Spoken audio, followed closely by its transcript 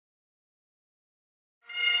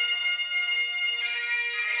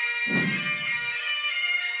And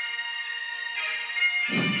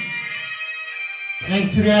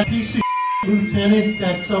to that piece of lieutenant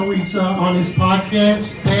that's always on his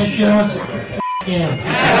podcast, bash us, him.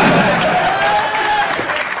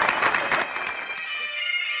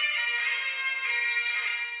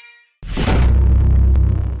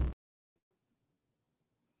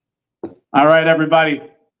 All right, everybody.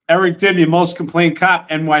 Eric Dibb, your most complained cop,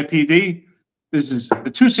 NYPD. This is the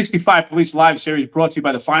 265 Police Live series brought to you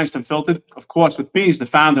by the Finest Unfiltered. Of course, with me is the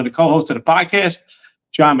founder and the co-host of the podcast,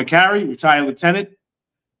 John McCary, retired lieutenant.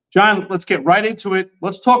 John, let's get right into it.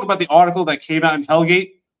 Let's talk about the article that came out in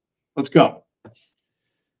Hellgate. Let's go.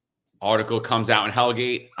 Article comes out in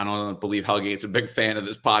Hellgate. I don't believe Hellgate's a big fan of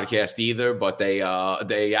this podcast either, but they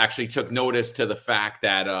actually took notice to the fact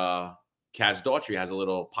that Kaz Daughtry has a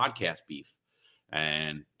little podcast beef,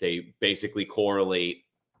 and they basically correlate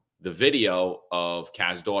the video of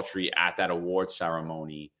Kaz Daughtry at that award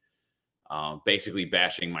ceremony, basically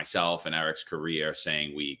bashing myself and Eric's career,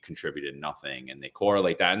 saying we contributed nothing, and they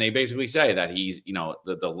correlate that, and they basically say that he's,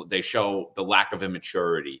 they show the lack of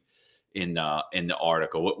immaturity in the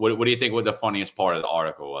article. What do you think what the funniest part of the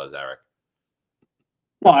article was, Eric?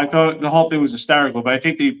 Well, I thought the whole thing was hysterical, but I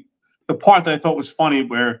think the part that I thought was funny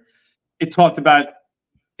where it talked about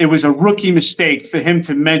it was a rookie mistake for him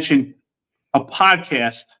to mention a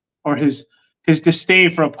podcast or his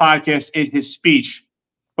disdain for a podcast in his speech.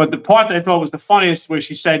 But the part that I thought was the funniest where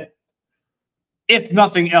she said, if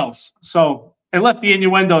nothing else. So it left the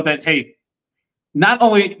innuendo that, hey, not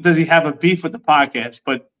only does he have a beef with the podcast,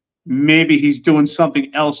 but maybe he's doing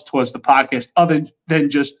something else towards the podcast other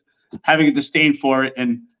than just having a disdain for it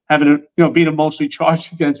and having being emotionally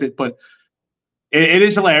charged against it. But it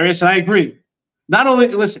is hilarious, and I agree. Not only,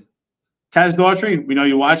 listen, Kaz Daughtry, we know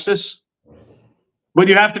you watch this, but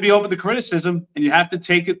you have to be open to criticism, and you have to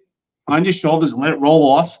take it on your shoulders and let it roll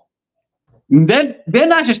off. And then they're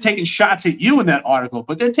not just taking shots at you in that article,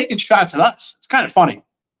 but they're taking shots at us. It's kind of funny,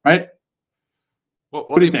 right? Well,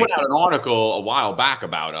 they put out an article a while back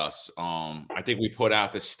about us. I think we put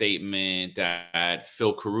out the statement that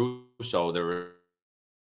Phil Caruso, the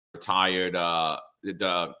retired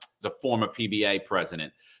the former PBA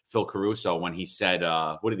president, Phil Caruso, when he said,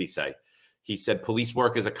 what did he say? He said, police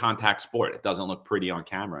work is a contact sport. It doesn't look pretty on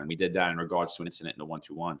camera. And we did that in regards to an incident in the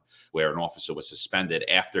 121 where an officer was suspended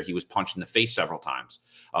after he was punched in the face several times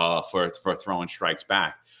for throwing strikes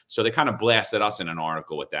back. So they kind of blasted us in an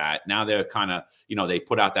article with that. Now they're kind of, they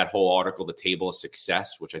put out that whole article, The Table of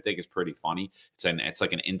Success, which I think is pretty funny. It's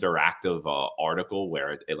like an interactive article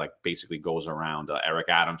where it like basically goes around Eric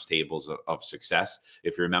Adams' tables of success.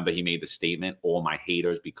 If you remember, he made the statement, all my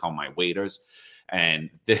haters become my waiters. And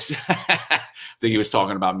this, I think he was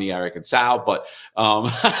talking about me, Eric, and Sal, but I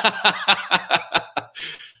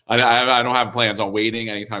don't have plans on waiting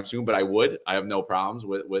anytime soon, but I would. I have no problems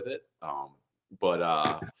with it.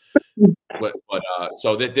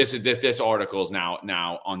 So this article is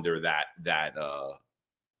now under that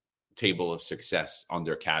table of success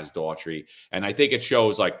under Kaz Daughtry, and I think it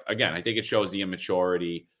shows the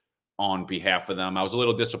immaturity on behalf of them. I was a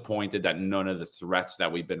little disappointed that none of the threats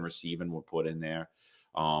that we've been receiving were put in there.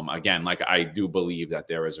 Again, like I do believe that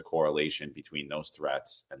there is a correlation between those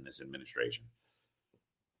threats and this administration.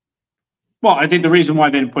 Well, I think the reason why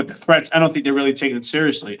they didn't put the threats, I don't think they're really taking it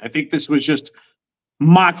seriously. I think this was just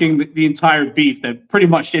mocking the entire beef, that pretty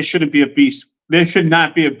much there shouldn't be a beef. There should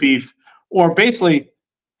not be a beef. Or basically,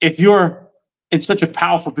 if you're in such a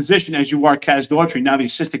powerful position as you are, Kaz Daughtry, now the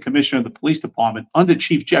assistant commissioner of the police department, under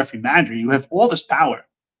Chief Jeffrey Madry, you have all this power.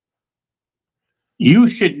 You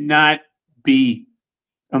should not be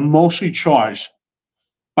emotionally charged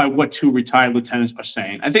by what two retired lieutenants are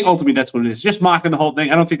saying. I think ultimately that's what it is. Just mocking the whole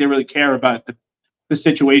thing. I don't think they really care about the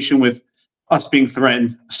situation with us being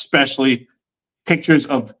threatened, especially pictures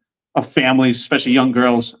of families, especially young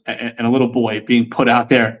girls and a little boy being put out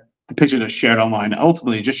there. The pictures are shared online.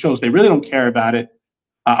 Ultimately, it just shows they really don't care about it.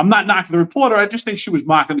 I'm not knocking the reporter. I just think she was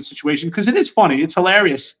mocking the situation because it is funny. It's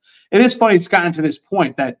hilarious. It is funny it's gotten to this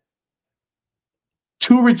point that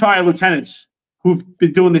two retired lieutenants who've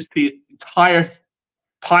been doing this the entire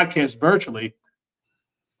podcast virtually,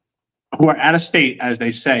 who are out of state, as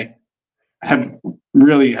they say, have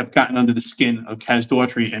gotten under the skin of Kaz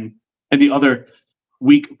Daughtry and the other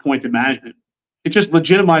weak appointed management. It just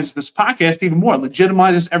legitimizes this podcast even more,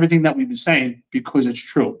 legitimizes everything that we've been saying because it's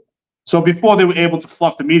true. So before they were able to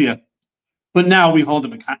fluff the media, but now we hold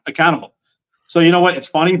them accountable. So you know what? It's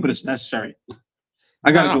funny, but it's necessary.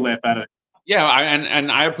 I got a good laugh at it. Yeah,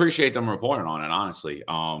 and I appreciate them reporting on it, honestly.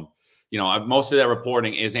 you know, most of their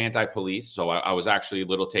reporting is anti-police, so I was actually a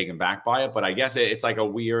little taken back by it. But I guess it's like a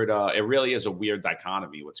weird, it really is a weird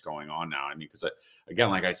dichotomy what's going on now. I mean, because again,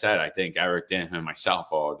 like I said, I think Eric, Dan, and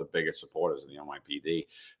myself are the biggest supporters of the NYPD,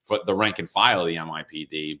 for the rank and file of the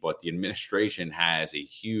NYPD. But the administration has a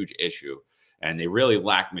huge issue, and they really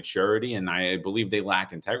lack maturity, and I believe they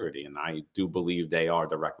lack integrity, and I do believe they are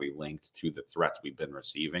directly linked to the threats we've been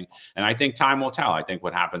receiving. And I think time will tell. I think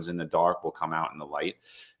what happens in the dark will come out in the light.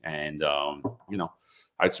 And, you know,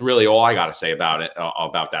 that's really all I got to say about it,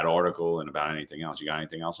 about that article and about anything else. You got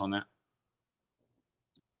anything else on that?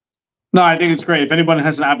 No, I think it's great. If anyone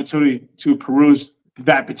has an opportunity to peruse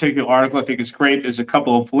that particular article, I think it's great. There's a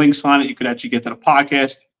couple of links on it. You could actually get to the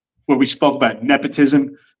podcast where we spoke about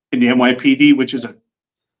nepotism in the NYPD, which is a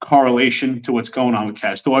correlation to what's going on with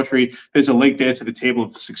Kaz Daughtry. There's a link there to the Table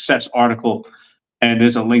of Success article, and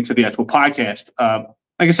there's a link to the actual podcast.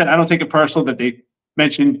 Like I said, I don't take it personal that they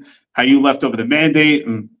mentioned how you left over the mandate,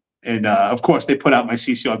 and of course they put out my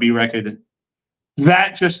CCRB record.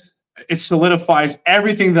 That just, it solidifies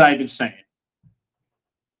everything that I've been saying.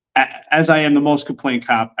 As I am the most complained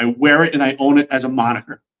cop, I wear it and I own it as a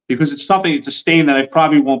moniker because it's something, it's a stain that I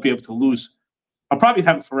probably won't be able to lose. I'll probably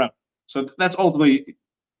have it forever. So that's ultimately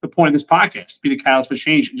the point of this podcast, to be the catalyst for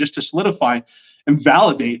change and just to solidify and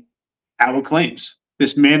validate our claims.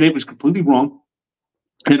 This mandate was completely wrong.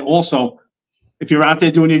 And also, if you're out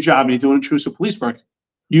there doing your job and you're doing intrusive police work,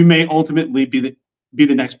 you may ultimately be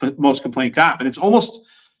the next most complained cop. And it's almost,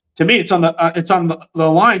 to me, it's on the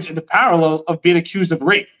lines and the parallel of being accused of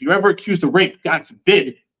rape. If you're ever accused of rape, God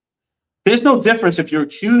forbid, there's no difference if you're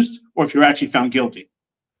accused or if you're actually found guilty.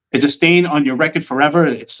 It's a stain on your record forever.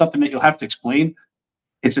 It's something that you'll have to explain.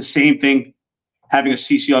 It's the same thing having a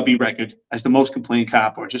CCRB record as the most complained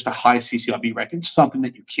cop or just a high CCRB record. It's something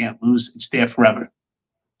that you can't lose and stay there forever.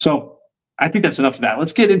 So I think that's enough of that.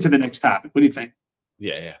 Let's get into the next topic. What do you think?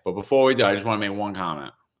 Yeah. But before we do, I just want to make one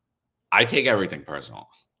comment. I take everything personal.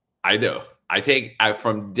 I do.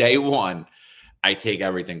 From day one, I take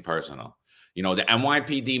everything personal. You know, the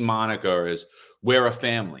NYPD moniker is, we're a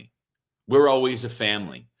family. We're always a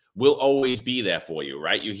family. We'll always be there for you,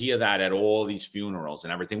 right? You hear that at all these funerals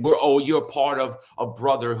and everything. You're part of a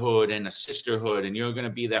brotherhood and a sisterhood, and you're going to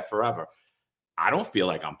be there forever. I don't feel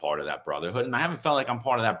like I'm part of that brotherhood, and I haven't felt like I'm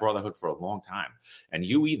part of that brotherhood for a long time. And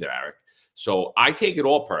you either, Eric. So I take it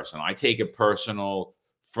all personal. I take it personal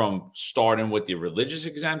from starting with the religious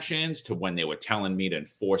exemptions to when they were telling me to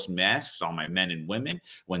enforce masks on my men and women,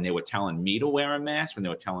 when they were telling me to wear a mask, when they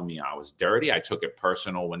were telling me I was dirty. I took it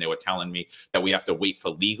personal when they were telling me that we have to wait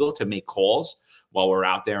for legal to make calls while we're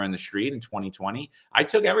out there in the street in 2020. I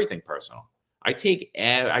took everything personal. I take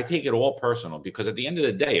it all personal because at the end of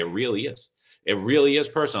the day, it really is. It really is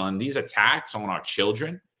personal. And these attacks on our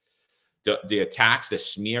children, the attacks, the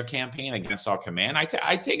smear campaign against our command, I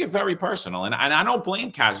take it very personal. And I don't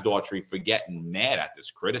blame Kaz Daughtry for getting mad at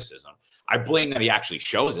this criticism. I blame that he actually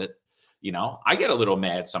shows it. You know, I get a little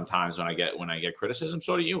mad sometimes when I get criticism.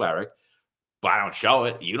 So do you, Eric. But I don't show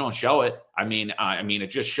it. You don't show it. I mean,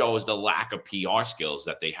 it just shows the lack of PR skills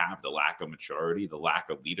that they have, the lack of maturity, the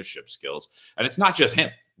lack of leadership skills. And it's not just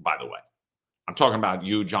him, by the way. I'm talking about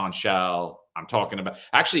you, John Shell. I'm talking about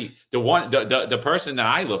actually the person that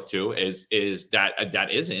I look to is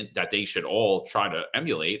that they should all try to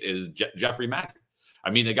emulate is Jeffrey Madrick. I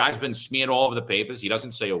mean, the guy's been smeared all over the papers. He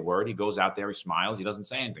doesn't say a word. He goes out there, he smiles. He doesn't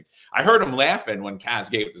say anything. I heard him laughing when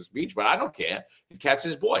Kaz gave the speech, but I don't care. Kaz is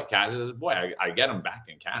his boy. Kaz is his boy. I get him back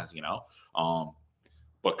in Kaz, you know.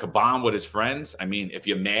 But Caban with his friends, I mean, if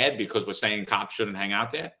you're mad because we're saying cops shouldn't hang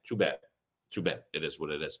out there, too bad. Too bad. It is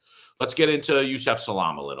what it is. Let's get into Yusef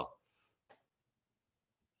Salaam a little.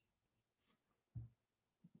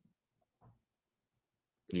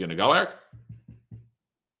 You going to go, Eric?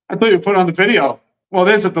 I thought you put on the video. Well,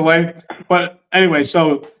 there's a delay. But anyway,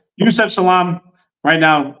 so Yusef Salaam, right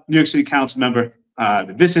now, New York City Council member.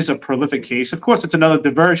 This is a prolific case. Of course, it's another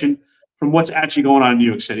diversion from what's actually going on in New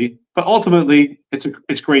York City. But ultimately, it's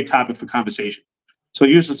a great topic for conversation. So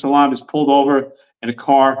Yusef Salaam is pulled over in a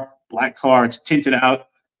car, black car. It's tinted out,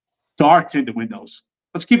 dark tinted windows.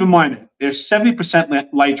 Let's keep in mind that there's 70%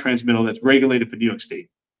 light transmittal that's regulated for New York State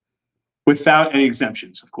without any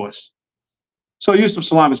exemptions, of course. So Yusef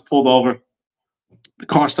Salaam is pulled over. The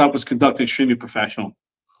car stop was conducted extremely professional.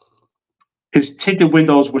 His tinted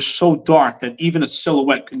windows were so dark that even a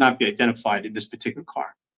silhouette could not be identified in this particular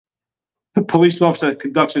car. The police officer that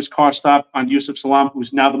conducts this car stop on Yusef Salaam,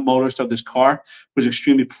 who's now the motorist of this car, was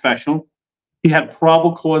extremely professional. He had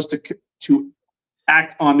probable cause to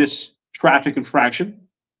act on this traffic infraction,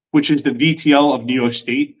 which is the VTL of New York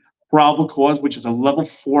State. probable cause, which is a level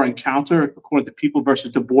 4 encounter, according to People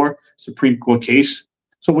versus DeBoer Supreme Court case.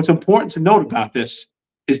 So what's important to note about this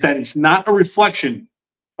is that it's not a reflection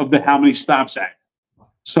of the How Many Stops Act.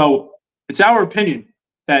 So it's our opinion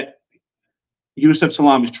that Yusef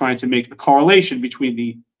Salaam is trying to make a correlation between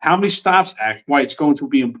the How Many Stops Act, why it's going to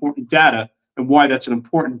be important data, and why that's an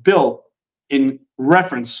important bill in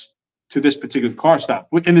reference to this particular car stop.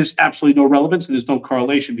 And there's absolutely no relevance and there's no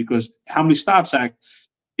correlation, because How Many Stops Act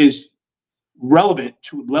is relevant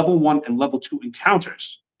to level 1 and level 2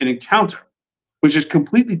 encounters. An encounter, which is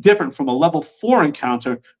completely different from a level 4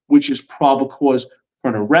 encounter, which is probable cause for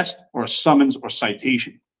an arrest or a summons or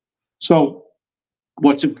citation. So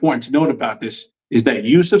what's important to note about this is that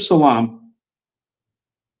Yusef Salaam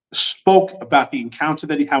spoke about the encounter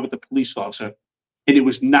that he had with the police officer, and it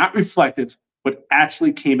was not reflective what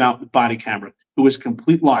actually came out in the body camera. It was a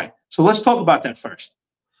complete lie. So let's talk about that first.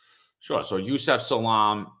 Sure. So Yusef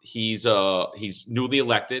Salaam, he's newly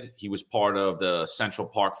elected. He was part of the Central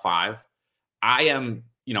Park Five.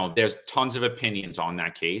 There's tons of opinions on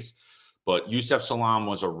that case, but Yusef Salaam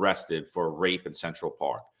was arrested for rape in Central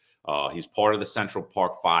Park. He's part of the Central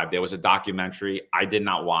Park Five. There was a documentary I did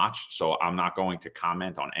not watch, so I'm not going to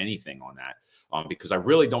comment on anything on that because I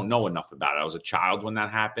really don't know enough about it. I was a child when that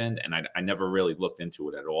happened, and I never really looked into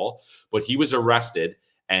it at all. But he was arrested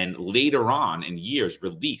and later on in years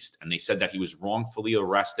released, and they said that he was wrongfully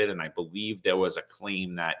arrested, and I believe there was a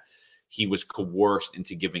claim that he was coerced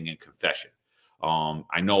into giving a confession.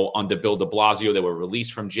 I know under Bill de Blasio, they were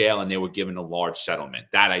released from jail and they were given a large settlement.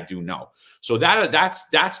 That I do know. So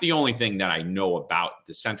that's the only thing that I know about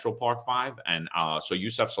the Central Park Five. And so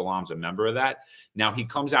Yusef Salaam's a member of that. Now he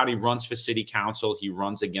comes out, he runs for city council. He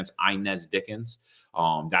runs against Inez Dickens.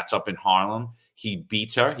 That's up in Harlem. He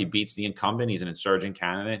beats her. He beats the incumbent. He's an insurgent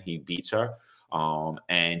candidate. He beats her.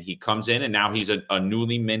 And he comes in, and now he's a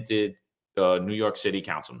newly minted New York City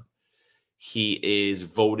councilman. He is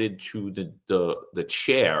voted to the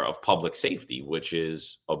chair of public safety, which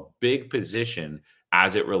is a big position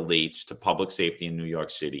as it relates to public safety in New York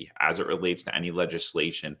City, as it relates to any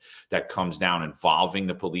legislation that comes down involving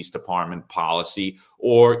the police department policy,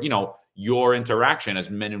 or, your interaction as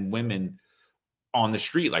men and women on the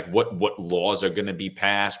street, like what laws are going to be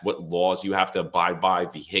passed, what laws you have to abide by,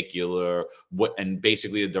 vehicular, and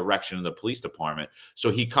basically the direction of the police department. So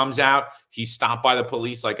he comes out, he's stopped by the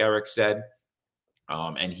police, like Eric said,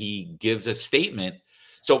 and he gives a statement.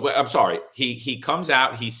 So I'm sorry, he comes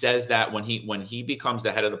out, he says that when he becomes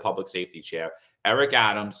the head of the public safety chair, Eric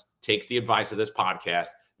Adams takes the advice of this podcast,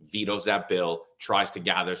 vetoes that bill, tries to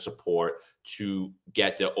gather support to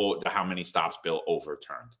get the How Many Stops bill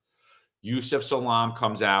overturned. Yusef Salaam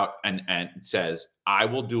comes out and says, I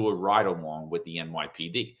will do a ride-along with the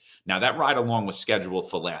NYPD. Now, that ride-along was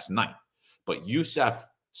scheduled for last night, but Yusef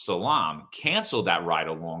Salaam canceled that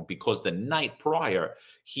ride-along because the night prior,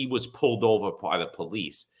 he was pulled over by the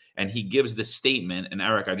police. And he gives the statement, and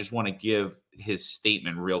Eric, I just want to give his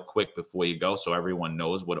statement real quick before you go so everyone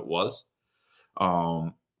knows what it was.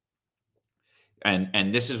 And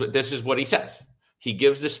this is what he says. He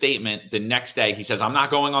gives the statement the next day. He says, I'm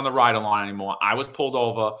not going on the ride-along anymore. I was pulled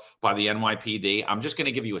over by the NYPD. I'm just going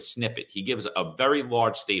to give you a snippet. He gives a very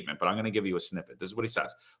large statement, but I'm going to give you a snippet. This is what he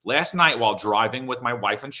says. Last night, while driving with my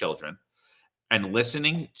wife and children and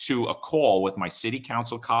listening to a call with my city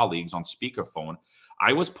council colleagues on speakerphone,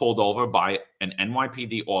 I was pulled over by an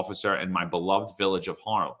NYPD officer in my beloved village of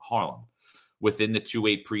Harlem within the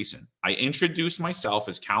 2-8 precinct. I introduced myself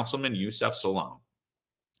as Councilman Yusef Salaam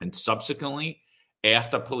and subsequently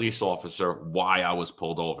asked a police officer why I was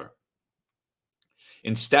pulled over.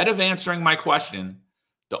 Instead of answering my question,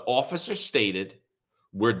 the officer stated,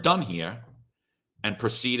 "We're done here," and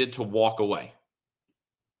proceeded to walk away.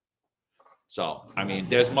 So, I mean,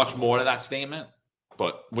 there's much more to that statement,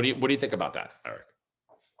 but what do you think about that, Eric?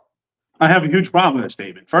 I have a huge problem with that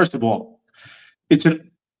statement. First of all, it's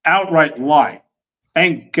an outright lie.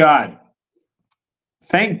 Thank God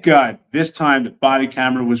this time the body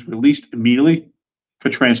camera was released immediately for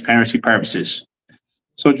transparency purposes.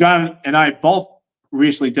 So John and I both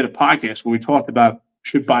recently did a podcast where we talked about,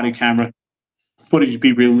 should body camera footage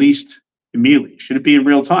be released immediately? Should it be in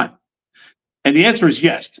real time? And the answer is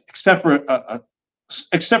yes, except for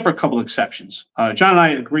a couple of exceptions. John and I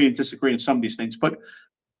agree and disagree on some of these things, but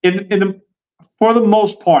for the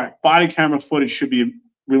most part, body camera footage should be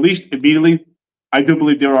released immediately. I do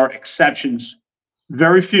believe there are exceptions,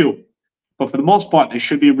 very few, but for the most part, they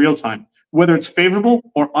should be in real time, whether it's favorable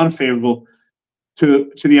or unfavorable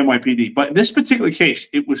to the NYPD. But in this particular case,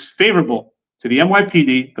 it was favorable to the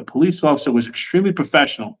NYPD. The police officer was extremely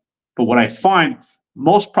professional. But what I find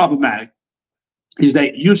most problematic is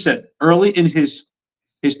that Yusef, early in his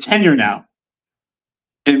tenure now,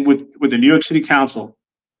 and with the New York City Council,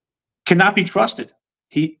 cannot be trusted.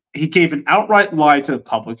 He gave an outright lie to the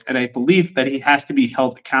public, and I believe that he has to be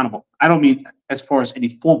held accountable. I don't mean as far as any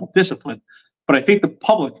formal discipline, but I think the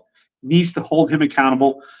public needs to hold him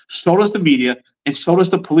accountable. So does the media, and so does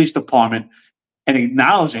the police department, and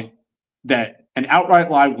acknowledging that an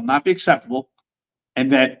outright lie will not be acceptable,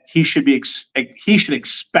 and that he should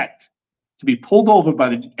expect to be pulled over by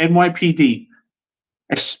the NYPD,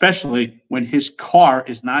 especially when his car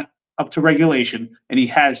is not up to regulation and he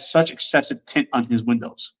has such excessive tint on his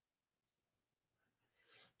windows.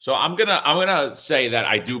 So I'm gonna say that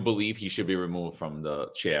I do believe he should be removed from the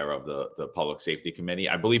chair of the Public Safety Committee.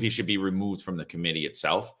 I believe he should be removed from the committee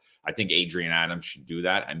itself. I think Adrian Adams should do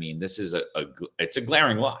that. I mean, this is it's a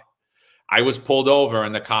glaring lie. I was pulled over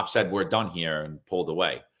and the cop said, "We're done here," and pulled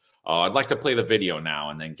away. I'd like to play the video now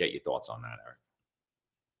and then get your thoughts on that, Eric.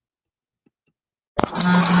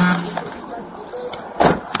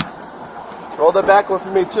 Roll the back one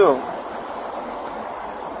for me too.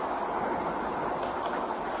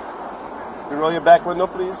 You roll your back window,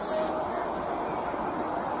 please.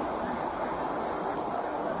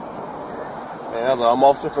 Hey, hello, I'm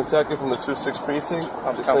Officer Kentucky from the 2-6 precinct.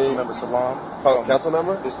 I'm Councilmember Salaam. Council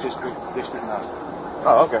member? This district 9.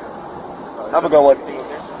 Oh, okay. Have a good one.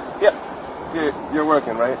 Yeah. You're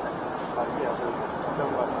working, right? Yeah.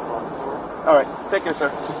 All right. Take care,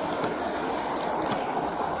 sir.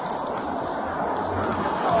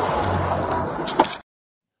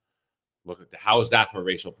 Look at how is that for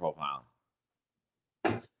racial profiling?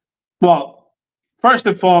 Well, first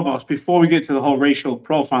and foremost, before we get to the whole racial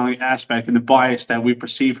profiling aspect and the bias that we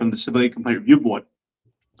perceive from the Civilian Complaint Review Board,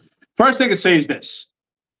 first thing I can say is this: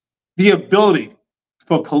 the ability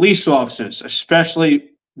for police officers, especially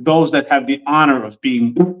those that have the honor of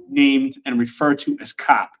being named and referred to as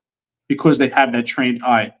cop because they have that trained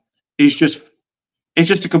eye, is just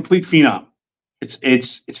a complete phenom.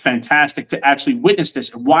 It's fantastic to actually witness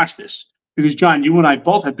this and watch this. Because, John, you and I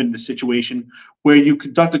both have been in a situation where you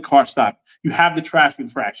conduct a car stop, you have the traffic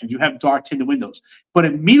infractions, you have dark tinted windows, but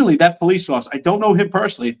immediately that police officer, I don't know him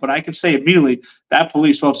personally, but I can say immediately that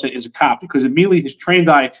police officer is a cop, because immediately his trained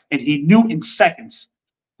eye, and he knew in seconds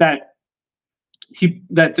that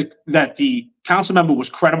the council member was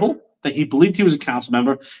credible, that he believed he was a council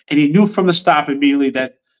member, and he knew from the stop immediately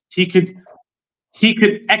that he could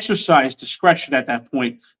exercise discretion at that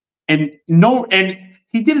point, and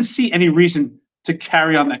he didn't see any reason to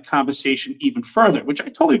carry on that conversation even further, which I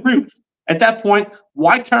totally agree with. At that point,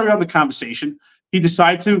 why carry on the conversation? He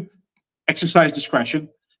decided to exercise discretion.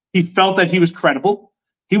 He felt that he was credible.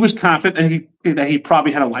 He was confident that he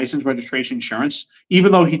probably had a license, registration, insurance.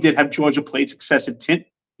 Even though he did have Georgia plates, excessive tint,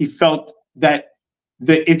 he felt that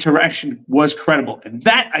the interaction was credible. And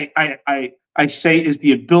that I say is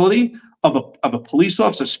the ability of a police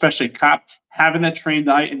officer, especially a cop, having that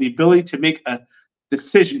trained eye and the ability to make a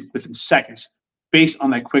decision within seconds based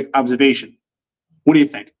on that quick observation. What do you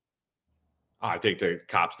think? I think the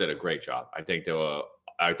cops did a great job. I think they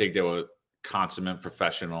were consummate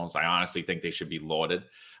professionals. I honestly think they should be lauded.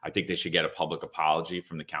 I think they should get a public apology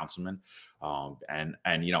from the councilman.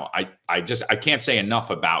 And you know, I can't say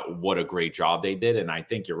enough about what a great job they did. And I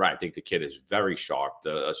think you're right. I think the kid is very sharp,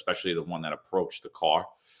 especially the one that approached the car.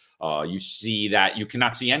 You see that you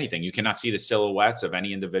cannot see anything. You cannot see the silhouettes of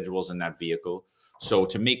any individuals in that vehicle. So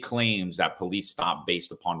to make claims that police stop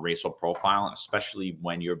based upon racial profiling, especially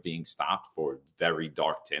when you're being stopped for very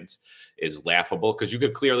dark tints, is laughable, because you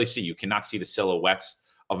could clearly see, you cannot see the silhouettes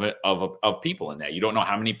of people in there. You don't know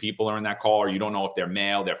how many people are in that car. You don't know if they're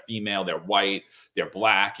male, they're female, they're white, they're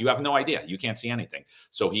black. You have no idea. You can't see anything.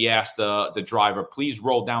 So he asked the driver, please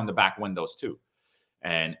roll down the back windows too.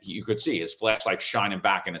 And you could see his flashlight shining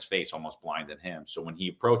back in his face, almost blinding him. So when he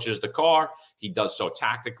approaches the car, he does so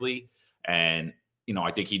tactically. And you know,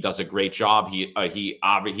 I think he does a great job. He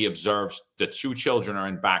observes the two children are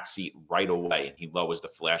in back seat right away, and he lowers the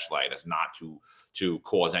flashlight as not to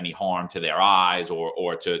cause any harm to their eyes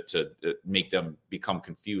or to make them become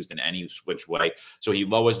confused in any which way. So he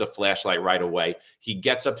lowers the flashlight right away. He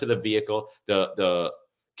gets up to the vehicle. The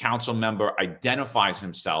council member identifies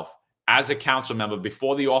himself as a council member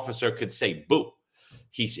before the officer could say boo.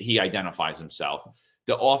 He identifies himself.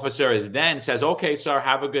 The officer then says, "Okay, sir,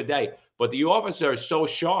 have a good day." But the officer is so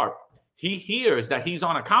sharp, he hears that he's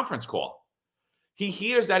on a conference call. He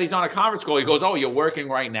hears that he's on a conference call. He goes, "Oh, you're working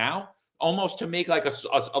right now?" Almost to make like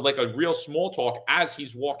a real small talk as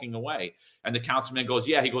he's walking away. And the councilman goes,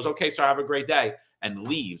 "Yeah." He goes, "Okay, sir, have a great day," and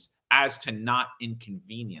leaves as to not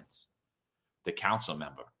inconvenience the council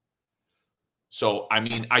member. So, I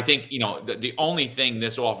mean, I think, the only thing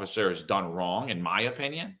this officer has done wrong, in my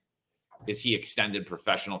opinion, is he extended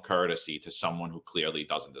professional courtesy to someone who clearly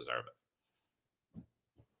doesn't deserve it.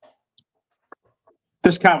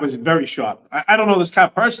 This cop was very sharp. I don't know this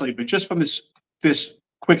cop personally, but just from this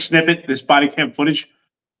quick snippet, this body cam footage,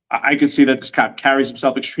 I can see that this cop carries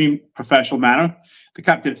himself extreme professional manner. The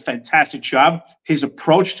cop did a fantastic job. His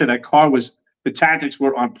approach to that car the tactics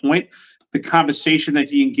were on point. The conversation that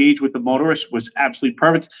he engaged with the motorist was absolutely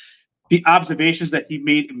perfect. The observations that he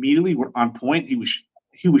made immediately were on point. He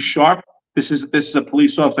was sharp. This is a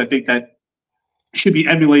police officer, I think, that should be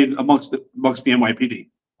emulated amongst the NYPD.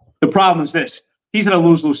 The problem is this: he's in a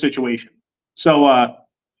lose-lose situation. So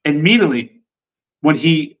immediately when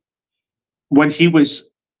he was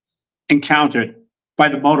encountered by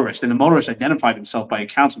the motorist, and the motorist identified himself by a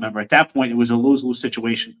council member, at that point it was a lose-lose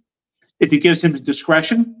situation. If he gives him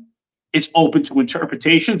discretion, it's open to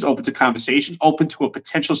interpretations, open to conversations, open to a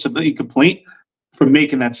potential civilian complaint for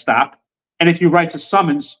making that stop. And if he writes a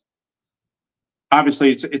summons,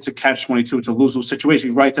 obviously it's a catch-22. It's a lose-lose situation.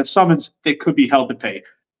 He writes that summons, they could be held to pay.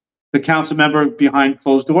 The council member behind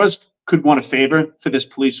closed doors could want a favor for this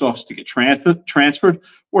police officer to get transferred,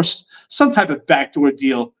 or some type of backdoor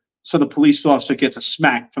deal so the police officer gets a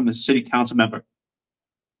smack from the city council member.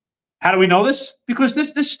 How do we know this? Because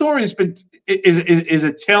this story is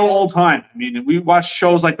a tale all time. I mean, we watch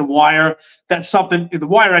shows like The Wire. That's something. The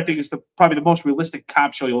Wire, I think, is probably the most realistic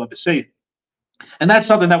cop show you'll ever see. And that's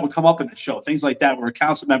something that would come up in the show. Things like that, where a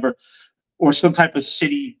council member or some type of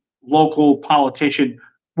city local politician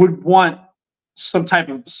would want some type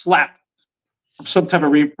of slap, some type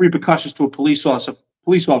of repercussions to a police officer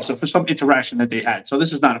for some interaction that they had. So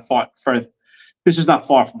this is not far from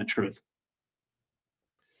the truth.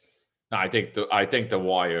 No, I think The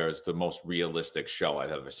Wire is the most realistic show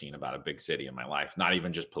I've ever seen about a big city in my life. Not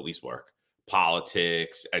even just police work,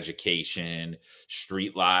 politics, education,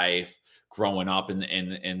 street life, growing up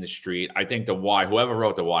in the street. I think whoever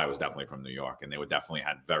wrote The Wire was definitely from New York, and they would definitely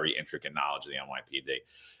had very intricate knowledge of the NYPD.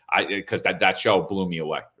 Because that show blew me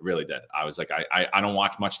away. It really did. I was like, I don't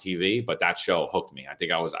watch much TV, but that show hooked me. I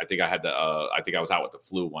think I was out with the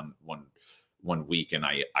flu one week, and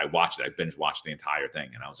I watched it. I binge watched the entire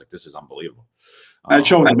thing, and I was like, this is unbelievable. That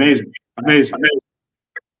show was amazing.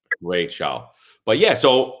 Great show. But yeah,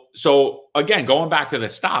 so again, going back to the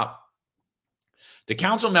stop, the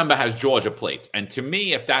council member has Georgia plates. And to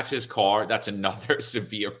me, if that's his car, that's another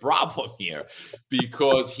severe problem here,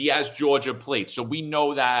 because he has Georgia plates. So we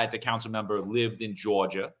know that the council member lived in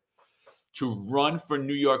Georgia. To run for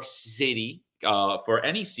New York City, for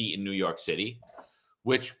any seat in New York City,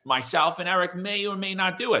 which myself and Eric may or may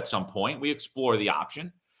not do at some point. We explore the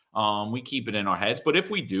option. We keep it in our heads. But if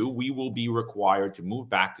we do, we will be required to move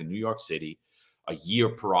back to New York City a year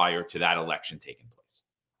prior to that election taking place.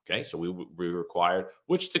 Okay, so we required,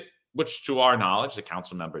 which to our knowledge, the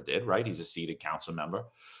council member did, right? He's a seated council member.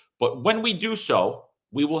 But when we do so,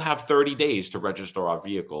 we will have 30 days to register our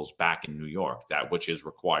vehicles back in New York, which is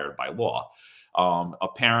required by law.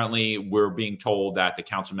 Apparently, we're being told that the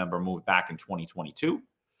council member moved back in 2022,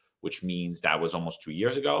 which means that was almost 2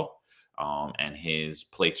 years ago, and his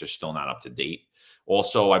plates are still not up to date.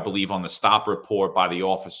 Also, I believe on the stop report by the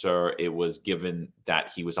officer, it was given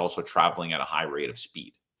that he was also traveling at a high rate of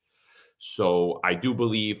speed. So I do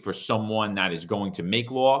believe for someone that is going to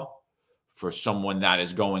make law, for someone that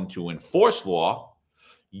is going to enforce law,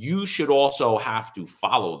 you should also have to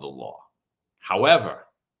follow the law. However,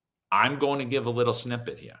 I'm going to give a little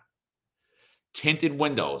snippet here. Tinted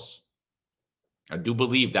windows. I do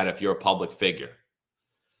believe that if you're a public figure,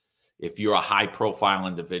 if you're a high-profile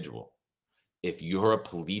individual, if you're a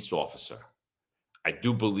police officer, I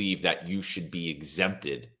do believe that you should be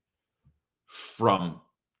exempted from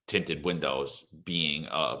tinted windows being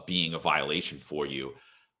a violation for you.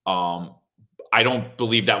 I don't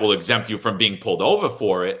believe that will exempt you from being pulled over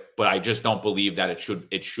for it, but I just don't believe that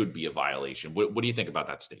it should be a violation. What do you think about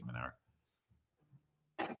that statement,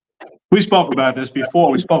 Eric? We spoke about this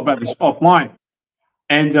before. We spoke about this offline,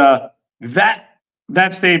 and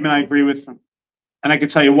that statement I agree with, and I can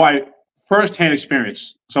tell you why. First-hand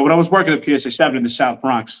experience. So when I was working at PSA 7 in the South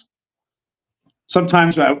Bronx,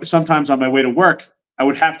 sometimes on my way to work, I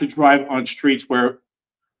would have to drive on streets where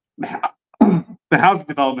the housing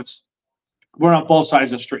developments were on both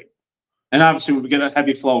sides of the street. And obviously, we would get a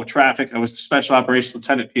heavy flow of traffic. I was the Special Operations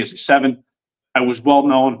Lieutenant at PSA 7. I was well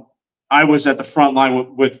known. I was at the front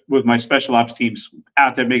line with my special ops teams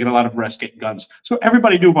out there making a lot of arrests, getting guns. So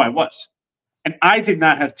everybody knew who I was. And I did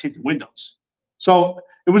not have tinted windows. So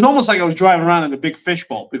it was almost like I was driving around in a big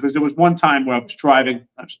fishbowl, because there was one time where I was driving,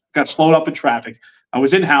 I got slowed up in traffic. I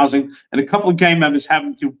was in housing, and a couple of gang members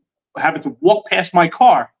happened to walk past my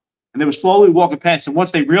car, and they were slowly walking past. And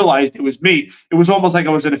once they realized it was me, it was almost like I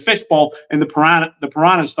was in a fishbowl, and the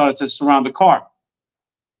piranhas started to surround the car.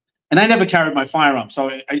 And I never carried my firearm, so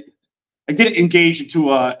I didn't engage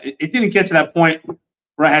into it didn't get to that point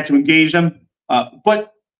where I had to engage them.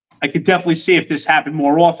 But I could definitely see if this happened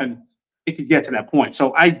more often, it could get to that point.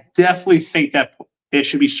 So I definitely think that there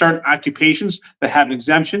should be certain occupations that have an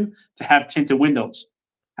exemption to have tinted windows.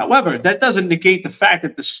 However, that doesn't negate the fact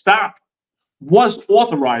that the stop was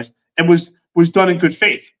authorized and was done in good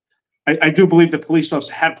faith. I do believe the police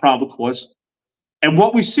officer had probable cause. And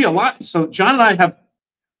what we see a lot, so John and I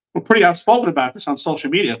we're pretty outspoken about this on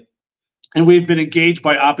social media, and we've been engaged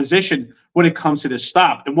by opposition when it comes to this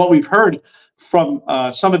stop. And what we've heard from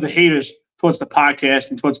some of the haters towards the podcast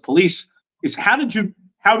and towards police is, how do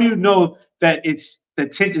you know that the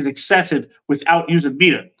tint is excessive without using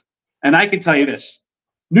meter? And I can tell you this: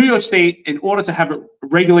 New York State, in order to have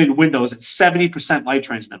regulated windows, it's 70% light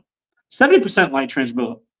transmittal. 70% light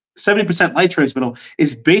transmittal. 70% light transmittal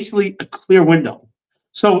is basically a clear window.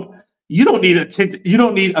 So you don't need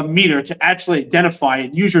a meter to actually identify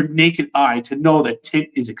and use your naked eye to know that tint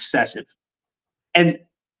is excessive. And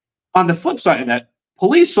on the flip side of that,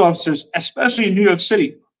 police officers, especially in New York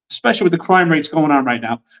City, especially with the crime rates going on right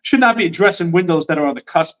now, should not be addressing windows that are on the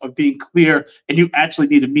cusp of being clear and you actually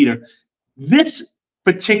need a meter. This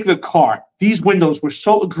particular car, these windows were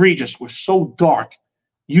so egregious, were so dark,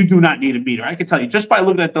 you do not need a meter. I can tell you, just by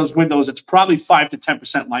looking at those windows, it's probably 5 to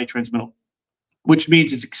 10% light transmittal, which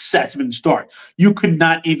means it's excessive in the dark. You could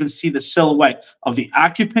not even see the silhouette of the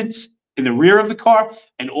occupants in the rear of the car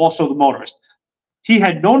and also the motorist. He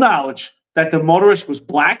had no knowledge that the motorist was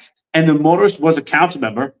black and the motorist was a council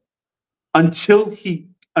member until he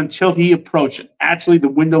approached it. Actually, the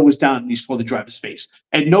window was down and he saw the driver's face.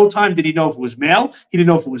 At no time did he know if it was male. He didn't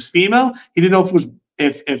know if it was female. He didn't know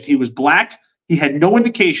if he was black. He had no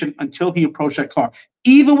indication until he approached that car,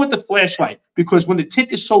 even with the flashlight, because when the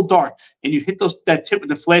tint is so dark and you hit that tint with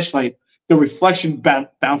the flashlight, the reflection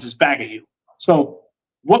bounces back at you. So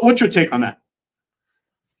what's your take on that?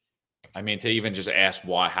 I mean, to even just ask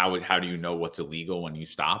how do you know what's illegal when you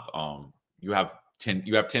stop? You have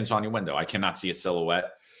tints on your window. I cannot see a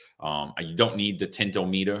silhouette. You don't need the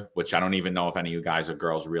tintometer, which I don't even know if any of you guys or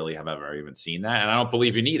girls really have ever even seen that. And I don't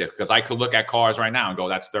believe you need it, because I could look at cars right now and go,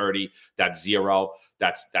 that's 30, that's 0,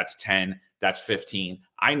 that's 10, that's 15.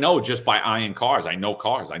 I know just by eyeing cars. I know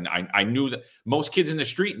cars. I knew that most kids in the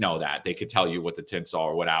street know that. They could tell you what the tints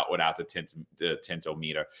are without the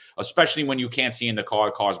tintometer, especially when you can't see in the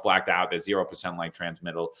car's blacked out. There's 0% light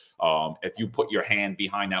transmittal. If you put your hand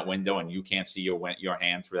behind that window and you can't see your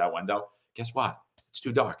hand through that window, guess what? It's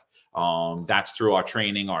too dark. That's through our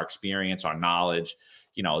training, our experience, our knowledge.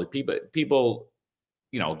 You know, people,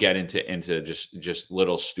 get into just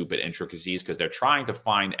little stupid intricacies because they're trying to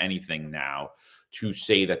find anything now to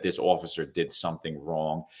say that this officer did something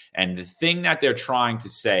wrong. And the thing that they're trying to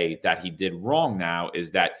say that he did wrong now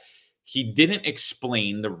is that he didn't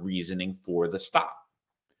explain the reasoning for the stop.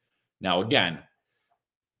 Now, again,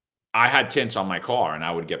 I had tints on my car and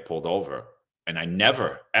I would get pulled over, and I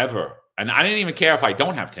never, ever. And I didn't even care if I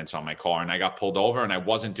don't have tints on my car and I got pulled over and I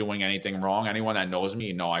wasn't doing anything wrong. Anyone that knows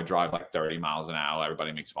me, I drive like 30 miles an hour.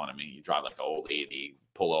 Everybody makes fun of me. You drive like an old lady,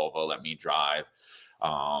 pull over, let me drive.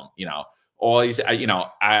 All these,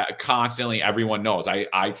 I constantly, everyone knows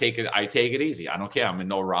I take it easy. I don't care. I'm in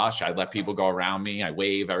no rush. I let people go around me. I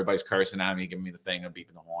wave. Everybody's cursing at me, giving me the thing and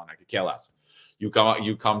beeping the horn. I could care less. You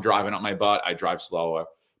come driving up my butt. I drive slower.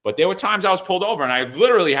 But there were times I was pulled over and I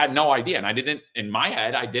literally had no idea. And in my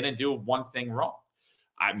head, I didn't do one thing wrong.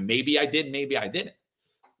 Maybe I did, maybe I didn't.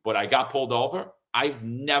 But I got pulled over. I've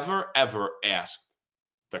never, ever asked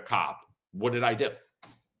the cop, what did I do?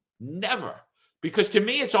 Never. Because to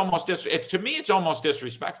me, it's almost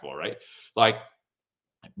disrespectful, right? Like,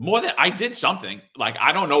 more than I did something. Like,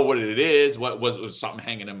 I don't know what it is. What was something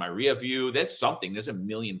hanging in my rear view? There's a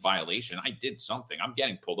million violation. I did something. I'm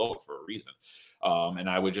getting pulled over for a reason. And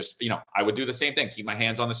I would just, I would do the same thing. Keep my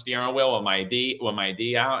hands on the steering wheel with my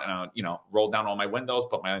ID out, and I would, roll down all my windows,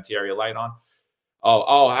 put my interior light on.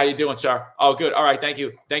 Oh, how you doing, sir? Oh, good. All right. Thank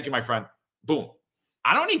you, my friend. Boom.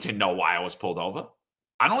 I don't need to know why I was pulled over.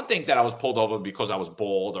 I don't think that I was pulled over because I was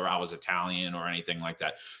bald or I was Italian or anything like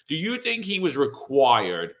that. Do you think he was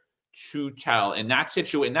required to tell in that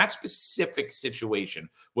specific situation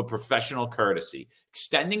with professional courtesy,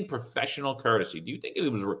 extending professional courtesy? Do you think he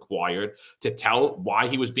was required to tell why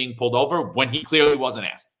he was being pulled over when he clearly wasn't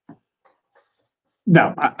asked?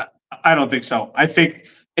 No, I don't think so. I think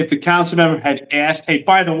if the council member had asked, hey,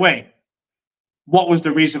 by the way, what was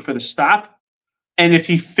the reason for the stop? And if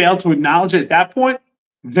he failed to acknowledge it at that point,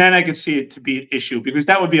 then I could see it to be an issue, because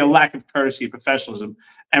that would be a lack of courtesy, professionalism,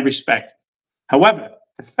 and respect. However,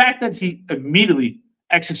 the fact that he immediately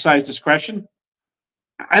exercised discretion,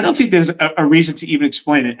 I don't think there's a reason to even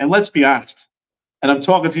explain it. And let's be honest, and I'm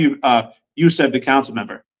talking to you, Yusef, the council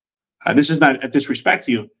member. This is not a disrespect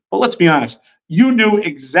to you, but let's be honest. You knew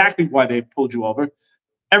exactly why they pulled you over.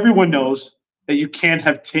 Everyone knows that you can't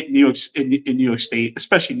have in New York State,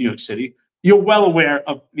 especially New York City. You're well aware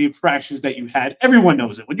of the infractions that you had. Everyone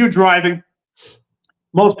knows it. When you're driving,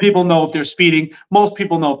 most people know if they're speeding. Most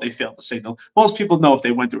people know if they failed to signal. Most people know if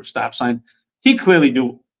they went through a stop sign. He clearly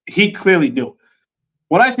knew. He clearly knew.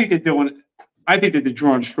 What I think they're doing, I think that they're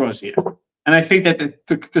drawing straws here. And I think that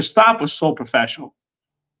the stop was so professional.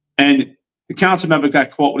 And the council member got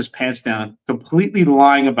caught with his pants down, completely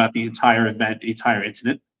lying about the entire event, the entire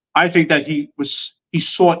incident. I think that he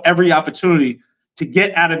sought every opportunity to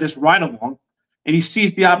get out of this ride along, and he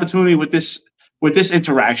seized the opportunity with this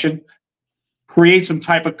interaction, create some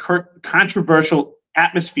type of controversial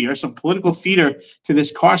atmosphere, some political theater to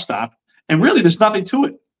this car stop, and really there's nothing to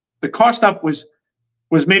it. The car stop was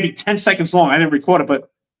maybe 10 seconds long. I didn't record it,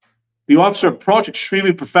 but the officer approached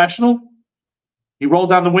extremely professional. He rolled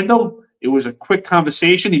down the window. It was a quick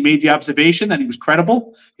conversation. He made the observation that he was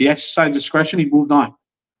credible. He exercised discretion. He moved on.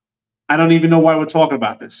 I don't even know why we're talking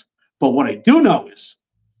about this. But what I do know is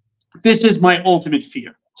this is my ultimate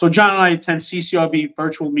fear. So John and I attend CCRB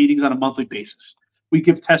virtual meetings on a monthly basis. We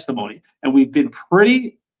give testimony, and we've been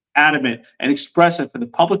pretty adamant and expressive for the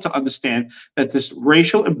public to understand that this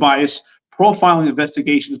racial and bias profiling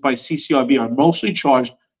investigations by CCRB are mostly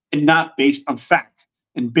charged and not based on fact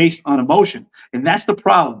and based on emotion. And that's the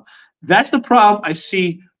problem. That's the problem I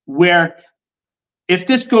see, where if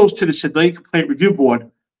this goes to the Civilian Complaint Review Board,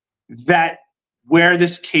 that where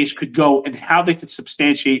this case could go and how they could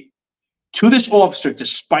substantiate to this officer,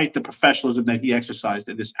 despite the professionalism that he exercised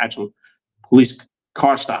in this actual police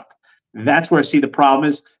car stop. That's where I see the problem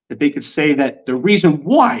is, that they could say that the reason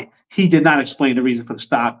why he did not explain the reason for the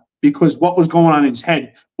stop, because what was going on in his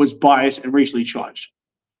head was biased and racially charged.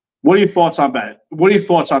 What are your thoughts on that? What are your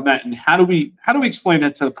thoughts on that? And how do we explain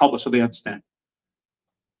that to the public so they understand?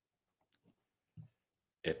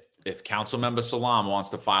 If Councilmember Salaam wants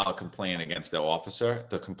to file a complaint against the officer,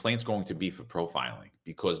 the complaint's going to be for profiling,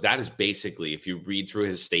 because that is basically, if you read through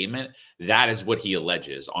his statement, that is what he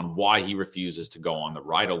alleges on why he refuses to go on the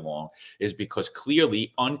ride along, is because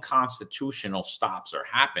clearly unconstitutional stops are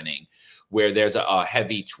happening where there's a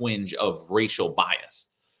heavy twinge of racial bias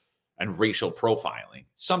and racial profiling,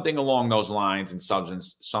 something along those lines. In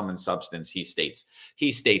substance, he states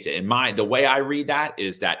it. In the way I read that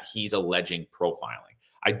is that he's alleging profiling.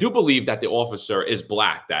 I do believe that the officer is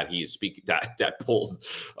black, that he is speaking, that pulled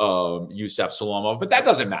Yusef Salaam over, but that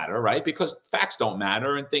doesn't matter, right? Because facts don't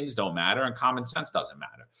matter and things don't matter and common sense doesn't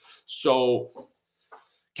matter. So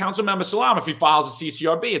Councilmember Salaam, if he files a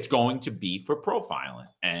CCRB, it's going to be for profiling.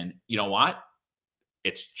 And you know what?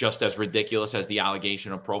 It's just as ridiculous as the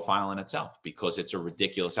allegation of profiling itself, because it's a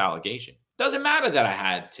ridiculous allegation. Doesn't matter that I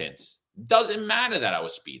had tints. Doesn't matter that I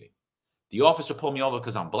was speeding. The officer pulled me over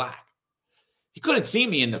because I'm black. He couldn't see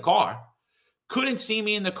me in the car. Couldn't see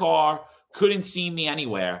me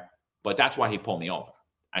anywhere. But that's why he pulled me over.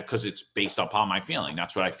 Because it's based upon my feeling.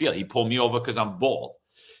 That's what I feel. He pulled me over because I'm bald.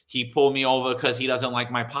 He pulled me over because he doesn't like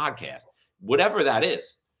my podcast. Whatever that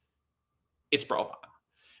is, it's profiling.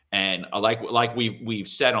 And like we've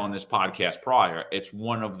said on this podcast prior, it's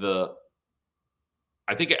one of the,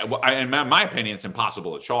 I think, in my opinion, it's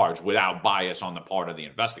impossible to charge without bias on the part of the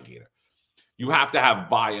investigator. You have to have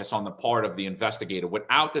bias on the part of the investigator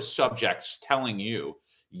without the subjects telling you,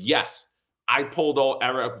 yes, I pulled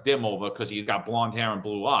Eric Dim over because he's got blonde hair and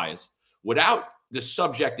blue eyes. Without the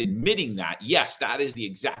subject admitting that, yes, that is the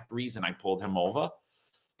exact reason I pulled him over,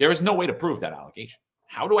 there is no way to prove that allegation.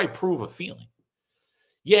 How do I prove a feeling?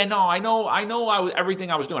 Yeah, no, I know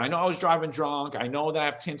everything I was doing. I know I was driving drunk. I know that I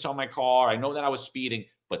have tints on my car. I know that I was speeding,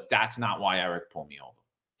 but that's not why Eric pulled me over.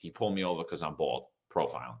 He pulled me over because I'm bald.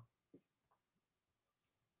 Profiling.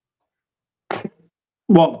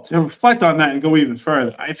 Well, to reflect on that and go even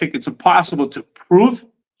further, I think it's impossible to prove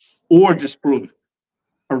or disprove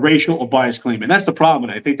a racial or bias claim. And that's the problem.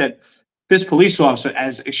 And I think that this police officer,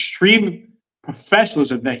 as extreme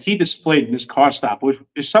professionalism that he displayed in this car stop, which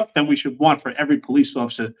is something we should want for every police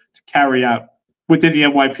officer to carry out within the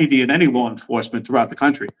NYPD and any law enforcement throughout the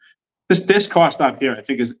country. This car stop here, I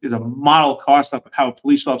think, is a model car stop of how a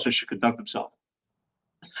police officer should conduct himself.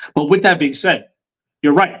 But with that being said,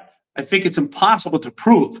 you're right. I think it's impossible to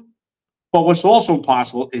prove But what's also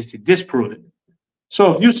impossible is to disprove it.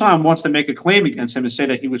 So if Yusef wants to make a claim against him and say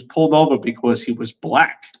that he was pulled over because he was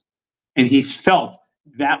black and he felt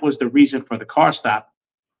that was the reason for the car stop,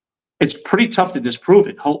 it's pretty tough to disprove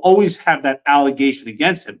it. He'll always have that allegation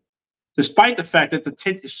against him, despite the fact that the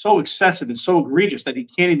tint is so excessive and so egregious that he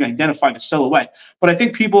can't even identify the silhouette. But I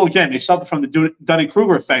think people, again, they suffer from the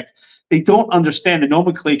Dunning-Kruger effect. They don't understand the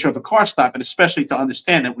nomenclature of a car stop, and especially to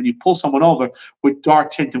understand that when you pull someone over with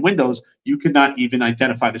dark tinted windows, you cannot even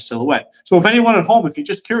identify the silhouette. So if anyone at home, if you're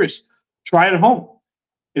just curious, try it at home.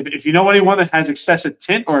 If you know anyone that has excessive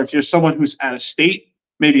tint, or if you're someone who's out of state,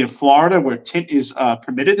 maybe in Florida where tint is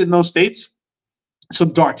permitted in those states,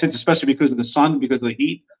 some dark tints, especially because of the sun, because of the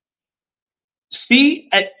heat, see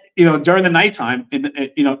at, during the nighttime,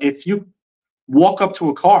 if you walk up to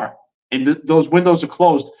a car and those windows are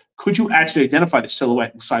closed, could you actually identify the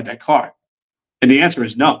silhouette inside that car? And the answer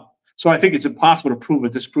is no. So I think it's impossible to prove or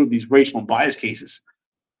disprove these racial and bias cases.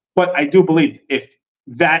 But I do believe if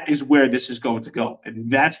that is where this is going to go,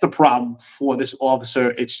 and that's the problem for this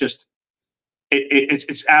officer, it's just,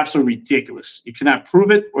 it's absolutely ridiculous. You cannot prove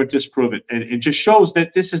it or disprove it. And it just shows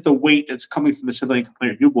that this is the weight that's coming from the Civilian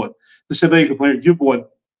Complaint Review Board. The Civilian Complaint Review Board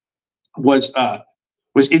was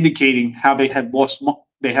indicating how they had lost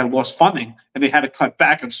funding and they had to cut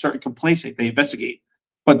back on certain complaints that they investigate.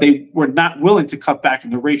 But they were not willing to cut back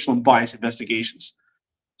on the racial and bias investigations.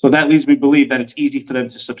 So that leads me to believe that it's easy for them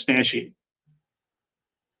to substantiate.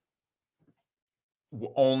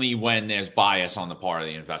 Only when there's bias on the part of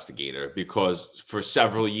the investigator, because for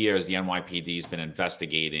several years, the NYPD has been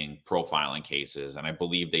investigating profiling cases, and I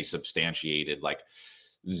believe they substantiated like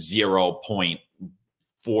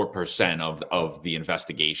 0.4% of the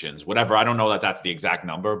investigations, whatever. I don't know that that's the exact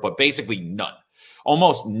number, but basically none.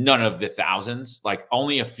 Almost none of the thousands, like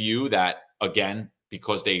only a few that, again,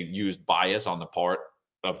 because they used bias on the part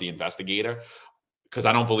of the investigator, because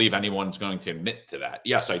I don't believe anyone's going to admit to that.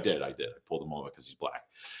 Yes, I did. I pulled him over because he's black.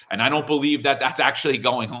 And I don't believe that that's actually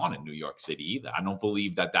going on in New York City either. I don't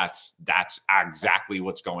believe that that's exactly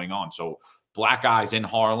what's going on. So black guys in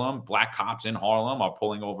Harlem, black cops in Harlem are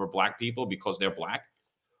pulling over black people because they're black.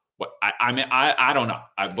 What I mean, I don't know.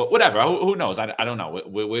 But whatever. Who knows? I don't know.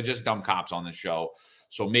 We're just dumb cops on this show.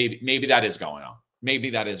 So maybe that is going on. Maybe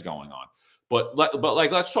that is going on. But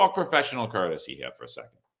let's talk professional courtesy here for a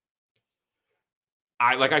second.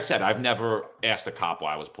 Like I said, I've never asked a cop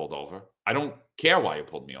why I was pulled over. I don't care why you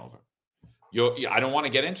pulled me over. I don't want to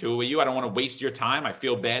get into it with you. I don't want to waste your time. I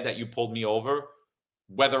feel bad that you pulled me over,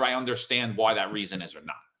 whether I understand why that reason is or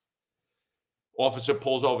not. Officer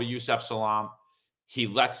pulls over Yusef Salaam. He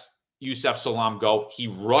lets Yusef Salaam go. He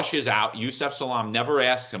rushes out. Yusef Salaam never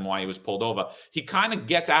asks him why he was pulled over. He kind of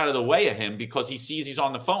gets out of the way of him because he sees he's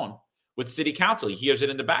on the phone with city council. He hears it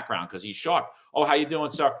in the background because he's sharp. Oh, how you doing,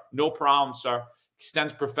 sir? No problem, sir.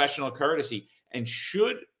 Extends professional courtesy. And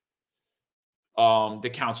should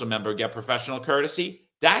the council member get professional courtesy,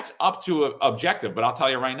 that's up to an objective. But I'll tell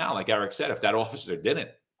you right now, like Eric said, if that officer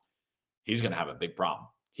didn't, he's going to have a big problem.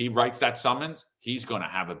 He writes that summons, he's going to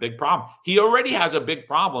have a big problem. He already has a big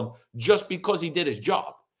problem just because he did his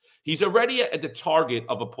job. He's already at the target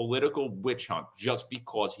of a political witch hunt just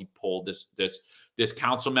because he pulled this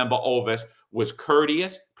council member over, was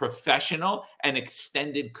courteous, professional, and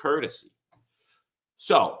extended courtesy.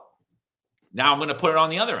 So now I'm going to put it on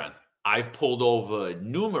the other end. I've pulled over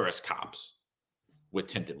numerous cops with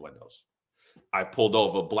tinted windows. I've pulled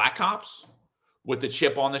over black cops with the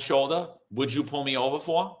chip on the shoulder. Would you pull me over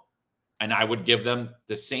for? And I would give them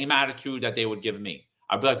the same attitude that they would give me.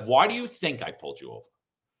 I'd be like, why do you think I pulled you over?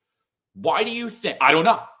 Why do you think? I don't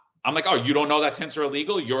know. I'm like, oh, you don't know that tints are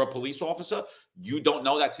illegal? You're a police officer. You don't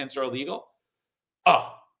know that tints are illegal?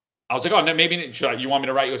 Oh. I was like, oh, maybe you want me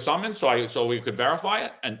to write you a summons so we could verify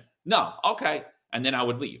it? And no, okay. And then I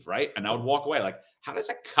would leave, right? And I would walk away. Like, how does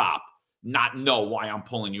a cop not know why I'm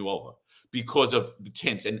pulling you over? Because of the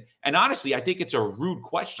tints. And honestly, I think it's a rude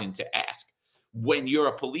question to ask when you're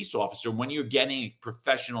a police officer, when you're getting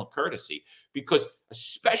professional courtesy, because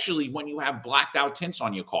especially when you have blacked out tints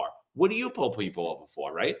on your car. What do you pull people over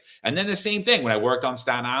for, right? And then the same thing, when I worked on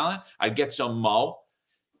Staten Island, I'd get some Mo.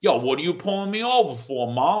 Yo, what are you pulling me over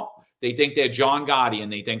for, Mo? They think they're John Gotti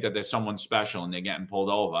and they think that there's someone special and they're getting pulled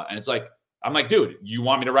over. And it's like, I'm like, dude, you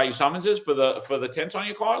want me to write you summonses for the tints on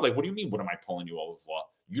your car? Like, what do you mean? What am I pulling you over for?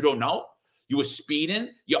 You don't know? You were speeding,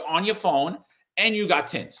 you're on your phone, and you got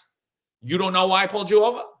tints. You don't know why I pulled you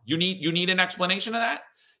over? You need an explanation of that?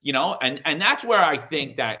 You know, and that's where I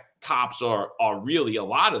think that cops are really, a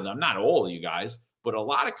lot of them, not all of you guys, But a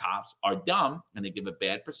lot of cops are dumb and they give a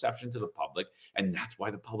bad perception to the public. And that's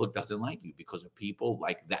why the public doesn't like you, because of people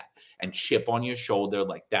like that and chip on your shoulder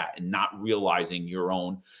like that and not realizing your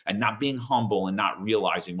own and not being humble and not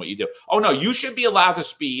realizing what you do. Oh, no, you should be allowed to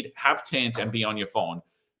speed, have tints, and be on your phone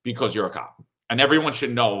because you're a cop. And everyone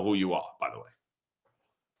should know who you are, by the way.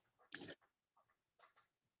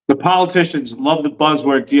 The politicians love the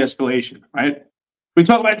buzzword de-escalation, right? We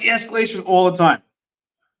talk about de-escalation all the time.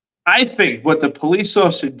 I think what the police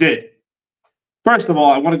officer did, first of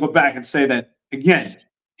all, I want to go back and say that, again,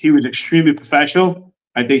 he was extremely professional.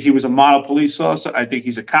 I think he was a model police officer. I think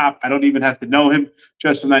he's a cop. I don't even have to know him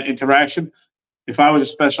just from that interaction. If I was a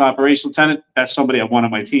special operations lieutenant, that's somebody I want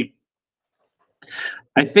on my team.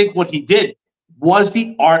 I think what he did was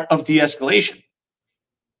the art of de-escalation.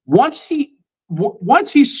 Once he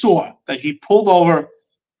saw that he pulled over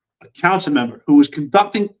a council member who was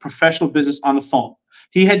conducting professional business on the phone,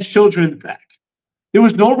 he had children in the back. There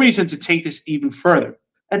was no reason to take this even further.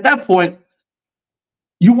 At that point,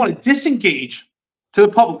 you want to disengage to the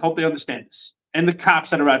public. Hope they understand this, and the cops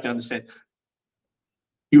that are out there understand.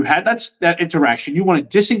 You had that interaction. You want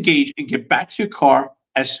to disengage and get back to your car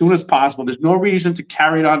as soon as possible. There's no reason to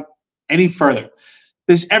carry it on any further.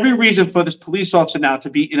 There's every reason for this police officer now to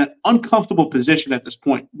be in an uncomfortable position at this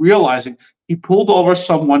point, realizing he pulled over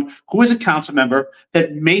someone who is a council member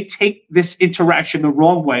that may take this interaction the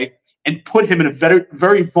wrong way and put him in a very,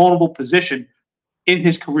 very vulnerable position in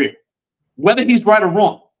his career, whether he's right or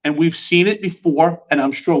wrong. And we've seen it before, and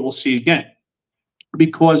I'm sure we'll see again,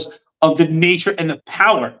 because of the nature and the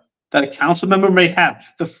power that a council member may have,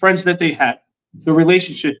 the friends that they have, the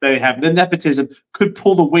relationship they have, the nepotism could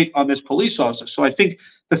pull the weight on this police officer. So I think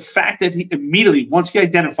the fact that he immediately, once he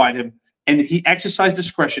identified him and he exercised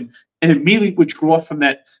discretion and immediately withdrew from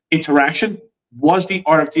that interaction, was the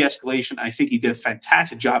art of de-escalation. I think he did a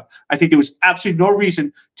fantastic job. I think there was absolutely no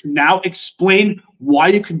reason to now explain why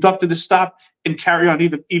you conducted the stop and carry on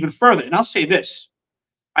even further. And I'll say this.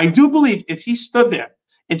 I do believe if he stood there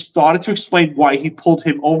and started to explain why he pulled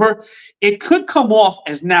him over, it could come off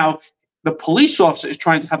as now the police officer is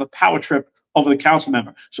trying to have a power trip over the council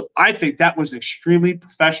member. So I think that was extremely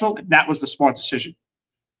professional, and that was the smart decision.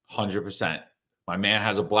 100%. My man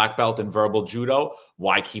has a black belt in verbal judo.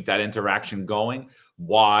 Why keep that interaction going?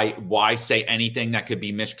 Why say anything that could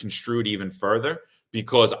be misconstrued even further?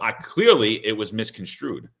 Because clearly it was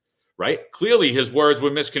misconstrued, right? Clearly his words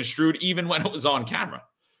were misconstrued even when it was on camera,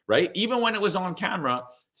 right? Even when it was on camera,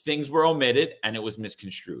 things were omitted and it was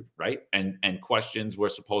misconstrued, right? And questions were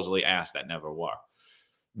supposedly asked that never were.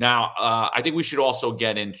 Now, I think we should also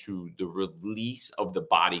get into the release of the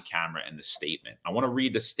body camera and the statement. I want to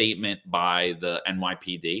read the statement by the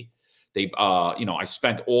NYPD. They, I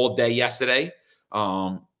spent all day yesterday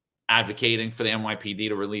advocating for the NYPD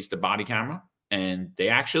to release the body camera, and they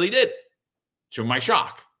actually did, to my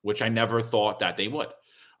shock, which I never thought that they would.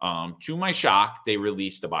 To my shock, they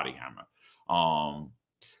released the body camera.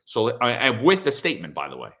 So with the statement, by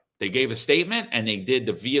the way, they gave a statement and they did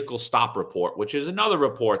the vehicle stop report, which is another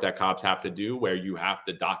report that cops have to do where you have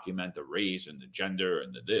to document the race and the gender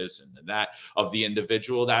and the this and the that of the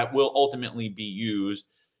individual that will ultimately be used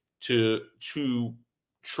to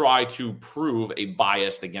try to prove a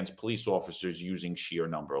bias against police officers using sheer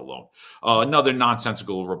number alone. Another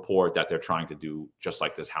nonsensical report that they're trying to do, just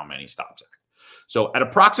like this How Many Stops Act. So at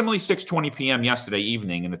approximately 6:20 p.m. yesterday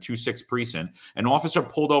evening in the 2-6 precinct, an officer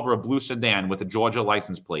pulled over a blue sedan with a Georgia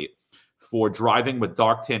license plate for driving with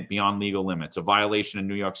dark tint beyond legal limits, a violation of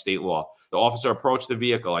New York state law. The officer approached the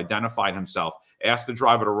vehicle, identified himself, asked the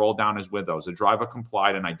driver to roll down his windows. The driver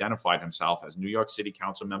complied and identified himself as New York City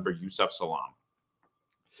Council member Yusef Salaam,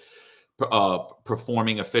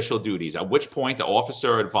 performing official duties, at which point the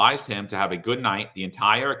officer advised him to have a good night. The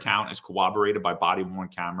entire account is corroborated by body-worn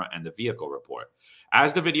camera and the vehicle report.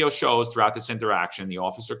 As the video shows, throughout this interaction, the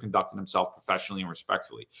officer conducted himself professionally and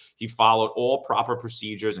respectfully. He followed all proper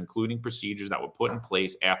procedures, including procedures that were put in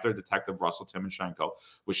place after Detective Russell Timoshenko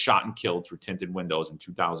was shot and killed through tinted windows in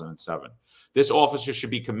 2007. This officer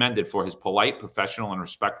should be commended for his polite, professional, and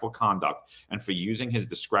respectful conduct and for using his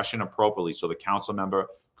discretion appropriately so the council member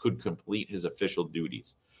could complete his official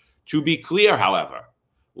duties. To be clear, however,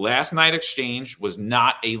 last night's exchange was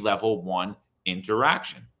not a level 1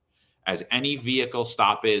 interaction, as any vehicle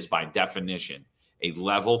stop is, by definition, a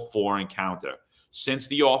level 4 encounter, since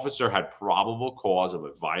the officer had probable cause of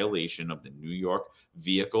a violation of the New York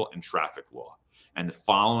vehicle and traffic law. And the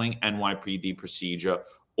following NYPD procedure,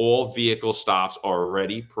 all vehicle stops are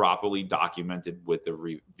already properly documented with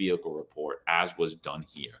the vehicle report, as was done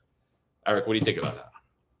here. Eric, what do you think about that?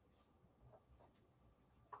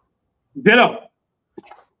 Ditto.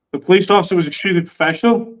 The police officer was extremely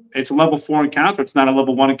professional. It's a level 4 encounter. It's not a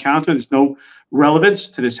level 1 encounter. There's no relevance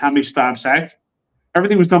to this How Many Stops Act.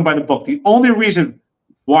 Everything was done by the book. The only reason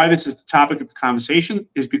why this is the topic of the conversation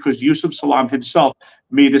is because Yusef Salaam himself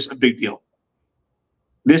made this a big deal.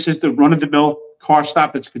 This is the run-of-the-mill car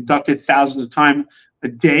stop that's conducted thousands of times a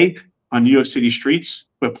day on New York City streets,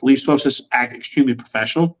 where police officers act extremely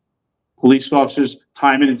professional. Police officers,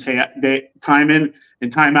 time in and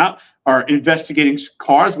time out, are investigating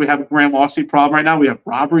cars. We have a grand larceny problem right now. We have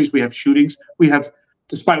robberies. We have shootings. We have,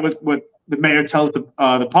 despite what the mayor tells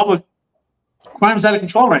the public, crime is out of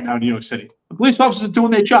control right now in New York City. The police officers are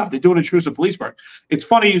doing their job. They're doing intrusive police work. It's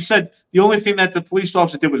funny you said the only thing that the police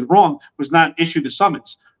officer did was wrong was not issue the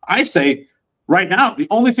summons. I say right now, the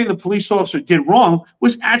only thing the police officer did wrong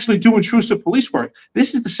was actually do intrusive police work.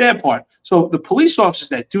 This is the sad part. So the police officers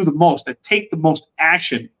that do the most, that take the most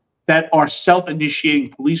action, that are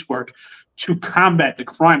self-initiating police work to combat the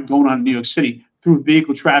crime going on in New York City through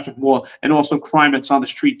vehicle traffic law and also crime that's on the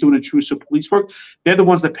street doing intrusive police work, they're the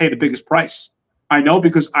ones that pay the biggest price. I know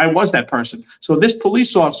because I was that person. So this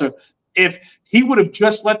police officer, if he would have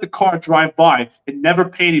just let the car drive by and never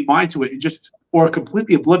paid any mind to it and just or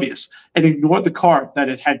completely oblivious and ignored the car that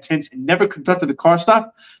it had tints and never conducted the car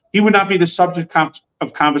stop, he would not be the subject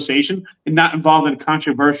of conversation and not involved in a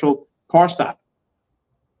controversial car stop.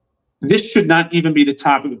 This should not even be the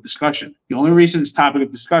topic of discussion. The only reason it's topic of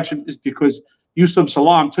discussion is because Yusef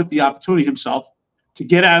Salaam took the opportunity himself to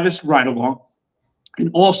get out of this ride-along and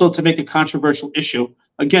also to make a controversial issue,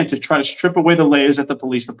 again, to try to strip away the layers at the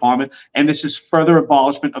police department. And this is further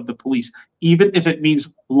abolishment of the police, even if it means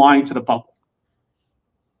lying to the public.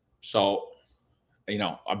 So,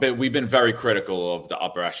 we've been very critical of the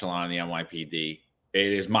upper echelon of the NYPD.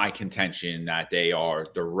 It is my contention that they are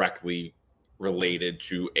directly related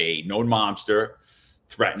to a known mobster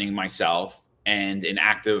threatening myself and an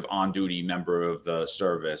active on-duty member of the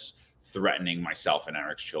service threatening myself and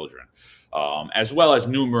Eric's children, as well as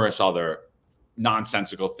numerous other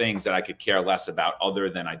nonsensical things that I could care less about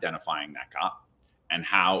other than identifying that cop and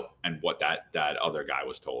how and what that other guy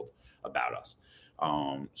was told about us.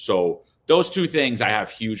 So those two things I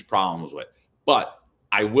have huge problems with. But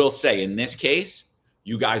I will say in this case,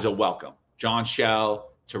 you guys are welcome. John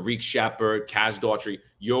Schell, Tariq Shepard, Kaz Daughtry,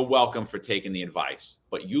 you're welcome for taking the advice.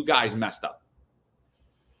 But you guys messed up.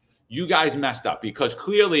 You guys messed up because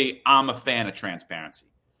clearly I'm a fan of transparency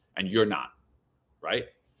and you're not, right?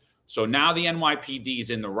 So now the NYPD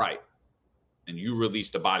is in the right and you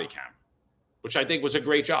released a body camera, which I think was a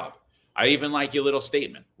great job. I even like your little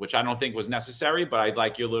statement, which I don't think was necessary, but I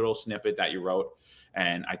like your little snippet that you wrote.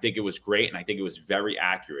 And I think it was great. And I think it was very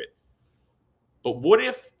accurate. But what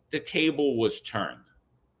if the table was turned?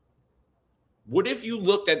 What if you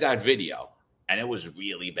looked at that video and it was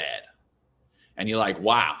really bad? And you're like,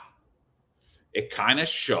 wow, it kind of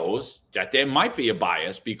shows that there might be a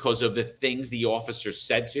bias because of the things the officer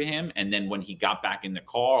said to him. And then when he got back in the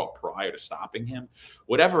car or prior to stopping him,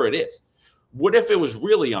 whatever it is. What if it was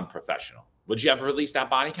really unprofessional? Would you ever release that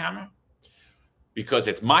body camera? Because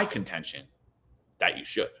it's my contention that you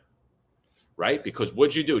should, right? Because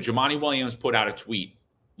what'd you do? Jamani Williams put out a tweet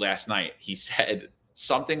last night. He said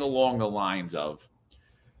something along the lines of,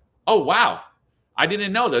 oh, wow, I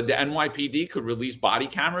didn't know that the NYPD could release body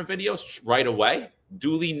camera videos right away.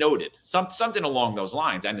 Duly noted. Something along those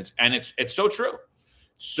lines. And it's so true.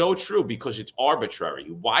 So true, because it's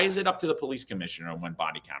arbitrary. Why is it up to the police commissioner when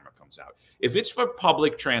body camera comes out? If it's for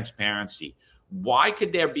public transparency, why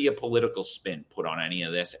could there be a political spin put on any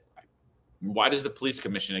of this? Why does the police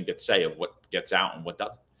commissioner get say of what gets out and what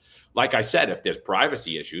doesn't? Like I said, if there's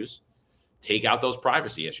privacy issues, take out those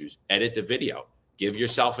privacy issues, edit the video, give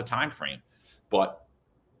yourself a time frame. But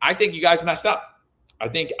I think you guys messed up. I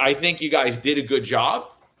think you guys did a good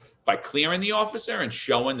job by clearing the officer and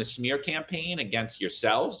showing the smear campaign against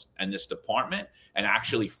yourselves and this department and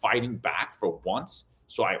actually fighting back for once.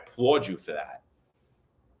 So I applaud you for that.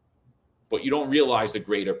 But you don't realize the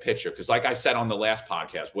greater picture. Because like I said on the last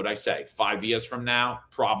podcast, what I say, 5 years from now,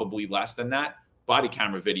 probably less than that, body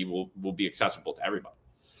camera video will be accessible to everybody.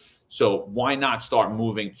 So why not start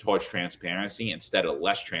moving towards transparency instead of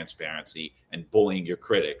less transparency and bullying your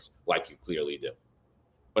critics like you clearly do?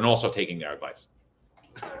 But also taking their advice.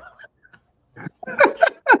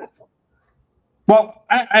 Well,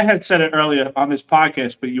 I had said it earlier on this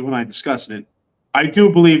podcast, but you and I discussed it. I do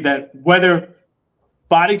believe that whether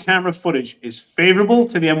body camera footage is favorable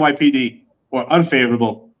to the NYPD or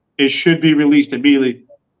unfavorable, it should be released immediately,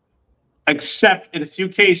 except in a few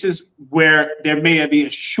cases where there may be a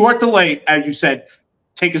short delay, as you said,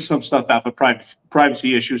 taking some stuff out for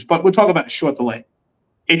privacy issues. But we're talking about a short delay.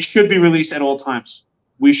 It should be released at all times.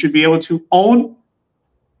 We should be able to own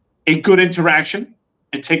a good interaction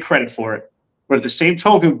and take credit for it. But at the same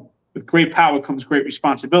token, with great power comes great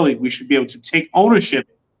responsibility. We should be able to take ownership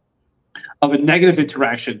of a negative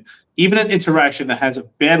interaction, even an interaction that has a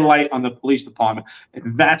bad light on the police department.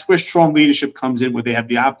 And that's where strong leadership comes in, where they have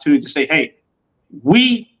the opportunity to say, hey,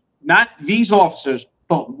 we, not these officers,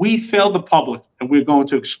 but we failed the public, and we're going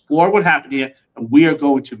to explore what happened here, and we are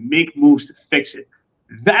going to make moves to fix it.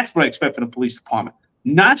 That's what I expect from the police department.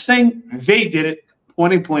 Not saying they did it,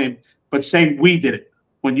 pointing blame, but saying we did it.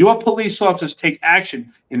 When your police officers take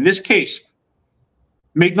action, in this case,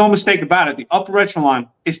 make no mistake about it, the upper echelon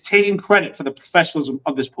is taking credit for the professionalism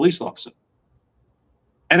of this police officer.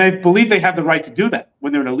 And I believe they have the right to do that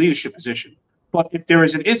when they're in a leadership position. But if there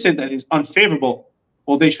is an incident that is unfavorable,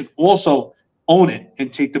 well, they should also own it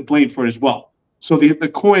and take the blame for it as well. So the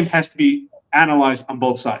coin has to be analyzed on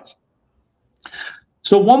both sides.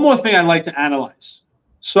 So one more thing I'd like to analyze.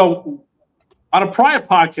 So on a prior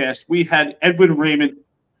podcast, we had Edwin Raymond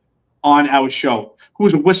on our show, who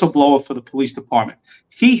was a whistleblower for the police department.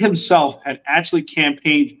 He himself had actually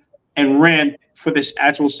campaigned and ran for this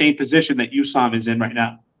actual same position that Yusef is in right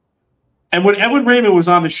now. And when Edwin Raymond was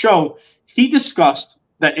on the show, he discussed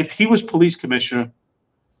that if he was police commissioner,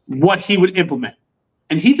 what he would implement.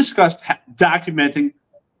 And he discussed documenting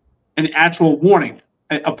an actual warning,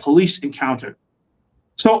 a police encounter.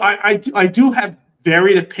 So I do have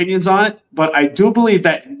varied opinions on it, but I do believe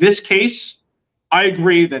that in this case, I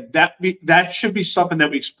agree that should be something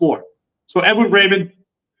that we explore. So Edward Raymond,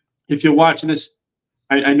 if you're watching this,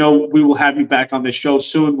 I know we will have you back on this show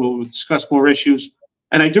soon. We'll discuss more issues.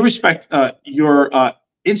 And I do respect your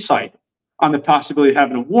insight on the possibility of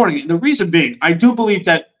having a warning. And the reason being, I do believe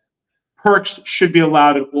that perks should be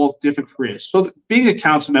allowed in all different careers. So being a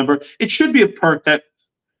council member, it should be a perk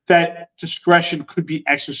that discretion could be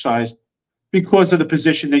exercised because of the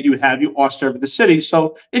position that you have. You are serving the city.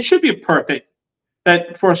 So it should be a perk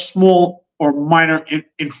that for a small or minor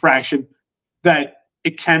infraction that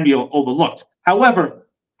it can be overlooked. However,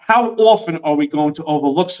 how often are we going to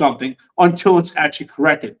overlook something until it's actually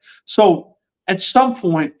corrected? So at some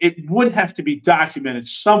point, it would have to be documented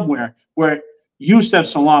somewhere where Yusef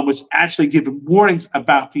Salaam was actually given warnings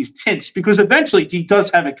about these tints, because eventually he does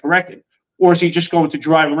have it corrected. Or is he just going to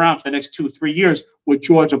drive around for the next 2 or 3 years with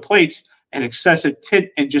Georgia plates and excessive tint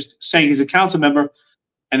and just saying he's a council member?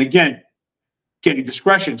 And again, getting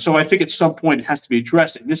discretion. So I think at some point it has to be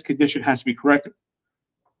addressed, and this condition has to be corrected.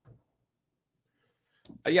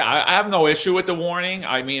 Yeah, I have no issue with the warning.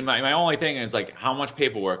 I mean, my only thing is, like, how much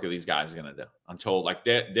paperwork are these guys going to do? I'm told, like,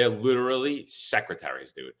 they're literally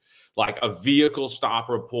secretaries, dude. Like a vehicle stop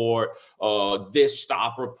report, this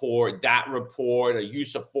stop report, that report, a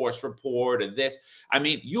use of force report, and this. I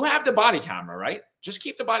mean, you have the body camera, right? Just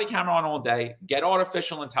keep the body camera on all day. Get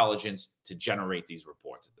artificial intelligence to generate these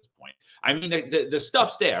reports at this point. I mean, the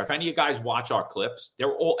stuff's there. If any of you guys watch our clips,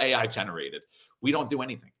 they're all AI generated. We don't do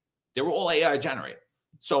anything. They were all AI generated.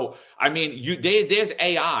 So, I mean, there's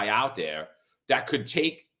AI out there that could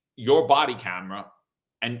take your body camera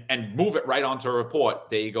and move it right onto a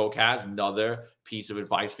report. There you go, Kaz. Another piece of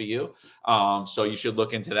advice for you. So you should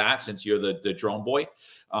look into that, since you're the drone boy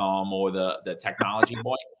or the technology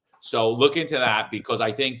boy. So look into that, because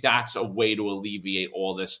I think that's a way to alleviate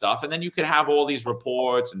all this stuff. And then you can have all these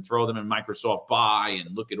reports and throw them in Microsoft Buy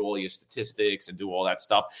and look at all your statistics and do all that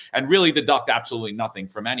stuff and really deduct absolutely nothing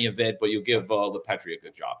from any of it. But you give LePetri a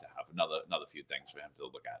good job to have another few things for him to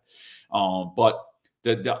look at. But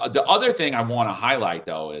the other thing I want to highlight,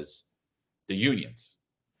 though, is the unions.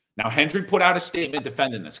 Now, Hendry put out a statement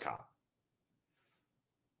defending this cop.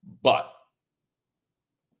 But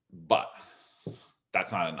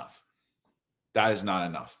that's not enough. That is not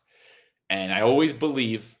enough. And I always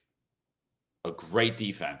believe a great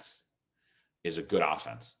defense is a good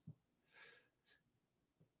offense.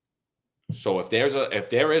 So if there is a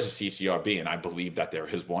CCRB, and I believe that there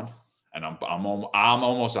is one, and I'm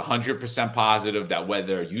almost 100% positive that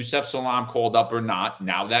whether Yusef Salaam called up or not,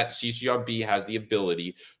 now that CCRB has the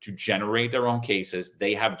ability to generate their own cases,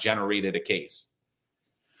 they have generated a case.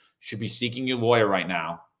 Should be seeking your lawyer right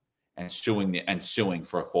now and suing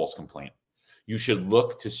for a false complaint. You should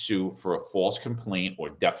look to sue for a false complaint or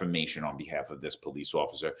defamation on behalf of this police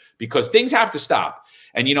officer, because things have to stop.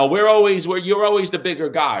 And you're always the bigger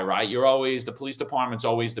guy, right? The police department's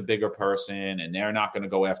always the bigger person, and they're not going to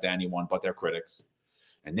go after anyone but their critics.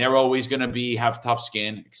 And they're always going to have tough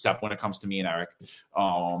skin, except when it comes to me and Eric.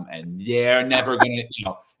 And they're never going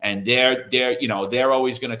to, and they're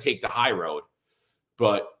always going to take the high road.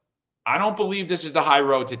 But I don't believe this is the high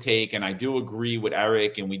road to take, and I do agree with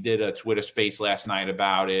Eric, and we did a Twitter space last night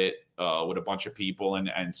about it. with a bunch of people,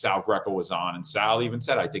 and Sal Greco was on, and Sal even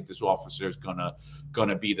said, I think this officer is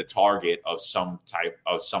gonna be the target of some type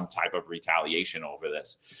of retaliation over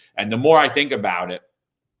this. And the more I think about it,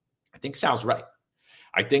 I think Sal's right.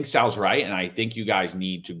 And I think you guys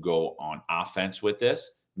need to go on offense with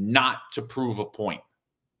this, not to prove a point,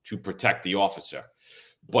 to protect the officer,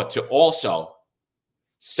 but to also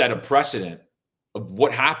set a precedent of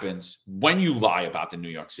what happens when you lie about the New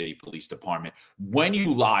York City Police Department, when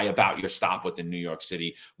you lie about your stop with a New York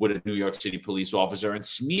City police officer, and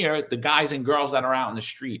smear the guys and girls that are out in the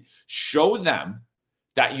street. Show them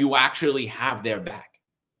that you actually have their back.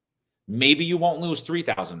 Maybe you won't lose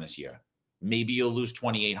 3,000 this year. Maybe you'll lose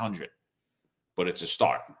 2,800, but it's a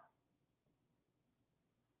start.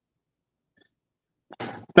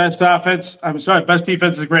 Best defense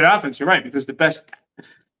is a great offense. You're right, because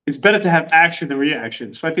it's better to have action than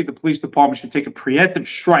reaction. So I think the police department should take a preemptive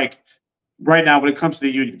strike right now when it comes to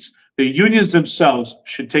the unions. The unions themselves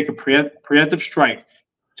should take a preemptive strike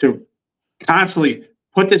to constantly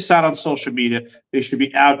put this out on social media. They should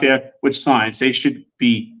be out there with signs. They should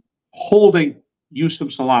be holding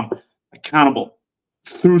Yusef Salaam accountable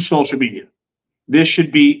through social media. They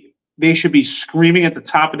should be screaming at the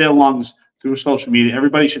top of their lungs through social media.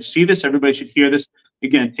 Everybody should see this. Everybody should hear this.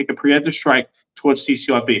 Again, take a preemptive strike towards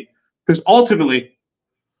CCRB. Because ultimately,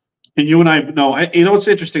 and you and I know, what's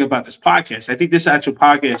interesting about this podcast? I think this actual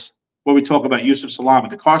podcast, where we talk about Yusef Salaam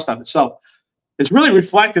and the car stop itself, is really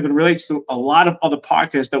reflective and relates to a lot of other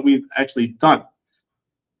podcasts that we've actually done.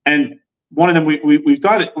 And one of them we've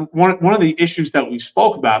done it. One of the issues that we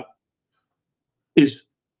spoke about is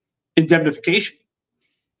indemnification.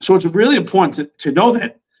 So it's really important to know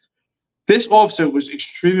that this officer was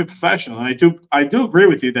extremely professional, and I do agree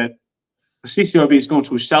with you that the CCRB is going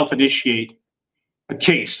to self-initiate a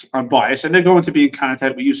case on bias, and they're going to be in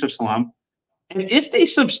contact with Yusef Salaam. And if they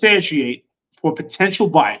substantiate for potential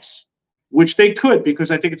bias, which they could,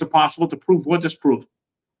 because I think it's impossible to prove or disprove,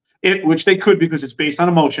 which they could because it's based on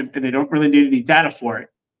emotion and they don't really need any data for it,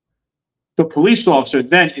 the police officer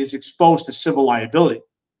then is exposed to civil liability.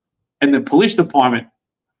 And the police department,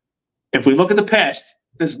 if we look at the past,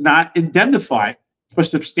 does not indemnify for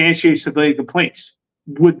substantiated civilian complaints.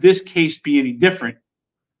 Would this case be any different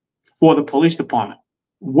for the police department?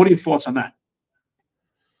 What are your thoughts on that?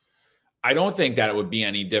 I don't think that it would be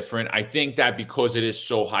any different. I think that because it is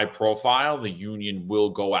so high profile, the union will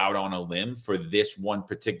go out on a limb for this one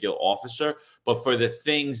particular officer. But for the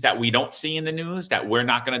things that we don't see in the news, that we're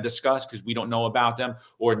not going to discuss because we don't know about them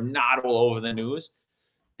or not all over the news,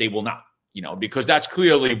 they will not. Because that's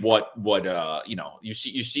clearly what you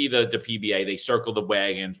see the PBA, they circle the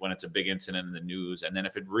wagons when it's a big incident in the news. And then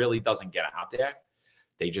if it really doesn't get out there,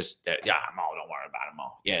 they just, Mo, don't worry about it,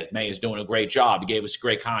 Mo. Yeah, May is doing a great job. He gave us a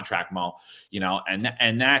great contract, Mo.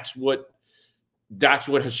 And that's what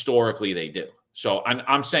historically they do. So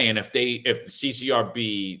I'm saying if the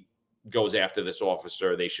CCRB goes after this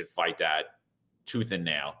officer, they should fight that tooth and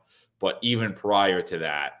nail. But even prior to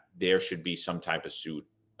that, there should be some type of suit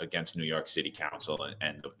against New York City Council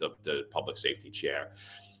and the public safety chair.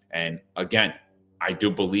 And again, I do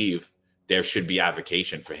believe there should be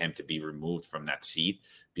avocation for him to be removed from that seat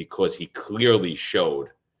because he clearly showed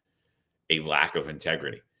a lack of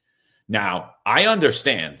integrity. Now, I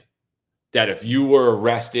understand that if you were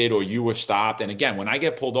arrested or you were stopped, and again, when I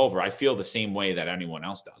get pulled over, I feel the same way that anyone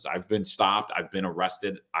else does. I've been stopped, I've been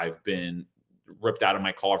arrested, I've been ripped out of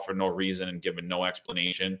my car for no reason and given no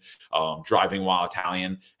explanation. Driving while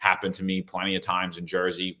Italian happened to me plenty of times in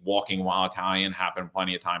Jersey. Walking while Italian happened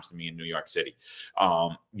plenty of times to me in New York City.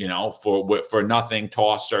 For nothing,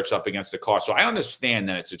 toss, searched up against the car. So I understand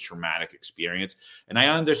that it's a traumatic experience, and I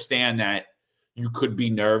understand that you could be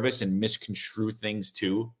nervous and misconstrue things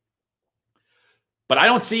too. But I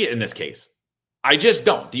don't see it in this case. I just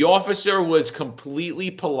don't. The officer was completely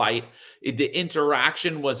polite. The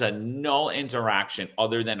interaction was a null interaction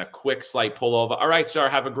other than a quick, slight pullover. All right, sir,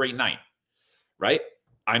 have a great night. Right?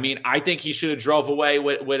 I mean, I think he should have drove away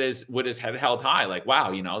with his head held high. Like, wow,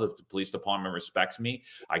 the police department respects me.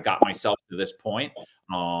 I got myself to this point.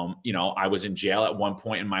 I was in jail at one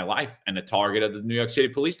point in my life and a target of the New York City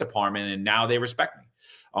Police Department, and now they respect me.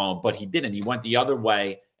 But he didn't. He went the other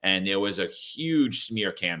way. And there was a huge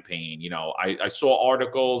smear campaign. I saw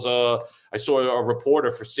articles. I saw a reporter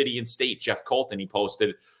for City and State, Jeff Colton. He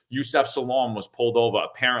posted, Yusef Salaam was pulled over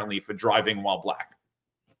apparently for driving while black.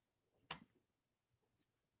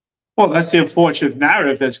 Well, that's the unfortunate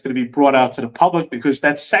narrative that's going to be brought out to the public because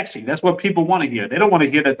that's sexy. That's what people want to hear. They don't want to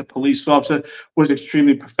hear that the police officer was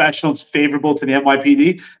extremely professional. It's favorable to the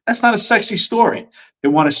NYPD. That's not a sexy story. They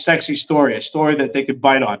want a sexy story, a story that they could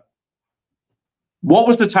bite on. What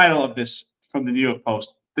was the title of this from the New York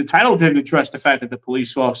Post? The title didn't address the fact that the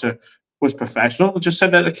police officer was professional. It just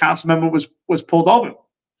said that the council member was pulled over,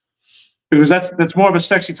 because that's more of a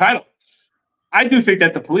sexy title. I do think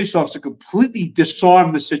that the police officer completely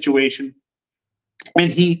disarmed the situation,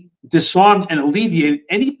 and he disarmed and alleviated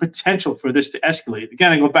any potential for this to escalate.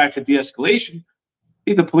 Again, I go back to de-escalation. I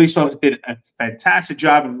think the police officer did a fantastic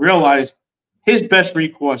job and realized his best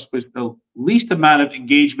recourse was the least amount of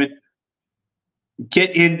engagement.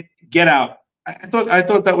 Get in, get out. I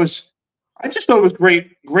thought that was, I just thought it was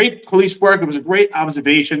great police work. It was a great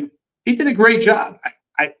observation. He did a great job.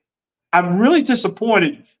 I'm really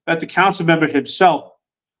disappointed that the council member himself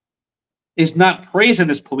is not praising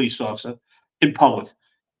this police officer in public.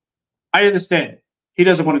 I understand he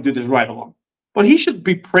doesn't want to do this right along, but he should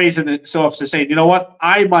be praising this officer, saying, you know what,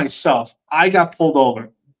 I got pulled over.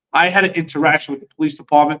 I had an interaction with the police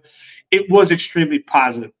department. It was extremely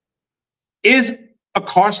positive. Is a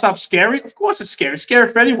car stop scary? Of course it's scary. It's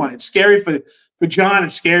scary for anyone. It's scary for John.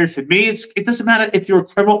 It's scary for me. It doesn't matter if you're a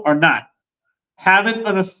criminal or not. Having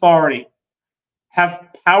an authority have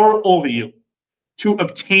power over you to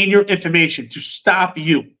obtain your information, to stop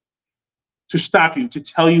you, to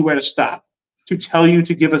tell you where to stop, to tell you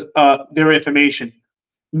to give their information,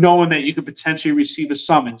 knowing that you could potentially receive a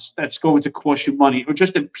summons that's going to cost you money or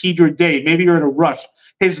just impede your day. Maybe you're in a rush.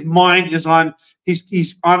 His mind is on,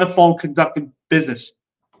 he's on the phone conducting business.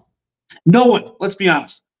 No one, let's be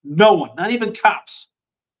honest, no one, not even cops,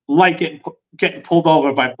 like getting pulled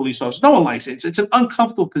over by police officers. No one likes it. It's an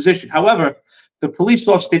uncomfortable position. However, the police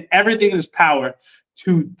officer did everything in his power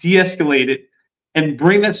to de-escalate it and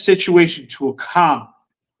bring that situation to a calm.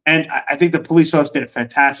 And I think the police officer did a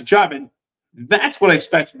fantastic job. And that's what I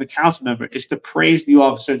expect from the council member, is to praise the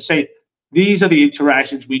officer and say, these are the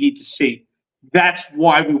interactions we need to see. That's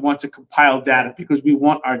why we want to compile data, because we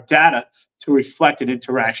want our data to reflect an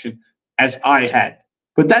interaction as I had.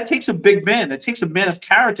 But that takes a big man. That takes a man of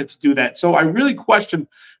character to do that. So I really question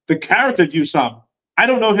the character of Yusef. I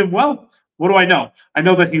don't know him well. What do I know? I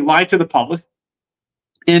know that he lied to the public.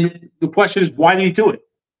 And the question is, why did he do it?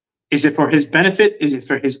 Is it for his benefit? Is it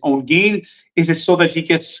for his own gain? Is it so that he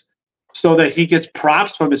gets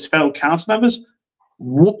props from his fellow council members?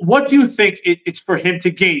 What do you think it's for him to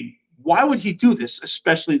gain? Why would he do this,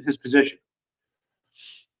 especially in his position?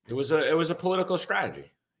 It was a political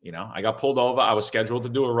strategy. You know, I got pulled over. I was scheduled to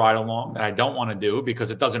do a ride along that I don't want to do, because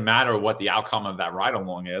it doesn't matter what the outcome of that ride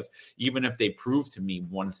along is. Even if they prove to me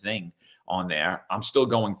one thing on there, I'm still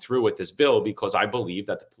going through with this bill, because I believe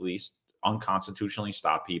that the police unconstitutionally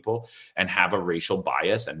stop people and have a racial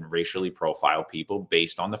bias and racially profile people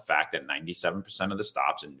based on the fact that 97% of the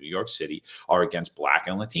stops in New York City are against Black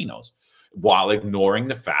and Latinos, while ignoring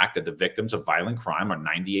the fact that the victims of violent crime are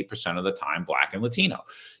 98% of the time Black and Latino.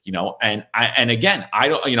 You know, and again, I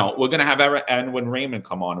don't, you know, we're going to have Edwin Raymond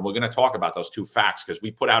come on, and we're going to talk about those two facts, because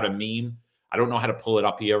we put out a meme. I don't know how to pull it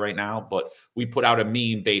up here right now, but we put out a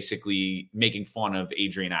meme basically making fun of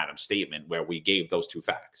Adrian Adams' statement, where we gave those two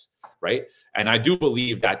facts, right? And I do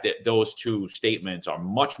believe that those two statements are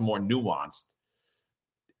much more nuanced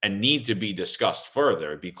and need to be discussed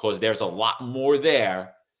further, because there's a lot more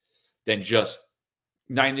there than just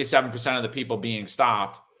 97% of the people being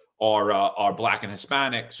stopped are Black and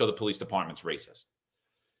Hispanic, so the police department's racist.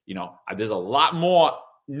 You know, there's a lot more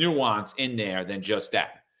nuance in there than just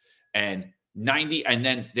that. And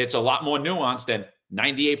then it's a lot more nuance than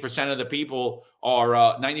 98% of the people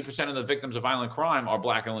are 90% of the victims of violent crime are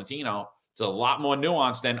Black and Latino. It's a lot more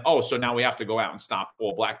nuance than, oh, so now we have to go out and stop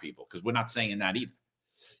all Black people, because we're not saying that either.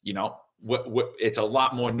 You know, it's a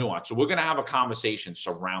lot more nuance. So we're going to have a conversation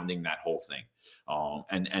surrounding that whole thing.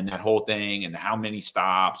 And that whole thing and how many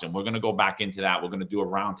stops, and we're going to go back into that. We're going to do a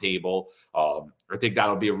roundtable. I think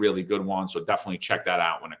that'll be a really good one. So definitely check that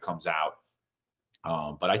out when it comes out.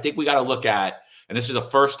 But I think we got to look at, and this is the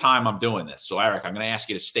first time I'm doing this. So Eric, I'm going to ask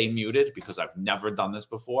you to stay muted, because I've never done this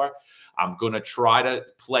before. I'm going to try to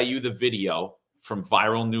play you the video from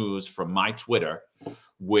Viral News from my Twitter,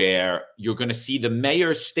 where you're going to see the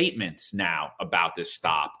mayor's statements now about this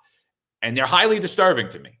stop. And they're highly disturbing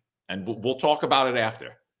to me. And we'll talk about it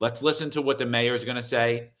after. Let's listen to what the mayor is going to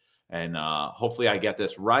say. And hopefully I get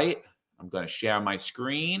this right. I'm going to share my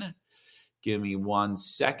screen. Give me 1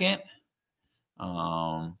 second.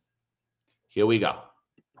 Here we go.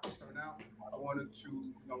 Now, I wanted to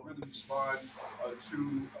really respond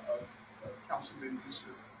to Councilman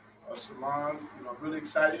Yusef Salaam. I'm really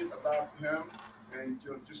excited about him. And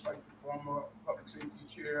just like the former public safety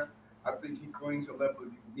chair, I think he brings a level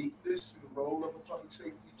of uniqueness to the role of a public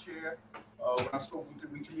safety chair. When I spoke with him,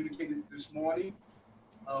 we communicated this morning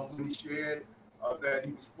when he shared that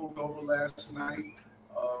he was pulled over last night,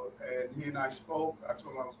 and he and I spoke. I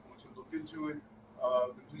told him I was going to look into it.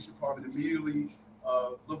 The police department immediately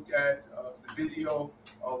looked at the video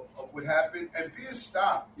of what happened and being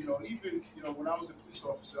stopped. Even when I was a police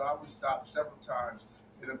officer, I was stopped several times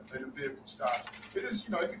in a vehicle stop. It is,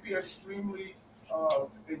 it can be extremely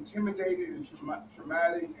intimidating and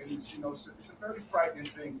traumatic, and it's a very frightening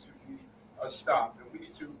thing to be stopped, and we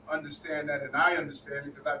need to understand that, and I understand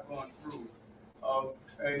it because I've gone through.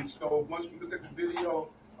 And so once we look at the video,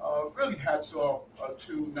 really hats off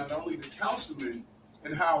to not only the councilman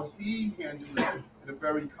and how he handled it in a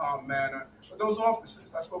very calm manner, but those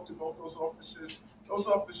officers. I spoke to both those officers. Those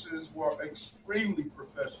officers were extremely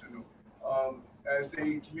professional as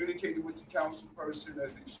they communicated with the council person,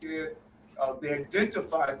 as they shared. They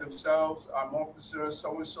identified themselves. I'm officer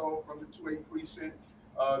so-and-so from the 2A precinct.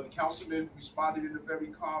 The councilman responded in a very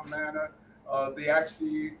calm manner. They asked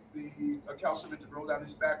the councilman to roll down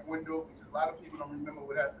his back window because a lot of people don't remember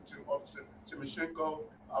what happened to Officer Timoshenko.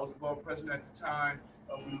 I was the borough president at the time.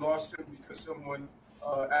 We lost him because someone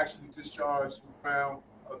actually discharged around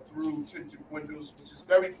through tinted windows, which is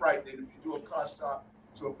very frightening if you do a car stop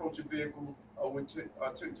to approach a vehicle with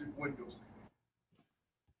tinted windows.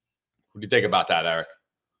 What do you think about that, Eric?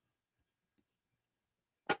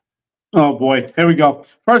 Oh boy, here we go.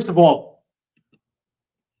 First of all,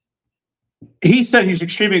 he said he's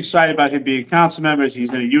extremely excited about him being a council member. He's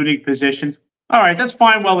in a unique position. All right, that's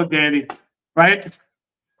fine, well and dandy, right?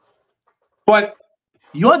 But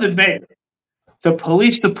you're the mayor. The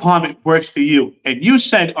police department works for you. And you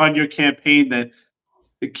said on your campaign that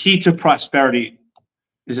the key to prosperity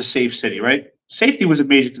is a safe city, right? Safety was a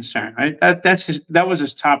major concern, right? That was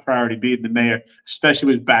his top priority, being the mayor, especially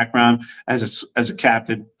with his background as a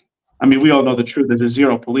captain. I mean, we all know the truth. There's a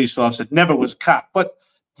zero police officer, never was a cop. But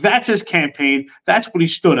that's his campaign. That's what he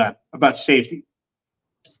stood on about safety.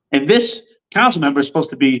 And this council member is supposed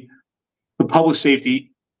to be the public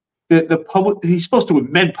safety. The public. He's supposed to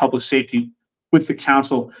amend public safety with the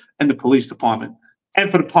council and the police department and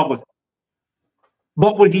for the public.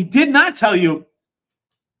 But what he did not tell you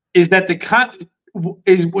is that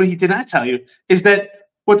what he did not tell you is that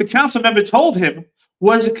what the council member told him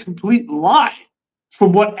was a complete lie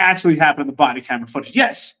from what actually happened in the body camera footage.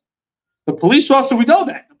 Yes, the police officer, we know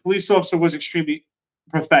that. The police officer was extremely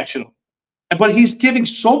professional. But he's giving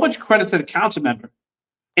so much credit to the council member.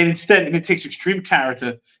 And it takes extreme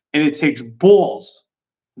character and it takes balls,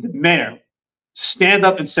 the mayor, to stand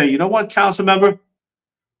up and say, you know what, council member?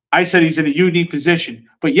 I said he's in a unique position.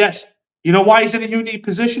 But yes, you know why he's in a unique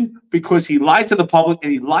position? Because he lied to the public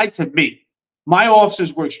and he lied to me. My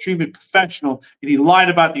officers were extremely professional and he lied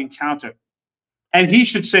about the encounter. And he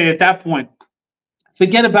should say at that point,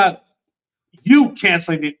 forget about you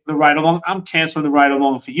canceling the ride along. I'm canceling the ride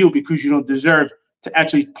along for you because you don't deserve to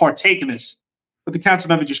actually partake in this. But the council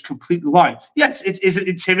member just completely lied. Yes, is it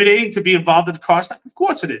intimidating to be involved in the car stop? Of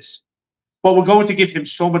course it is. But we're going to give him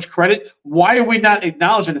so much credit. Why are we not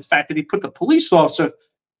acknowledging the fact that he put the police officer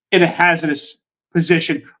in a hazardous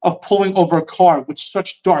position of pulling over a car with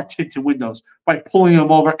such dark tinted windows by pulling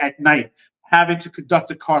him over at night, having to conduct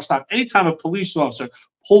a car stop? Anytime a police officer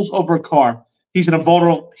pulls over a car, he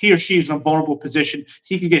or she is in a vulnerable position.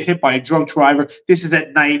 He could get hit by a drunk driver. This is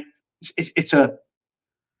at night. It's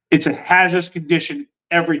a hazardous condition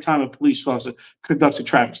every time a police officer conducts a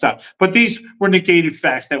traffic stop. But these were negated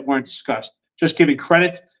facts that weren't discussed. Just giving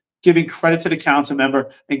credit to the council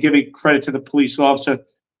member and giving credit to the police officer,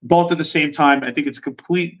 both at the same time. I think it's a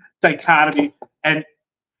complete dichotomy. And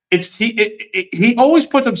he always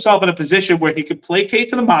puts himself in a position where he can placate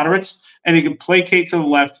to the moderates and he can placate to the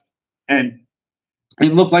left and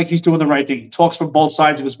look like he's doing the right thing. He talks from both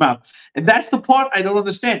sides of his mouth. And that's the part I don't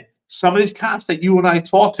understand. Some of these cops that you and I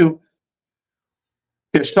talk to,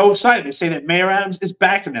 they're so excited. They say that Mayor Adams is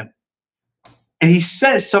backing them. And he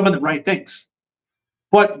says some of the right things.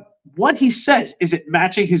 But what he says, is it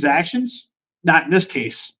matching his actions? Not in this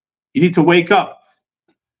case. You need to wake up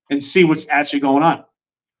and see what's actually going on.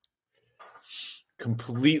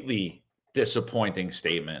 Completely disappointing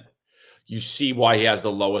statement. You see why he has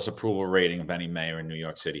the lowest approval rating of any mayor in New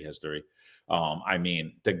York City history. I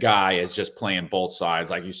mean, the guy is just playing both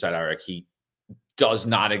sides. Like you said, Eric, he does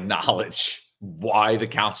not acknowledge why the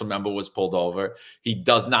council member was pulled over. He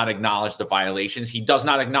does not acknowledge the violations. He does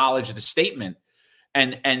not acknowledge the statement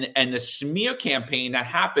and the smear campaign that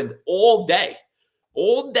happened all day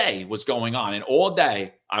was going on. And all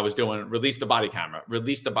day I was doing release the body camera.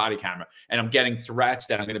 And I'm getting threats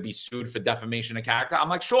that I'm going to be sued for defamation of character. I'm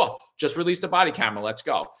like, sure, just release the body camera. Let's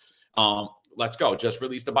go. Just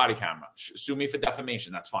release the body camera. Sue me for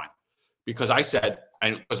defamation. That's fine. because I said,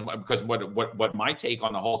 and because what my take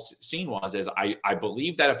on the whole scene was, is I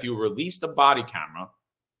believe that if you release the body camera,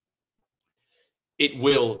 it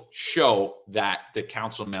will show that the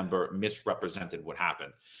council member misrepresented what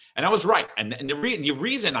happened. And I was right. And the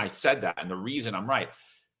reason I said that, and the reason I'm right,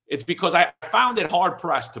 it's because I found it hard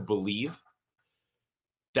pressed to believe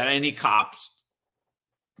that any cops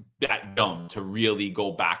that dumb to really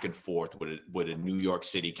go back and forth with a New York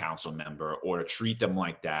City council member, or to treat them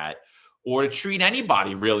like that, or to treat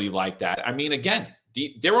anybody really like that. I mean, again,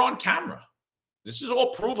 they're on camera. This is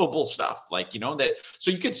all provable stuff. Like, that, so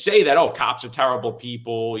you could say that, oh, cops are terrible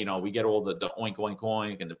people. We get all the oink, oink,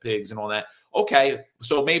 oink and the pigs and all that. Okay.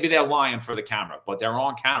 So maybe they're lying for the camera, but they're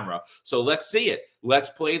on camera. So let's see it. Let's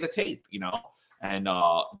play the tape, and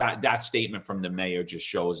that statement from the mayor just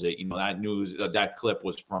shows it. That clip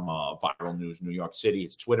was from Viral News New York City,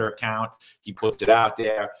 his Twitter account. He puts it out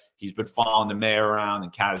there. He's been following the mayor around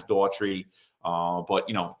and Kaz Daughtry. But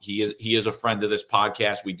he is a friend of this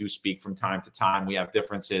podcast. We do speak from time to time. We have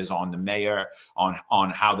differences on the mayor, on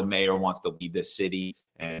how the mayor wants to lead this city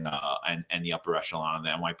and the upper echelon of the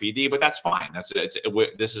NYPD. But that's fine. This is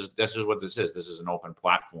what this is. This is an open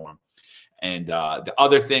platform. And the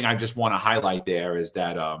other thing I just want to highlight there is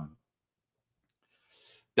that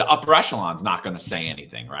the upper echelon's not going to say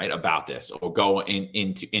anything, right, about this or go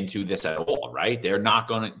into this at all, right? They're not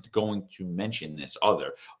going to mention this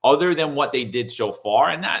other than what they did so far,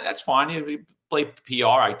 and that's fine. If we play PR,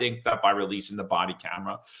 I think that by releasing the body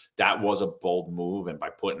camera, that was a bold move, and by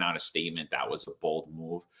putting out a statement, that was a bold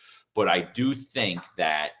move. But I do think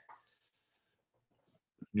that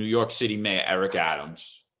New York City Mayor Eric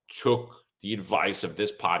Adams took the advice of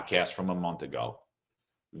this podcast from a month ago,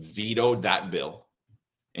 vetoed that bill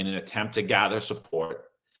in an attempt to gather support,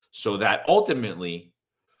 so that ultimately,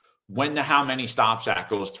 when the How Many Stops Act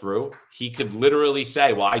goes through, he could literally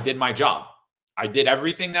say, well, I did my job. I did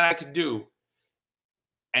everything that I could do,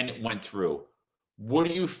 and it went through. What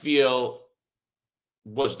do you feel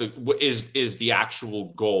is the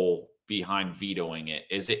actual goal behind vetoing it?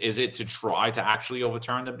 Is it to try to actually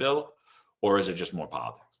overturn the bill, or is it just more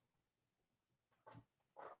politics?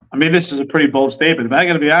 I mean, this is a pretty bold statement, but I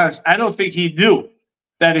got to be honest. I don't think he knew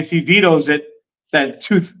that if he vetoes it, that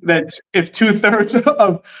if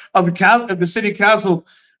 2/3 of the city council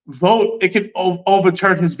vote, it could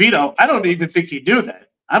overturn his veto. I don't even think he knew that.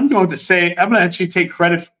 I'm going to actually take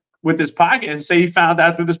credit with this podcast and say he found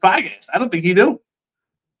out through this podcast. I don't think he knew.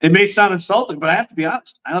 It may sound insulting, but I have to be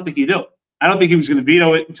honest. I don't think he knew. I don't think he was going to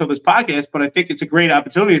veto it until this podcast, but I think it's a great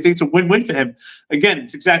opportunity. I think it's a win-win for him. Again,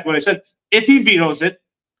 it's exactly what I said. If he vetoes it,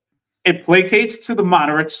 it placates to the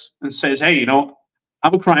moderates and says, hey,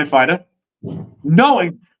 I'm a crime fighter,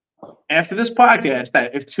 knowing after this podcast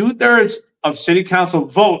that if 2/3 of city council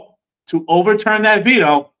vote to overturn that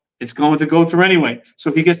veto, it's going to go through anyway. So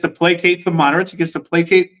if he gets to placate to the moderates, he gets to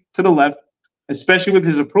placate to the left, especially with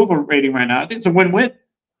his approval rating right now. I think it's a win-win.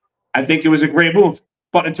 I think it was a great move.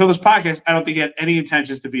 But until this podcast, I don't think he had any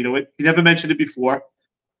intentions to veto it. He never mentioned it before.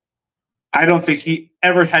 I don't think he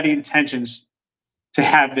ever had any intentions to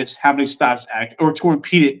have this How Many Stops Act or to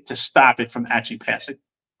impede it, to stop it from actually passing.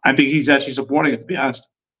 I think he's actually supporting it, to be honest.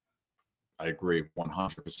 I agree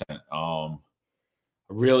 100%.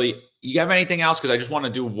 Really, you have anything else? Because I just want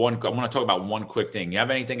to do I want to talk about one quick thing. You have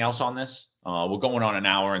anything else on this? We're going on an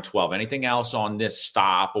hour and 12. Anything else on this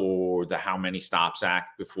stop or the How Many Stops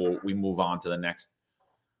Act before we move on to the next?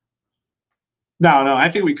 No, I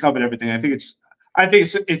think we covered everything. I think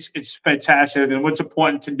it's fantastic. And what's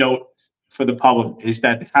important to note for the public is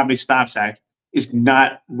that the How Many Stops Act is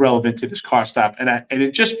not relevant to this car stop. And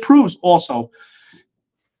it just proves also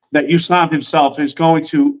that Yusef himself is going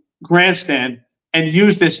to grandstand and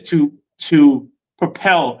use this to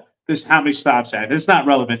propel this How Many Stops Act. It's not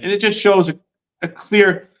relevant. And it just shows a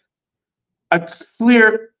clear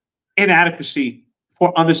inadequacy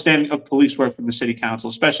for understanding of police work from the city council,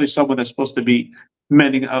 especially someone that's supposed to be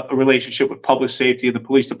mending a relationship with public safety and the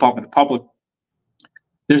police department, the public.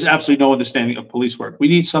 There's absolutely no understanding of police work. We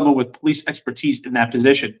need someone with police expertise in that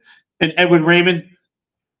position. And Edwin Raymond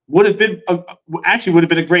would have been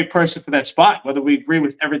a great person for that spot, whether we agree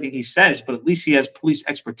with everything he says, but at least he has police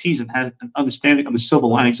expertise and has an understanding of the silver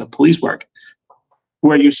linings of police work,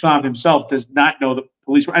 where Yusef himself does not know the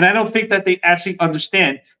police work. And I don't think that they actually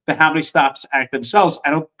understand the How Many Stops Act themselves. I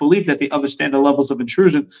don't believe that they understand the levels of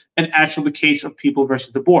intrusion and actually the case of people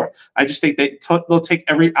versus the board. I just think they'll take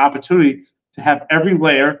every opportunity to have every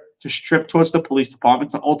layer to strip towards the police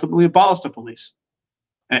department to ultimately abolish the police.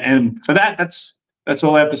 And for that, that's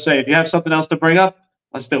all I have to say. If you have something else to bring up,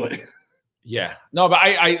 let's do it. Yeah. No, but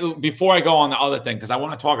I before I go on the other thing, because I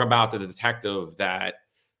want to talk about the detective that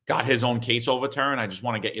got his own case overturned. I just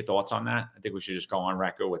want to get your thoughts on that. I think we should just go on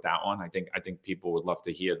record with that one. I think people would love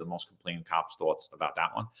to hear the most complaining cops' thoughts about that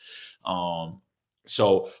one.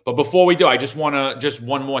 But before we do, I just want to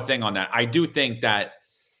one more thing on that. I do think that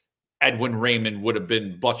Edwin Raymond would have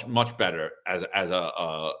been much better as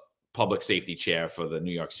a public safety chair for the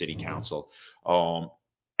New York City Council.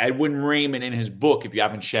 Edwin Raymond, in his book, if you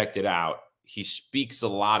haven't checked it out, he speaks a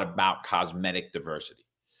lot about cosmetic diversity.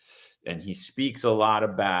 And he speaks a lot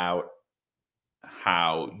about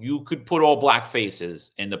how you could put all black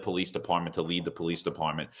faces in the police department to lead the police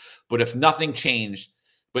department. But if nothing changes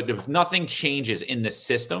in the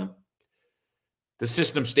system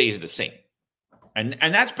stays the same. And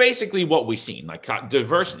that's basically what we've seen. Like,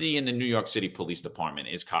 diversity in the New York City Police Department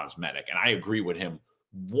is cosmetic. And I agree with him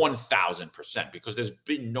 1,000% because there's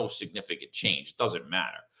been no significant change. It doesn't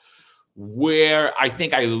matter. Where I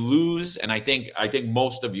think I lose, and I think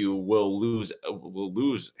most of you will lose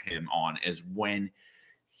him on, is when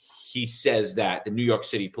he says that the New York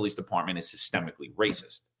City Police Department is systemically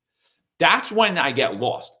racist. That's when I get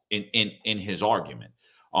lost in his argument.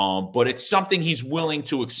 But it's something he's willing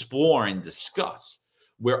to explore and discuss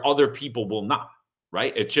where other people will not,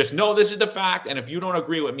 right? It's just, no, this is the fact. And if you don't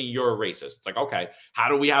agree with me, you're a racist. It's like, okay, how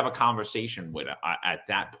do we have a conversation with it at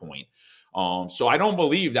that point? So I don't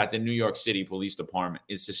believe that the New York City Police Department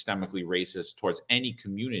is systemically racist towards any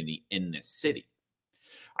community in this city.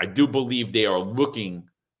 I do believe they are looking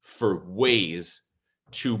for ways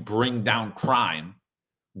to bring down crime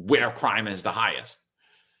where crime is the highest.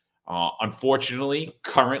 Unfortunately,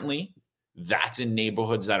 currently, that's in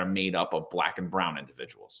neighborhoods that are made up of black and brown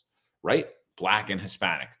individuals, right? Black and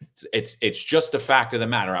Hispanic. It's just a fact of the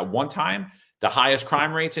matter. At one time, the highest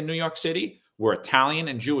crime rates in New York City were Italian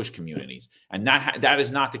and Jewish communities, and that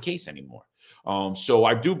is not the case anymore. So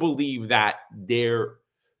I do believe that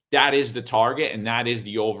that is the target, and that is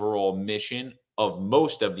the overall mission of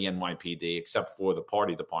most of the NYPD, except for the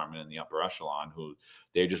party department and the upper echelon, who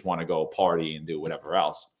they just want to go party and do whatever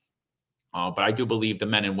else. But I do believe the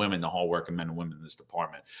men and women, the hardworking men and women in this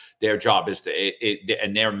department, their job is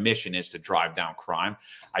and their mission is to drive down crime.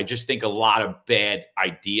 I just think a lot of bad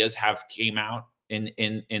ideas have came out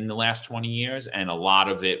in the last 20 years, and a lot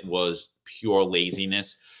of it was pure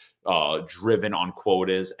laziness, driven on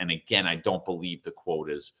quotas. And again, I don't believe the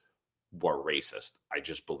quotas were racist. I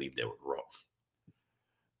just believe they were wrong.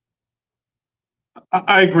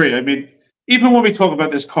 I agree. I mean, even when we talk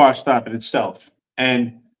about this car stop in itself,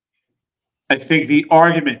 and I think the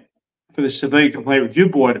argument for the Civilian Complaint Review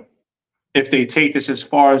Board, if they take this as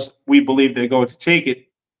far as we believe they're going to take it,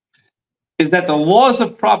 is that the laws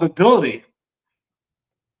of probability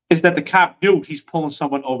is that the cop knew he's pulling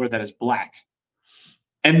someone over that is black.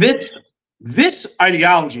 And this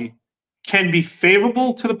ideology can be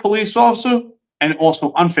favorable to the police officer and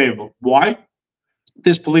also unfavorable. Why?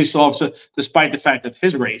 This police officer, despite the fact of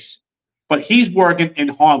his race, but he's working in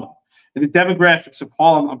Harlem. And the demographics of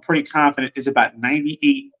Harlem, I'm pretty confident, is about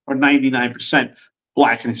 98 or 99%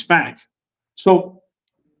 black and Hispanic. So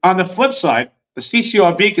on the flip side, the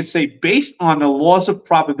CCRB could say, based on the laws of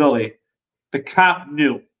probability, the cop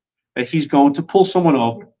knew that he's going to pull someone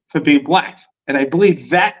over for being black. And I believe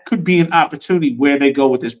that could be an opportunity where they go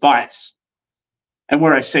with this bias. And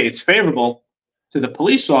where I say it's favorable to the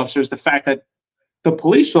police officer is the fact that the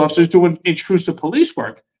police officer is doing intrusive police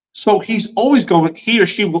work. So he or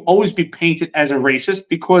she will always be painted as a racist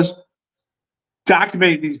because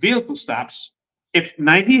documenting these vehicle stops, if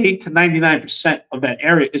 98 to 99% of that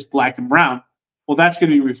area is black and brown, well, that's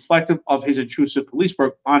going to be reflective of his intrusive police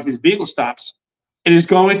work on his vehicle stops. It is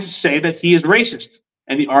going to say that he is racist.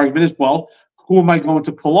 And the argument is, well, who am I going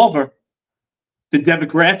to pull over? The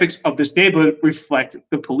demographics of this neighborhood reflect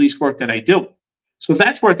the police work that I do. So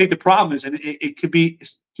that's where I think the problem is. And it could be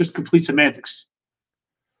just complete semantics.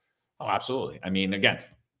 Oh, absolutely. I mean, again,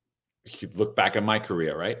 you look back at my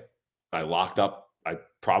career, right? I locked up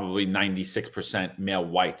probably 96% male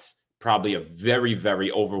whites, probably a very,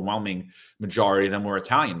 very overwhelming majority of them were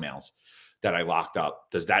Italian males that I locked up.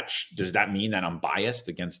 Does that mean that I'm biased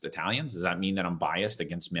against Italians? Does that mean that I'm biased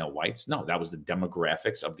against male whites? No, that was the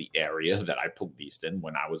demographics of the area that I policed in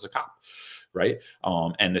when I was a cop, right?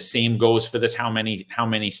 And the same goes for this how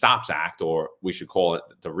many stops act, or we should call it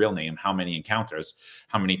the real name, how many encounters,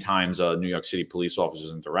 how many times New York City police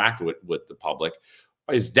officers interact with the public.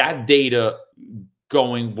 Is that data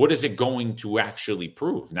what is it going to actually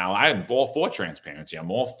prove? Now, I'm all for transparency. I'm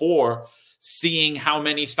all for seeing how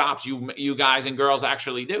many stops you guys and girls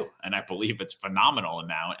actually do. And I believe it's phenomenal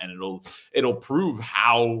amount, and it'll prove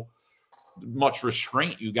how much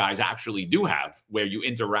restraint you guys actually do have, where you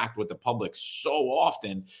interact with the public so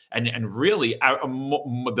often, and really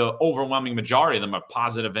the overwhelming majority of them are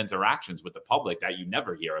positive interactions with the public that you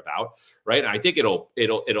never hear about, right? And I think it'll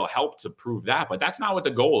help to prove that, but that's not what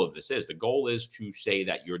the goal of this is. The goal is to say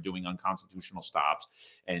that you're doing unconstitutional stops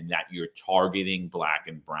and that you're targeting Black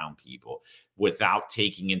and brown people without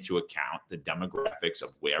taking into account the demographics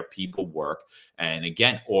of where people work, and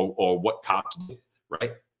again, or what cops do,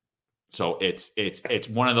 right? So it's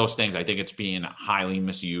one of those things. I think it's being highly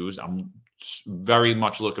misused. I'm very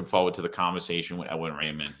much looking forward to the conversation with Edwin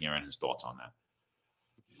Raymond, hearing his thoughts on that.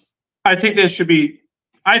 I think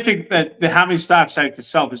that the how many stops act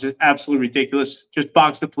itself is absolutely ridiculous. Just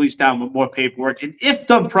bogs the police down with more paperwork. And if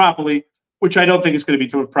done properly, which I don't think it's going to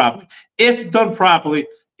be done properly, if done properly,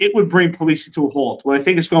 it would bring policing to a halt. What I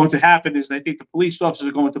think is going to happen is I think the police officers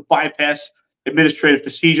are going to bypass administrative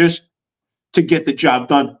procedures to get the job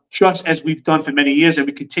done, just as we've done for many years and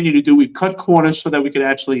we continue to do. We cut corners so that we could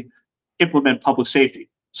actually implement public safety.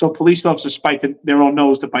 So police officers spite their own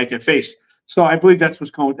nose to bite their face. So I believe that's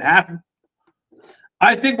what's going to happen.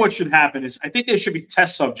 I think what should happen is I think there should be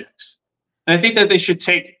test subjects. And I think that they should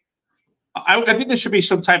take, I think there should be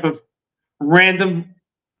some type of random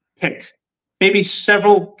pick, maybe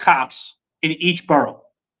several cops in each borough.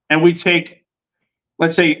 And we take,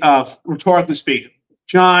 let's say, rhetorically speaking,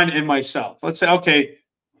 John and myself. Let's say, okay,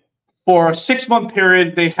 for a 6-month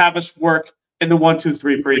period, they have us work in the 1, 2,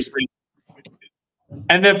 3 precinct.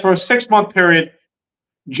 And then for a 6-month period,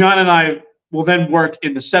 John and I will then work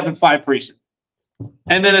in the 7-5 precinct.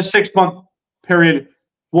 And then a 6-month period,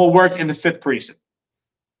 we'll work in the 5th precinct.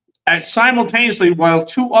 And simultaneously, while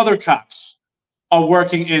 2 other cops are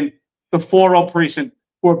working in the 4-0 precinct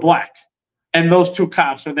who are Black. And those 2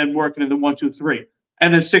 cops are then working in the 1, 2, 3.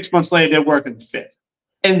 And then 6 months later, they're working the 5th.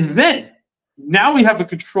 And then, now we have a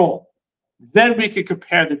control. Then we can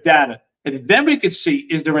compare the data. And then we can see,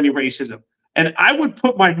 is there any racism? And I would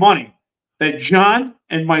put my money that John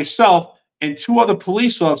and myself and 2 other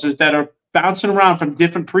police officers that are bouncing around from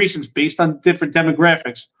different precincts based on different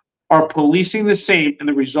demographics are policing the same, and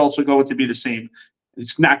the results are going to be the same.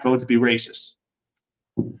 It's not going to be racist.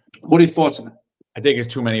 What are your thoughts on that? I think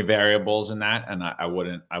it's too many variables in that, and I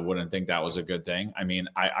wouldn't think that was a good thing. I mean,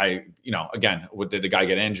 again, did the guy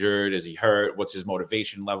get injured? Is he hurt? What's his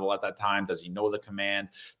motivation level at that time? Does he know the command?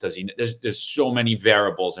 There's so many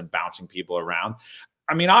variables and bouncing people around.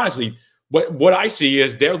 I mean, honestly, what I see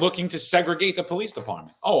is they're looking to segregate the police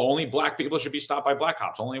department. Oh, only Black people should be stopped by Black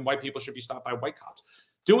cops. Only white people should be stopped by white cops.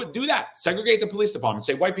 Do that. Segregate the police department.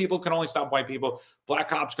 Say white people can only stop white people. Black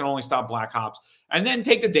cops can only stop Black cops. And then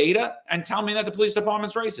take the data and tell me that the police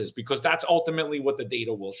department's racist, because that's ultimately what the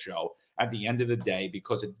data will show at the end of the day,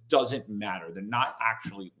 because it doesn't matter. They're not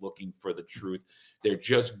actually looking for the truth. They're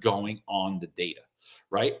just going on the data,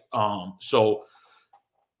 right? So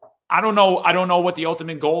I don't know what the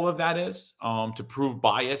ultimate goal of that is, to prove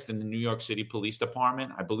bias in the New York City Police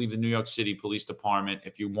Department. I believe the New York City Police Department,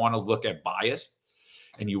 if you want to look at bias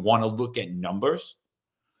and you want to look at numbers,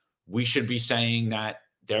 we should be saying that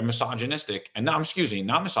they're misogynistic, and not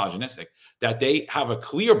misogynistic, that they have a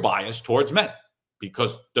clear bias towards men,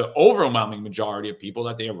 because the overwhelming majority of people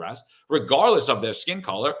that they arrest, regardless of their skin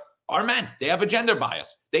color, are men. They have a gender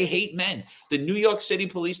bias. They hate men. The New York City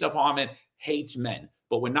Police Department hates men,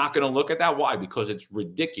 but we're not going to look at that. Why? Because it's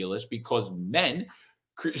ridiculous, because men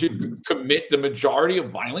commit the majority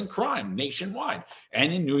of violent crime nationwide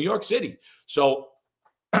and in New York City. So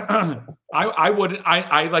I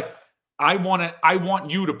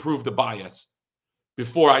want you to prove the bias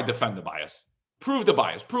before I defend the bias. Prove the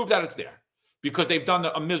bias. Prove that it's there, because they've done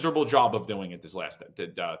a miserable job of doing it this last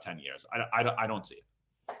 10 years. I don't see it.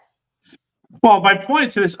 Well, my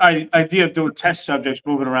point to this idea of doing test subjects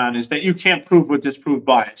moving around is that you can't prove or disprove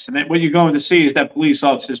bias. And that what you're going to see is that police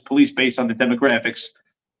officers police based on the demographics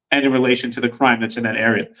and in relation to the crime that's in that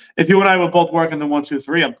area. If you and I were both working the 1, 2,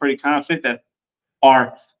 3, I'm pretty confident that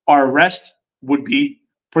our arrest would be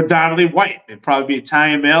predominantly white. It'd probably be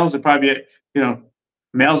Italian males. It'd probably be,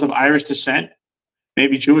 males of Irish descent,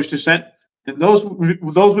 maybe Jewish descent. Then those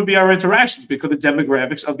would be our interactions because of the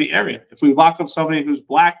demographics of the area. If we lock up somebody who's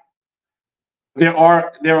Black, there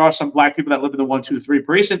are some Black people that live in the 1, 2, 3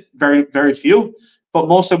 precinct, very, very few, but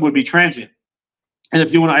most of them would be transient. And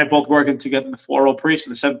if you and I are both working together in the 4-0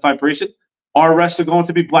 precinct, the 7-5 precinct, our arrests are going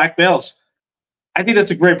to be Black males. I think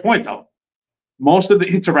that's a great point, though. Most of the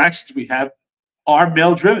interactions we have are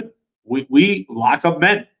male-driven. We lock up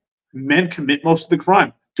men. Men commit most of the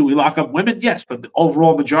crime. Do we lock up women? Yes, but the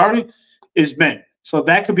overall majority is men. So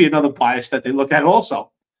that could be another bias that they look at also.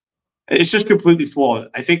 It's just completely flawed.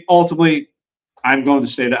 I think ultimately, I'm going to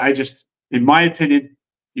say that In my opinion,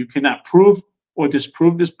 you cannot prove or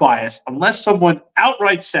disprove this bias unless someone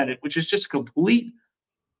outright said it, which is just complete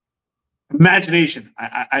imagination.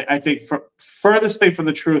 I think furthest thing from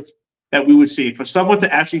the truth that we would see, for someone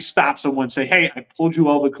to actually stop someone and say, hey, I pulled you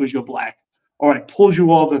over because you're black, or I pulled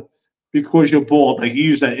you over because you're bald, like you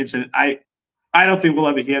use that incident. I don't think we'll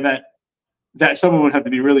ever hear that. That someone would have to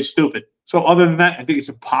be really stupid. So other than that, I think it's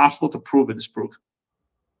impossible to prove or disprove.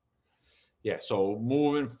 Yeah, so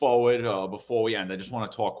moving forward, before we end, I just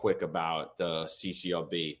want to talk quick about the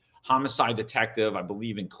CCRB. Homicide detective, I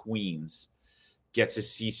believe in Queens, gets his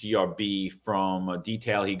CCRB from a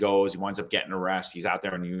detail. He goes, he winds up getting arrested. He's out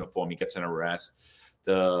there in uniform. He gets an arrest.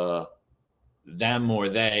 Them or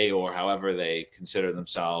they, or however they consider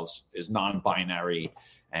themselves, is non-binary,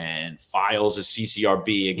 and files a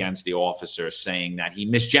CCRB against the officer saying that he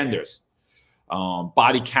misgenders.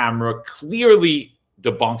 Body camera clearly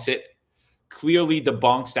debunks it. Clearly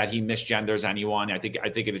debunks that he misgenders anyone. I think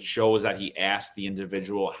it shows that he asked the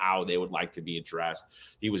individual how they would like to be addressed.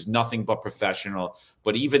 He was nothing but professional.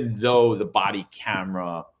 But even though the body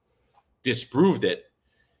camera disproved it,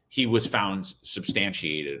 he was found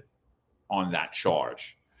substantiated on that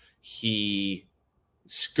charge. He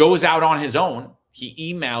goes out on his own.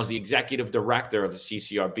 He emails the executive director of the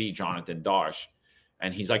CCRB, Jonathan Darsh,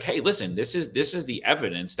 and he's like, hey, listen, this is the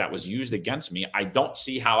evidence that was used against me. I don't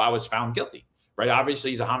see how I was found guilty, right? Obviously,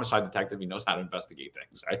 he's a homicide detective. He knows how to investigate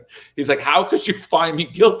things, right? He's like, how could you find me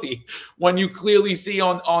guilty when you clearly see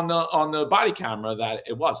on the body camera that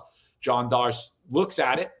it was? John Darsh looks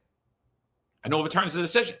at it and overturns the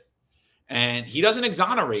decision. And he doesn't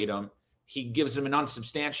exonerate him. He gives him an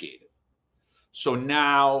unsubstantiated. So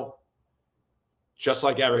now, just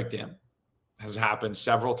like Eric Dim, has happened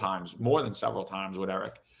several times, more than several times with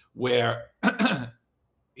Eric, where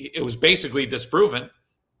it was basically disproven.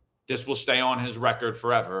 This will stay on his record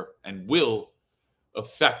forever and will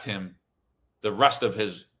affect him the rest of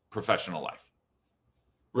his professional life,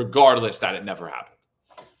 regardless that it never happened.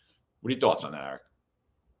 What are your thoughts on that, Eric?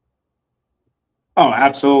 Oh,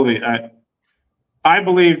 absolutely. I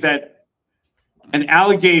believe that an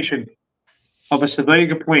allegation of a civilian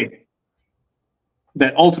complaint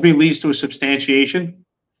that ultimately leads to a substantiation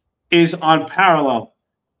is on parallel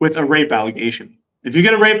with a rape allegation. If you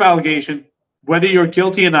get a rape allegation, whether you're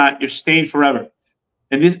guilty or not, you're stained forever.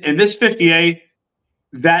 In this 50A,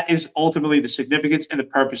 that is ultimately the significance and the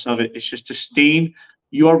purpose of it. It's just to stain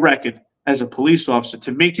your record as a police officer,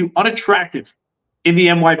 to make you unattractive in the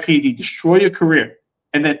NYPD, destroy your career,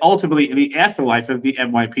 and then ultimately in the afterlife of the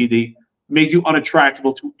NYPD, make you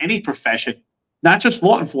unattractable to any profession. Not just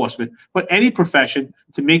law enforcement, but any profession,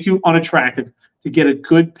 to make you unattractive to get a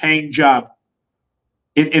good paying job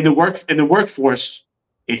in the workforce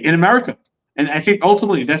in America. And I think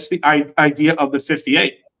ultimately that's the idea of the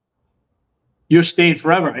 58. You're staying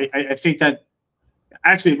forever. I think that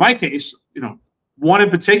actually in my case, one in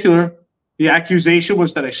particular, the accusation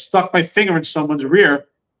was that I stuck my finger in someone's rear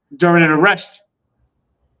during an arrest.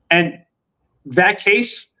 And that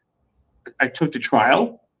case, I took to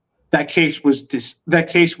trial. That case was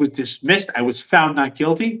dismissed. I was found not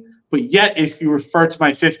guilty. But yet, if you refer to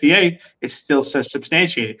my 58, it still says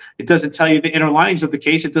substantiated. It doesn't tell you the inner linings of the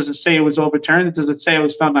case. It doesn't say it was overturned. It doesn't say I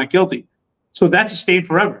was found not guilty. So that's a stain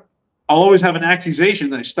forever. I'll always have an accusation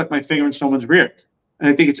that I stuck my finger in someone's rear. And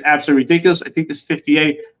I think it's absolutely ridiculous. I think this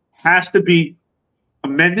 58 has to be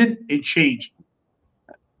amended and changed.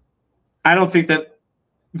 I don't think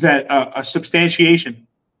that a substantiation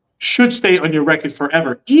should stay on your record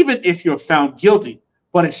forever, even if you're found guilty,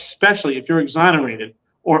 but especially if you're exonerated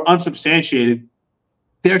or unsubstantiated.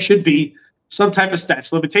 There should be some type of statute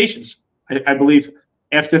of limitations. I believe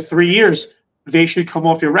after 3 years, they should come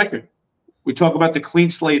off your record. We talk about the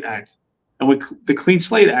Clean Slate Act. And with the Clean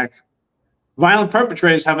Slate Act, violent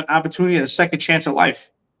perpetrators have an opportunity at a second chance at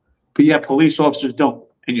life, but yet police officers don't,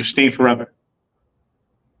 and you're staying forever.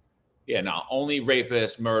 Yeah, no, only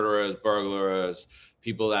rapists, murderers, burglars,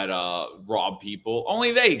 people that rob people,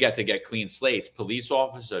 only they get to get clean slates. Police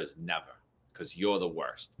officers, never, because you're the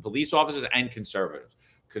worst. Police officers and conservatives,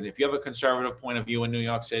 because if you have a conservative point of view in New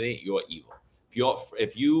York City, you're evil.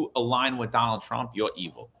 If you align with Donald Trump, you're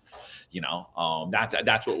evil.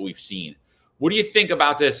 That's what we've seen. What do you think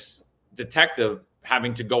about this detective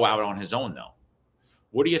having to go out on his own, though?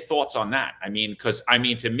 What are your thoughts on that?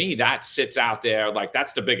 To me, that sits out there like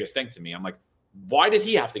that's the biggest thing to me. I'm like, why did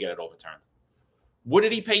he have to get it overturned? What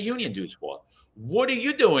did he pay union dues for? What are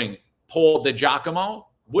you doing, Paul DiGiacomo?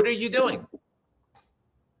 What are you doing?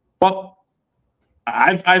 Well,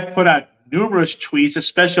 I've put out numerous tweets,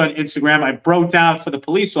 especially on Instagram. I broke down for the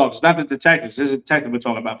police officers, not the detectives. This is a detective we're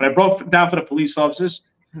talking about, but I broke down for the police officers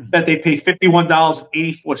that they pay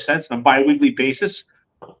 $51.84 on a biweekly basis.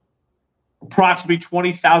 Approximately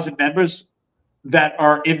 20,000 members that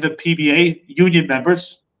are in the PBA union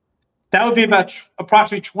members. That would be about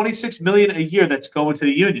approximately $26 million a year that's going to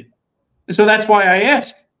the union. And so that's why I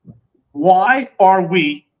ask, why are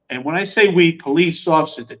we, and when I say we, police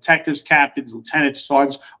officers, detectives, captains, lieutenants,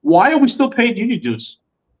 sergeants, why are we still paying union dues?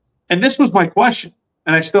 And this was my question,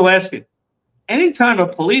 and I still ask it. Anytime a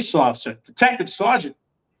police officer, detective, sergeant,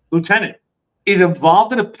 lieutenant is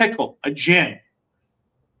involved in a pickle, a jam,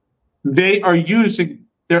 they are using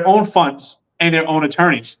their own funds and their own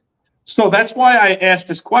attorneys. So that's why I asked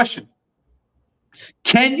this question.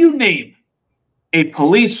 Can you name a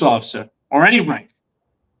police officer or any rank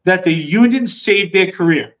that the union saved their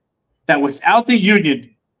career, that without the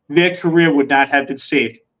union, their career would not have been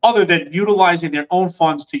saved, other than utilizing their own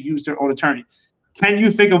funds to use their own attorney? Can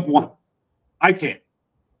you think of one? I can't.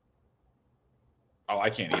 Oh, I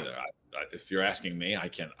can't either. If you're asking me, I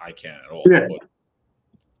can't at all. Yeah. But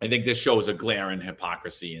I think this shows a glaring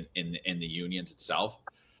hypocrisy in the unions itself.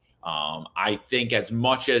 I think as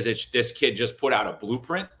much as this kid just put out a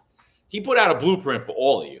blueprint, he put out a blueprint for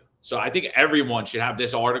all of you. So I think everyone should have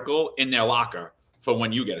this article in their locker for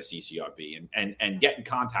when you get a CCRB and get in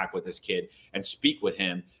contact with this kid and speak with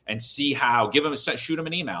him and see how, shoot him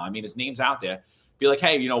an email. I mean, his name's out there. Be like,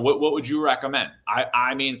 hey, what would you recommend?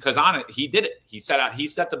 I mean, because on it, he did it. He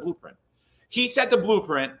set the blueprint. He set the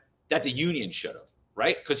blueprint that the union should have,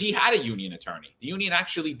 right? Because he had a union attorney. The union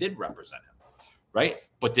actually did represent him, right?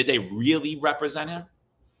 But did they really represent him?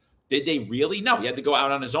 Did they really? No, he had to go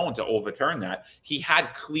out on his own to overturn that. He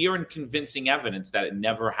had clear and convincing evidence that it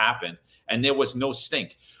never happened, and there was no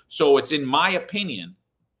stink. So it's in my opinion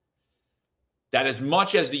that as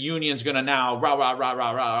much as the union's going to now rah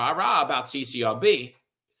about CCRB,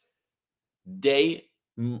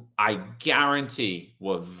 I guarantee,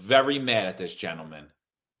 were very mad at this gentleman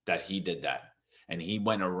that he did that. And he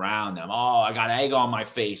went around them. Oh, I got egg on my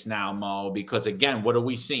face now, Mo, because again, what are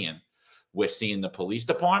we seeing? We're seeing the police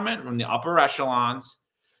department from the upper echelons,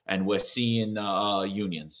 and we're seeing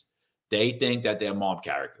unions. They think that they're mob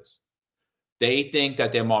characters. They think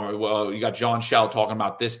that they're mob. Well, you got John Shell talking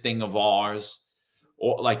about this thing of ours,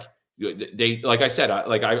 or like I said,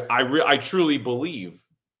 I truly believe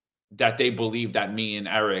that they believe that me and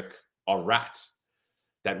Eric are rats,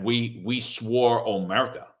 that we swore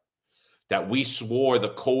omerta, that we swore the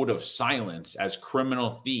code of silence as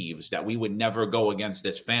criminal thieves, that we would never go against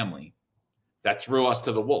this family that threw us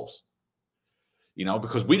to the wolves,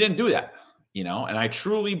 because we didn't do that, and I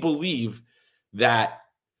truly believe that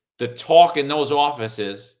the talk in those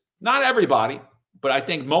offices, not everybody, but I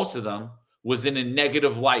think most of them, was in a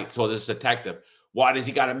negative light toward this detective. Why does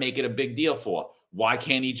he got to make it a big deal for? Why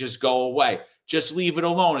can't he just go away? Just leave it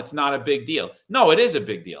alone. It's not a big deal. No, it is a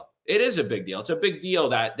big deal. It is a big deal. It's a big deal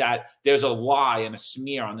that there's a lie and a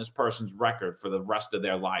smear on this person's record for the rest of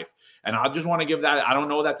their life. And I just want to give that. I don't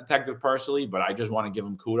know that detective personally, but I just want to give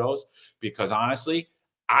him kudos, because honestly,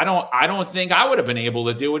 I don't think I would have been able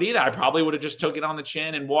to do it either. I probably would have just took it on the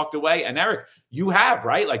chin and walked away. And Eric, you have,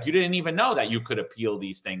 right? Like, you didn't even know that you could appeal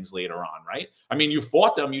these things later on, right? I mean, you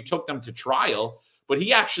fought them, you took them to trial, but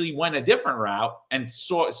he actually went a different route and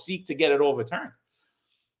seek to get it overturned.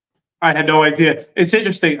 I had no idea. It's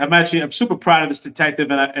interesting. I'm super proud of this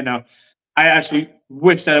detective, and I actually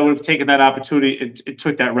wish that I would have taken that opportunity and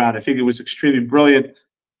took that route. I think it was extremely brilliant.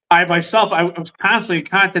 I myself, I was constantly in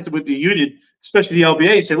contact with the union, especially the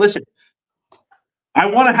LBA, and said, listen, I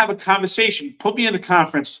want to have a conversation. Put me in a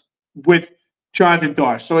conference with Jonathan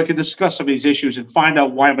Darr so I can discuss some of these issues and find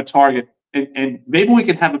out why I'm a target. And maybe we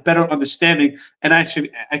can have a better understanding, and I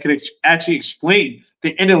could actually explain the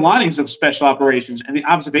inner linings of special operations and the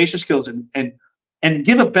observation skills, and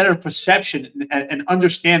give a better perception and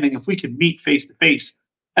understanding if we can meet face to face.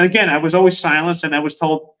 And again, I was always silenced, and I was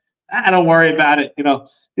told, don't worry about it.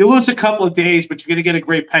 You lose a couple of days, but you're going to get a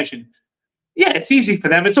great pension. Yeah, it's easy for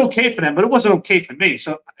them. It's okay for them, but it wasn't okay for me.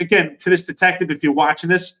 So again, to this detective, if you're watching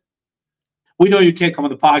this, we know you can't come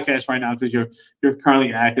on the podcast right now because you're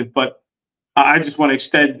currently active, but I just want to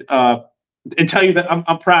extend and tell you that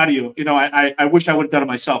I'm proud of you. I wish I would have done it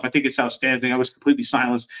myself. I think it's outstanding. I was completely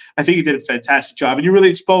silenced. I think you did a fantastic job, and you really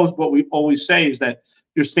exposed what we always say is that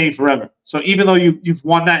you're staying forever. So even though you've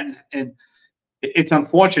won that, and it's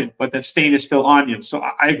unfortunate, but that stain is still on you. So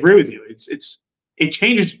I agree with you. It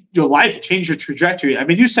changes your life. It changes your trajectory. I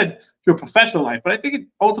mean, you said your professional life, but I think it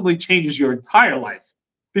ultimately changes your entire life,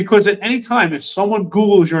 because at any time, if someone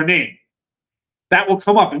Googles your name, that will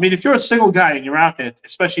come up. I mean, if you're a single guy and you're out there,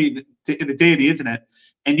 especially in the day of the internet,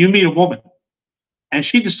 and you meet a woman, and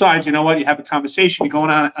she decides, you know what, you have a conversation, you're going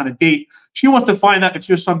on a date. She wants to find out if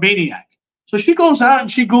you're some maniac. So she goes out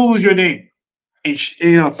and she Googles your name. And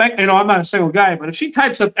she, I'm not a single guy, but if she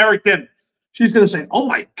types up Eric Dim, she's going to say, oh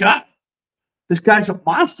my God, this guy's a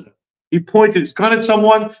monster. He pointed his gun at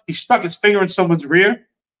someone. He stuck his finger in someone's rear.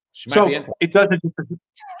 So it doesn't just.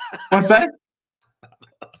 What's that?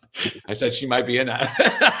 I said she might be in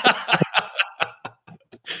that.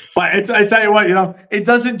 But I tell you what, it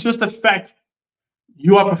doesn't just affect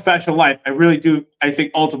your professional life. I really do. I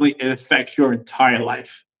think ultimately it affects your entire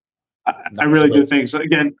life. I really do think so.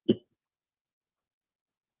 Again,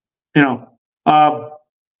 there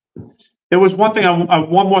was one thing,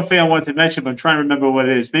 one more thing I wanted to mention, but I'm trying to remember what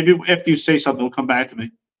it is. Maybe after you say something, it'll come back to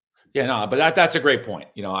me. Yeah, no, but that's a great point.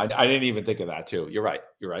 I didn't even think of that too. You're right.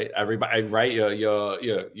 Everybody, right? Your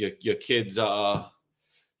kids,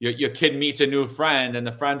 your kid meets a new friend, and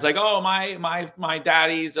the friend's like, "Oh, my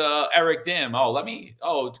daddy's Eric Dim.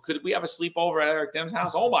 Could we have a sleepover at Eric Dim's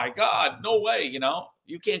house? Oh my God, no way. You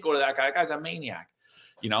can't go to that guy. That guy's a maniac.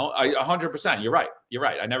 100%. You're right.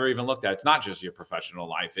 I never even looked at it. It's not just your professional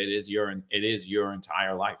life. It is your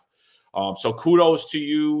entire life. So kudos to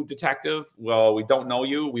you, detective. Well, we don't know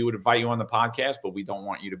you. We would invite you on the podcast, but we don't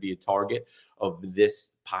want you to be a target of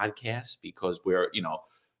this podcast because we're,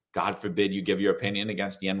 God forbid you give your opinion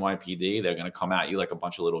against the NYPD. They're going to come at you like a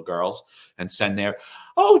bunch of little girls and send their,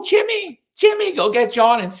 oh, Jimmy, go get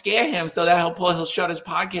John and scare him so that he'll shut his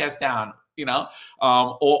podcast down.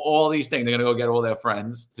 All these things. They're going to go get all their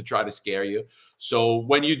friends to try to scare you. So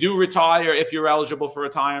when you do retire, if you're eligible for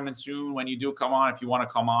retirement soon, when you do come on, if you want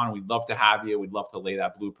to come on, we'd love to have you. We'd love to lay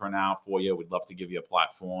that blueprint out for you. We'd love to give you a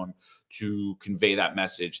platform to convey that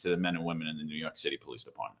message to the men and women in the New York City Police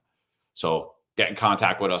Department. So get in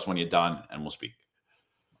contact with us when you're done and we'll speak.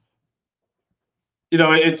 It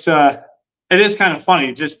is kind of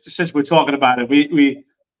funny just since we're talking about it. We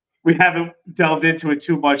haven't delved into it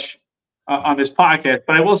too much on this podcast,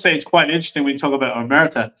 but I will say it's quite interesting when you talk about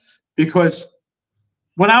Omerta, because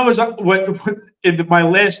when I was in my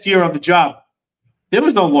last year on the job, there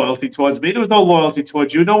was no loyalty towards me. There was no loyalty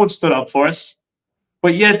towards you. No one stood up for us,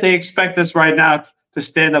 but yet they expect us right now to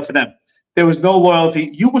stand up for them. There was no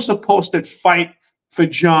loyalty. You were supposed to fight for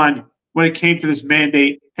John when it came to this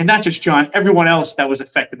mandate, and not just John, everyone else that was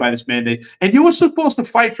affected by this mandate. And you were supposed to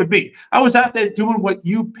fight for me. I was out there doing what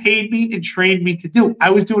you paid me and trained me to do. I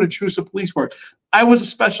was doing intrusive police work. I was a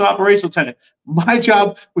special operations lieutenant. My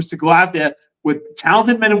job was to go out there with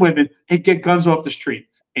talented men and women and get guns off the street.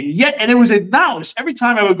 And it was acknowledged every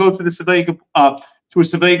time I would go to the civilian to a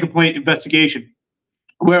civilian complaint investigation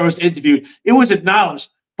where I was interviewed. It was acknowledged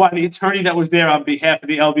by the attorney that was there on behalf of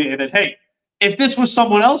the LBA that, hey, if this was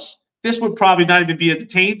someone else, this would probably not even be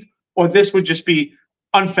detained, or this would just be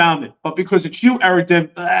unfounded. But because it's you, Eric Dim,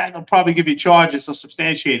 they'll probably give you charges or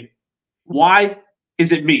substantiate it. Why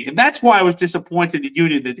is it me? And that's why I was disappointed in the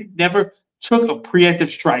union that they never took a preemptive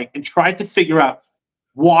strike and tried to figure out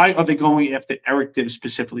why are they going after Eric Dim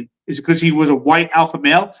specifically? Is it because he was a white alpha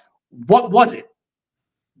male? What was it?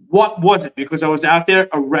 What was it? Because I was out there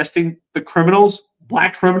arresting the criminals,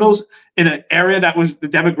 black criminals, in an area that was the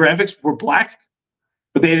demographics were black,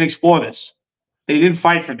 but they didn't explore this. They didn't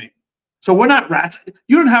fight for me. So we're not rats.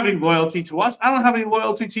 You don't have any loyalty to us. I don't have any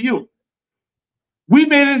loyalty to you. We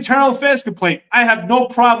made an internal affairs complaint. I have no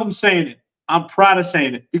problem saying it. I'm proud of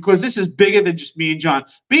saying it because this is bigger than just me and John.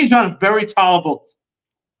 Me and John are very tolerable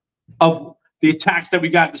of the attacks that we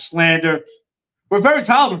got, the slander. We're very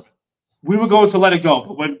tolerant. We were going to let it go.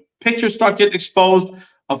 But when pictures start getting exposed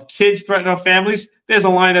of kids threatening our families, there's a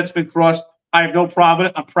line that's been crossed. I have no problem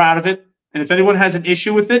with it. I'm proud of it. And if anyone has an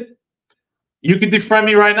issue with it, you can defriend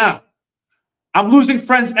me right now. I'm losing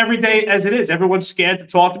friends every day as it is. Everyone's scared to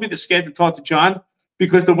talk to me. They're scared to talk to John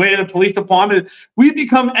because the way to the police department, we've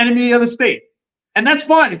become enemy of the state. And that's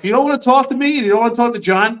fine. If you don't want to talk to me and you don't want to talk to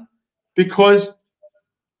John because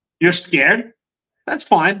you're scared, that's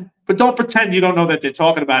fine. But don't pretend you don't know that they're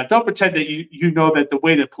talking about it. Don't pretend that you know that the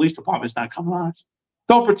way to the police department is not coming on us.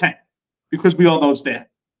 Don't pretend because we all know it's there.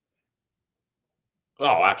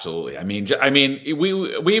 Oh, absolutely. I mean,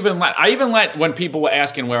 we even let when people were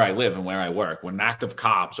asking where I live and where I work, when active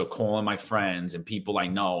cops are calling my friends and people I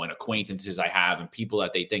know and acquaintances I have and people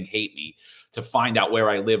that they think hate me to find out where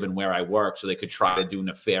I live and where I work so they could try to do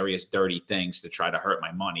nefarious, dirty things to try to hurt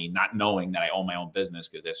my money, not knowing that I own my own business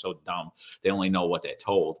because they're so dumb. They only know what they're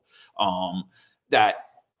told. That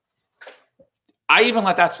I even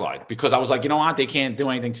let that slide because I was like, you know what? They can't do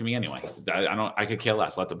anything to me anyway. I could care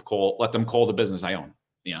less. Let them call the business I own.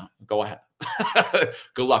 Go ahead.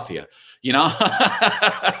 Good luck to you.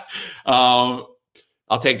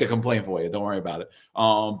 I'll take the complaint for you. Don't worry about it.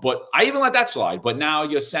 But I even let that slide. But now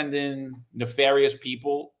you're sending nefarious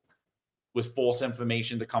people with false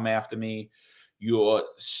information to come after me. You're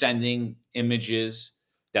sending images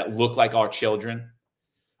that look like our children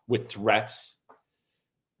with threats,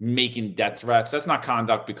 making death threats. That's not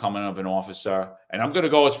conduct becoming of an officer. And I'm going to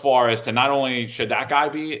go as far as to not only should that guy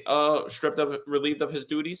be relieved of his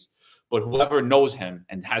duties, but whoever knows him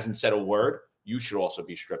and hasn't said a word, you should also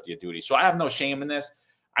be stripped of your duties. So I have no shame in this.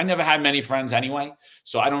 I never had many friends anyway,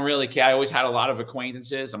 so I don't really care. I always had a lot of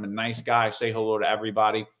acquaintances. I'm a nice guy. I say hello to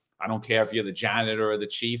everybody. I don't care if you're the janitor or the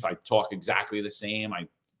chief. I talk exactly the same.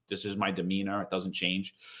 This is my demeanor. It doesn't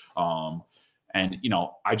change. And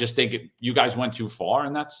I just think you guys went too far,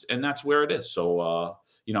 and that's where it is. So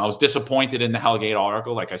I was disappointed in the Hellgate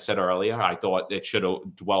article. Like I said earlier, I thought it should have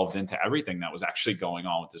delved into everything that was actually going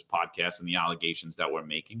on with this podcast and the allegations that we're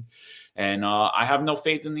making. And I have no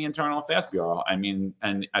faith in the Internal Affairs Bureau. I mean,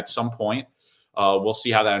 and at some point, we'll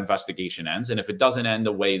see how that investigation ends. And if it doesn't end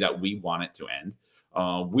the way that we want it to end,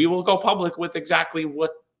 we will go public with exactly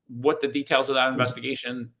what the details of that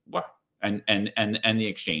investigation were and the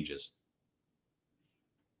exchanges.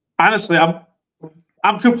 Honestly,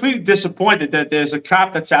 I'm completely disappointed that there's a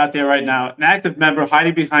cop that's out there right now, an active member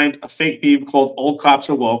hiding behind a fake meme called Old Cops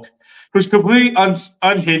Are Woke, who's completely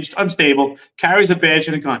unhinged, unstable, carries a badge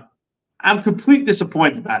and a gun. I'm completely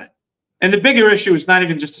disappointed about it. And the bigger issue is not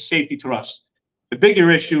even just a safety to us. The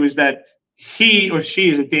bigger issue is that he or she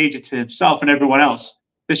is a danger to himself and everyone else.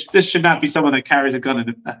 This should not be someone that carries a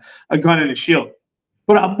gun and a shield.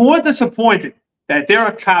 But I'm more disappointed that there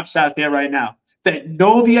are cops out there right now that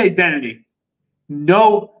know the identity.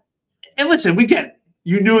 No, and listen, we get it.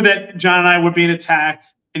 You knew that John and I were being attacked,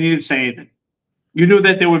 and you didn't say anything. You knew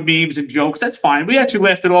that there were memes and jokes. That's fine. We actually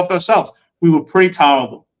laughed it off ourselves. We were pretty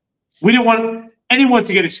tolerable. We didn't want anyone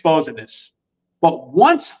to get exposed to this. But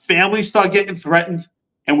once families start getting threatened,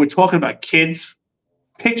 and we're talking about kids,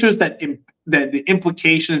 pictures that the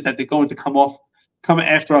implication is that they're going to come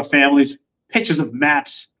after our families, pictures of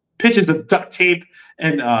maps, pictures of duct tape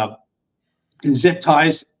and zip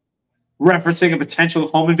ties, referencing a potential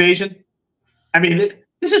home invasion. I mean,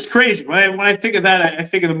 this is crazy. When I think of that, I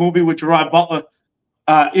think of the movie with Gerard Butler.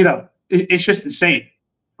 It's just insane.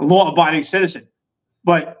 A law-abiding citizen.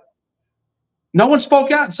 But no one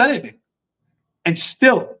spoke out and said anything. And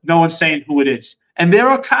still, no one's saying who it is. And there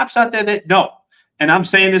are cops out there that know. And I'm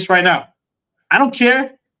saying this right now. I don't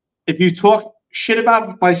care if you talk shit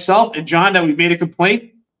about myself and John that we made a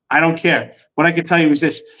complaint. I don't care. What I can tell you is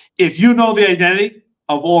this. If you know the identity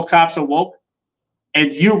of All Cops Are Woke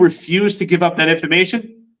and you refuse to give up that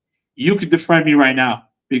information, you can defriend me right now.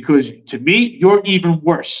 Because to me, you're even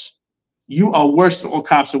worse. You are worse than All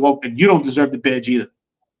Cops Are Woke, and you don't deserve the badge either.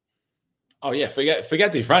 Oh yeah, forget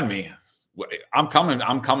defriend me. I'm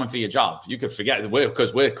coming for your job. You could forget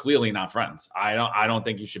because we're clearly not friends. I don't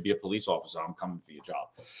think you should be a police officer. I'm coming for your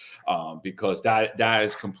job because that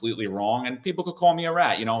is completely wrong. And people could call me a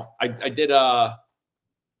rat.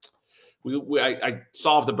 I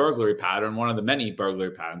solved a burglary pattern, one of the many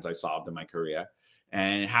burglary patterns I solved in my career,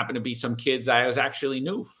 and it happened to be some kids that I was actually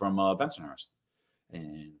knew from Bensonhurst.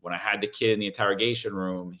 And when I had the kid in the interrogation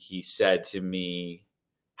room, he said to me,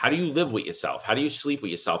 "How do you live with yourself? How do you sleep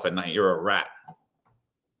with yourself at night? You're a rat."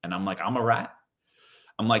 And I'm like, "I'm a rat?"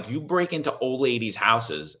 I'm like, "You break into old ladies'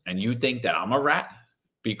 houses and you think that I'm a rat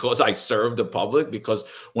because I serve the public? Because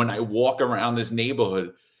when I walk around this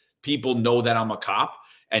neighborhood, people know that I'm a cop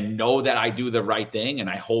and know that I do the right thing and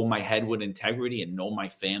I hold my head with integrity and know my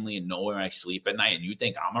family and know where I sleep at night, and you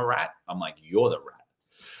think I'm a rat?" I'm like, "You're the rat."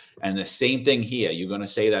 And the same thing here. You're going to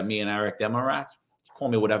say that me and Eric them are rats? Call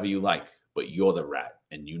me whatever you like, but you're the rat.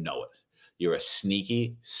 And you know it. You're a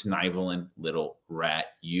sneaky, sniveling little rat.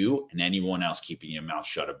 You and anyone else keeping your mouth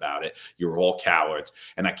shut about it. You're all cowards.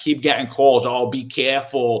 And I keep getting calls. "Oh, be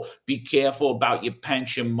careful. Be careful about your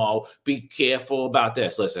pension, Mo. Be careful about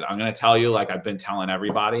this." Listen, I'm going to tell you, like I've been telling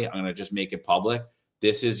everybody, I'm going to just make it public.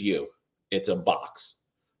 This is you. It's a box,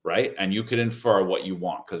 right? And you could infer what you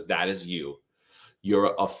want because that is you.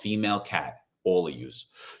 You're a female cat, all of yous.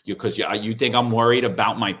 Because you think I'm worried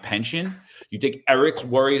about my pension? You think Eric's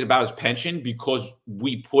worries about his pension because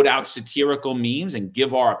we put out satirical memes and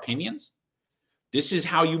give our opinions? This is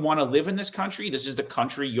how you want to live in this country? This is the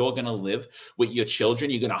country you're going to live with your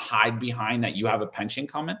children? You're going to hide behind that you have a pension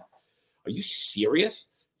coming? Are you serious?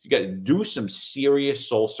 You got to do some serious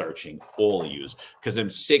soul searching, all of you, because I'm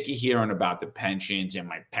sick of hearing about the pensions and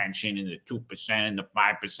my pension and the 2% and the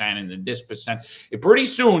 5% and the this percent. And pretty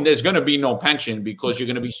soon there's going to be no pension because you're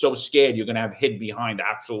going to be so scared you're going to have hid behind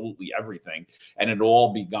absolutely everything and it'll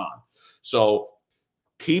all be gone. So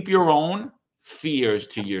keep your own, fears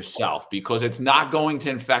to yourself, because it's not going to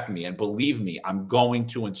infect me. And believe me, I'm going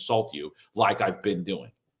to insult you like I've been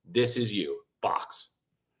doing. This is you, box.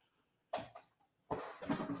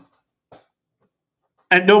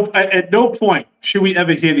 At no point should we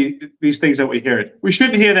ever hear these things that we're hearing. We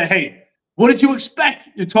shouldn't hear that, hey, what did you expect?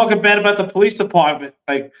 You're talking bad about the police department.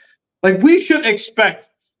 Like we should expect,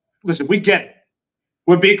 listen, we get it.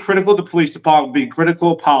 We're being critical of the police department, being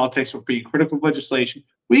critical of politics, we're being critical of legislation.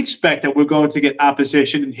 We expect that we're going to get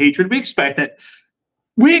opposition and hatred. We expect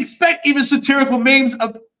even satirical memes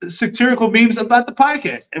about the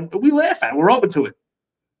podcast. And we laugh at it. We're open to it.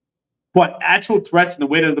 But actual threats and the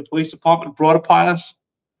way that the police department brought upon us,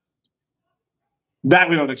 that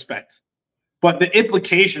we don't expect. But the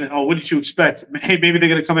implication, what did you expect? Hey, maybe they're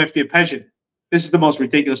going to come after your pension. This is the most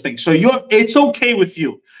ridiculous thing. So it's okay with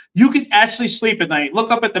you. You can actually sleep at night, look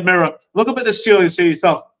up at the mirror, look up at the ceiling and say to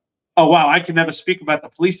yourself, oh, wow, I can never speak about the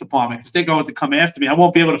police department because they're going to come after me. I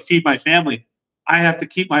won't be able to feed my family. I have to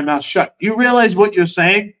keep my mouth shut. Do you realize what you're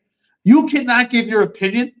saying? You cannot give your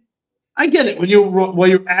opinion. I get it. When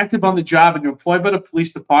you're active on the job and you're employed by the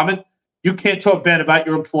police department, you can't talk bad about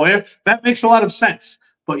your employer. That makes a lot of sense.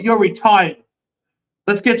 But you're retired.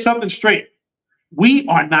 Let's get something straight. We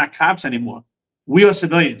are not cops anymore. We are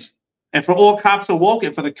civilians. And for all cops are woke,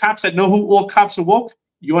 and for the cops that know who all cops are woke,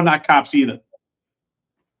 you're not cops either.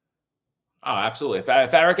 Oh, absolutely.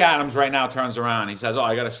 If Eric Adams right now turns around, he says, oh,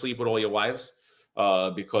 I got to sleep with all your wives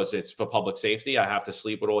because it's for public safety. I have to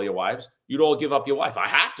sleep with all your wives. You'd all give up your wife. I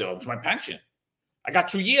have to. It's my pension. I got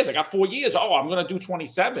 2 years. I got 4 years. Oh, I'm going to do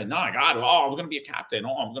 27. No, I got it. Oh, I'm going to be a captain.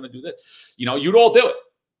 Oh, I'm going to do this. You'd all do it.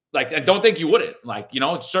 Like, and don't think you wouldn't. Like,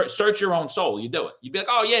 search your own soul. You do it. You'd be like,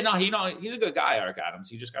 oh, yeah, no, he's a good guy, Eric Adams.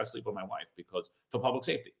 He just got to sleep with my wife because for public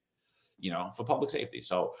safety. For public safety.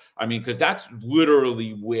 So, I mean, because that's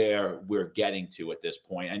literally where we're getting to at this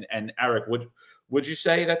point. And Eric, would you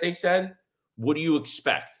say that they said, what do you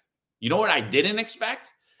expect? You know what I didn't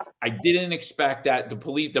expect? I didn't expect that the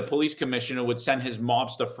police commissioner would send his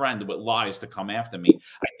mobster friend with lies to come after me.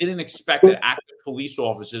 I didn't expect that active police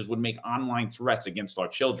officers would make online threats against our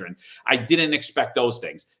children. I didn't expect those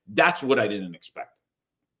things. That's what I didn't expect.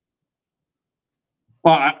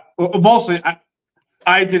 Well,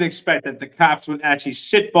 I did expect that the cops would actually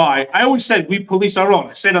sit by. I always said we police our own.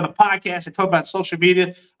 I said on the podcast, I talk about social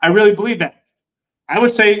media. I really believe that. I would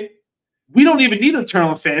say we don't even need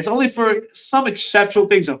internal affairs, only for some exceptional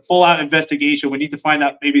things, a full-out investigation. We need to find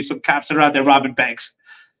out maybe some cops that are out there robbing banks.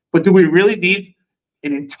 But do we really need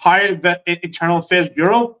an entire internal affairs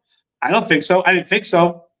bureau? I don't think so. I didn't think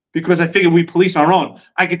so because I figured we police our own.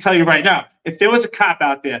 I can tell you right now, if there was a cop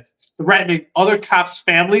out there threatening other cops'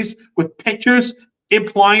 families with pictures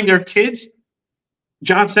implying their kids,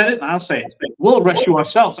 John said it, and I'll say it. We'll arrest you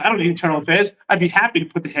ourselves. I don't need internal affairs. I'd be happy to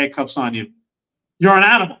put the handcuffs on you. You're an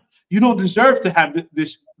animal. You don't deserve to have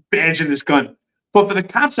this badge and this gun. But for the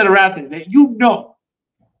cops that are out there, that you know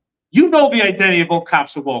the identity of all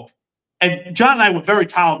cops are woke. And John and I were very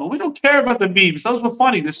tolerable. We don't care about the memes. Those were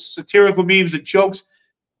funny, the satirical memes, the jokes.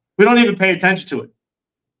 We don't even pay attention to it.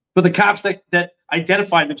 For the cops that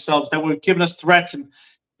identified themselves, that were giving us threats and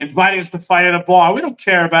inviting us to fight at a bar, we don't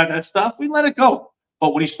care about that stuff. We let it go.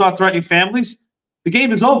 But when you start threatening families, the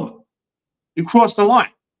game is over. You cross the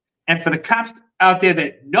line. And for the cops out there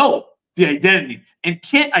that know the identity and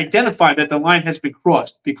can't identify that the line has been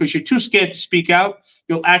crossed because you're too scared to speak out,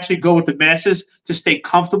 you'll actually go with the masses to stay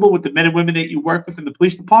comfortable with the men and women that you work with in the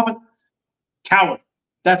police department. Coward.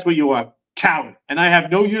 That's what you are. Coward. And I have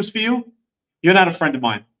no use for you. You're not a friend of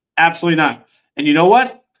mine. Absolutely not. And you know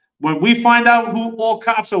what? When we find out who all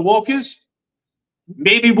cops are woke is,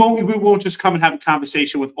 maybe we won't just come and have a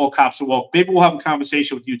conversation with all cops are woke. Maybe we'll have a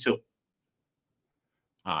conversation with you too.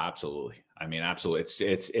 Oh, absolutely. I mean, absolutely.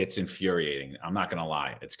 It's infuriating. I'm not going to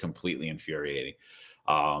lie. It's completely infuriating.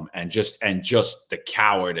 And just the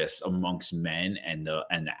cowardice amongst men and the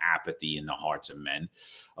apathy in the hearts of men,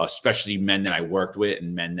 especially men that I worked with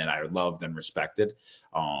and men that I loved and respected.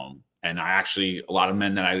 And a lot of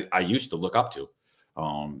men that I used to look up to.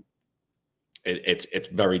 It's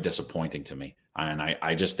very disappointing to me. And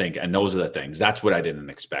I just think, and those are the things, that's what I didn't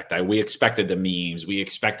expect. We expected the memes. We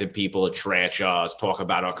expected people to trash us, talk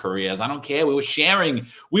about our careers. I don't care. We were sharing them.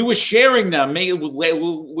 We were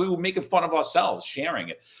making fun of ourselves, sharing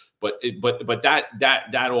it. But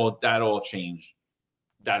that all changed.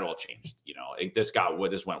 That all changed. This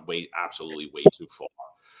went absolutely way too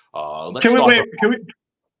far.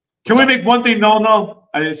 Can we make one thing? No.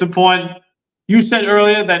 It's important. You said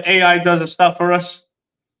earlier that AI does the stuff for us.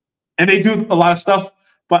 And they do a lot of stuff,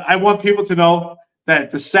 but I want people to know that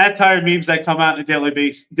the satire memes that come out on a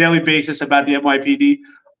daily basis about the NYPD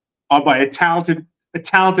are by a talented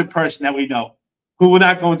person that we know, who we're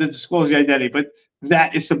not going to disclose the identity, but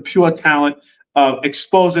that is some pure talent of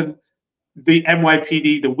exposing the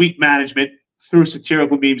NYPD, the weak management through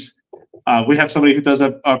satirical memes. We have somebody who does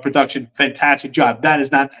a production fantastic job. That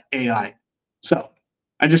is not AI. So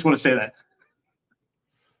I just want to say that.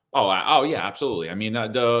 Oh yeah, absolutely. I mean,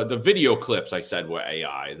 the video clips I said were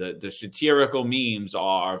AI. The satirical memes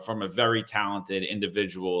are from a very talented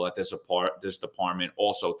individual at this department,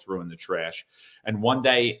 also threw in the trash. And one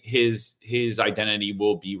day his identity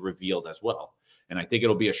will be revealed as well. And I think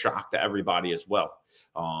it'll be a shock to everybody as well,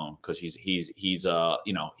 because he's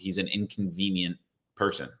an inconvenient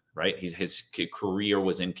person. Right. His career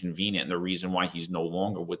was inconvenient. And the reason why he's no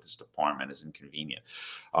longer with this department is inconvenient.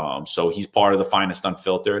 So he's part of the Finest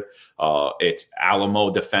Unfiltered. It's Alamo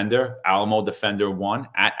Defender 1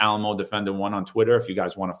 at Alamo Defender 1 on Twitter. If you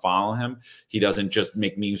guys want to follow him, he doesn't just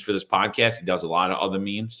make memes for this podcast. He does a lot of other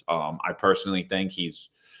memes. I personally think he's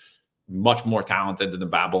much more talented than the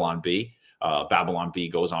Babylon Bee. Babylon Bee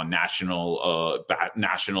goes on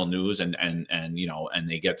national news and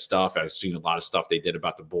they get stuff. I've seen a lot of stuff they did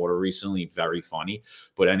about the border recently, very funny.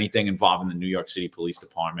 But anything involving the New York City Police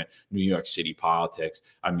Department, New York City politics,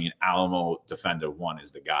 I mean, Alamo Defender 1 is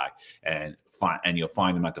the guy, and you'll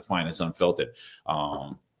find him at the Finest Unfiltered.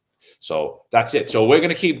 So that's it. So we're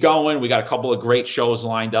gonna keep going. We got a couple of great shows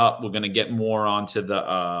lined up. We're gonna get more onto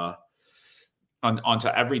the onto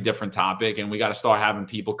every different topic, and we got to start having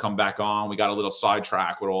people come back on. We got a little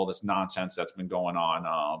sidetrack with all this nonsense that's been going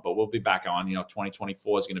on, but we'll be back on.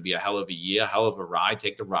 2024 is going to be a hell of a year, hell of a ride.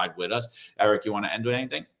 Take the ride with us. Eric, you want to end with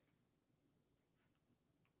anything?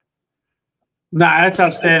 Nah, that's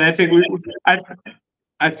outstanding.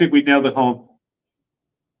 I think we nailed it home.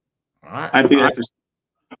 All right. I think that's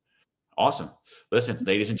awesome. Listen,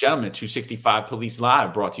 ladies and gentlemen, 265 Police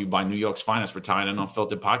Live, brought to you by New York's finest retired and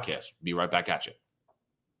unfiltered podcast. Be right back at you.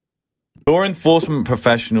 Law enforcement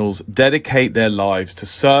professionals dedicate their lives to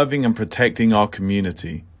serving and protecting our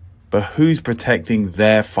community. But who's protecting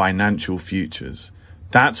their financial futures?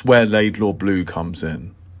 That's where Laidlaw Blue comes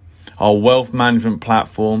in. Our wealth management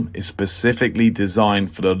platform is specifically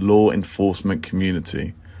designed for the law enforcement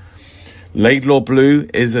community. Laidlaw Blue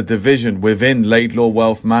is a division within Laidlaw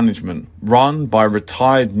Wealth Management, run by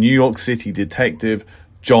retired New York City detective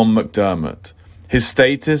John McDermott. His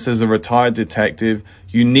status as a retired detective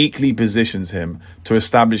uniquely positions him to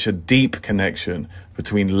establish a deep connection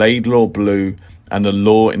between Laidlaw Blue and the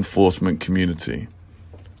law enforcement community.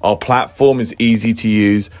 Our platform is easy to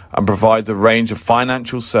use and provides a range of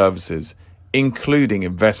financial services, including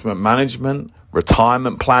investment management,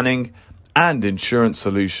 retirement planning, and insurance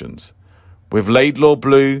solutions. With Laidlaw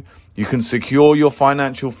Blue, you can secure your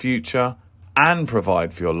financial future and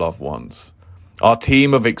provide for your loved ones. Our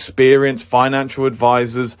team of experienced financial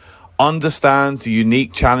advisors understands the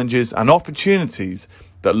unique challenges and opportunities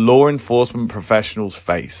that law enforcement professionals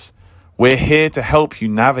face. We're here to help you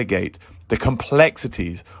navigate the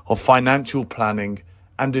complexities of financial planning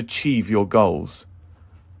and achieve your goals.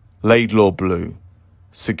 Laidlaw Blue.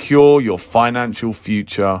 Secure your financial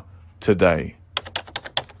future today.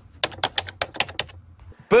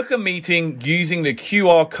 Book a meeting using the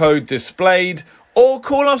QR code displayed or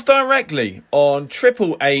call us directly on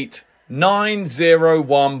 888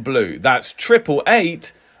 901 Blue. That's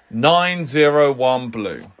 888 901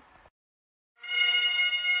 Blue.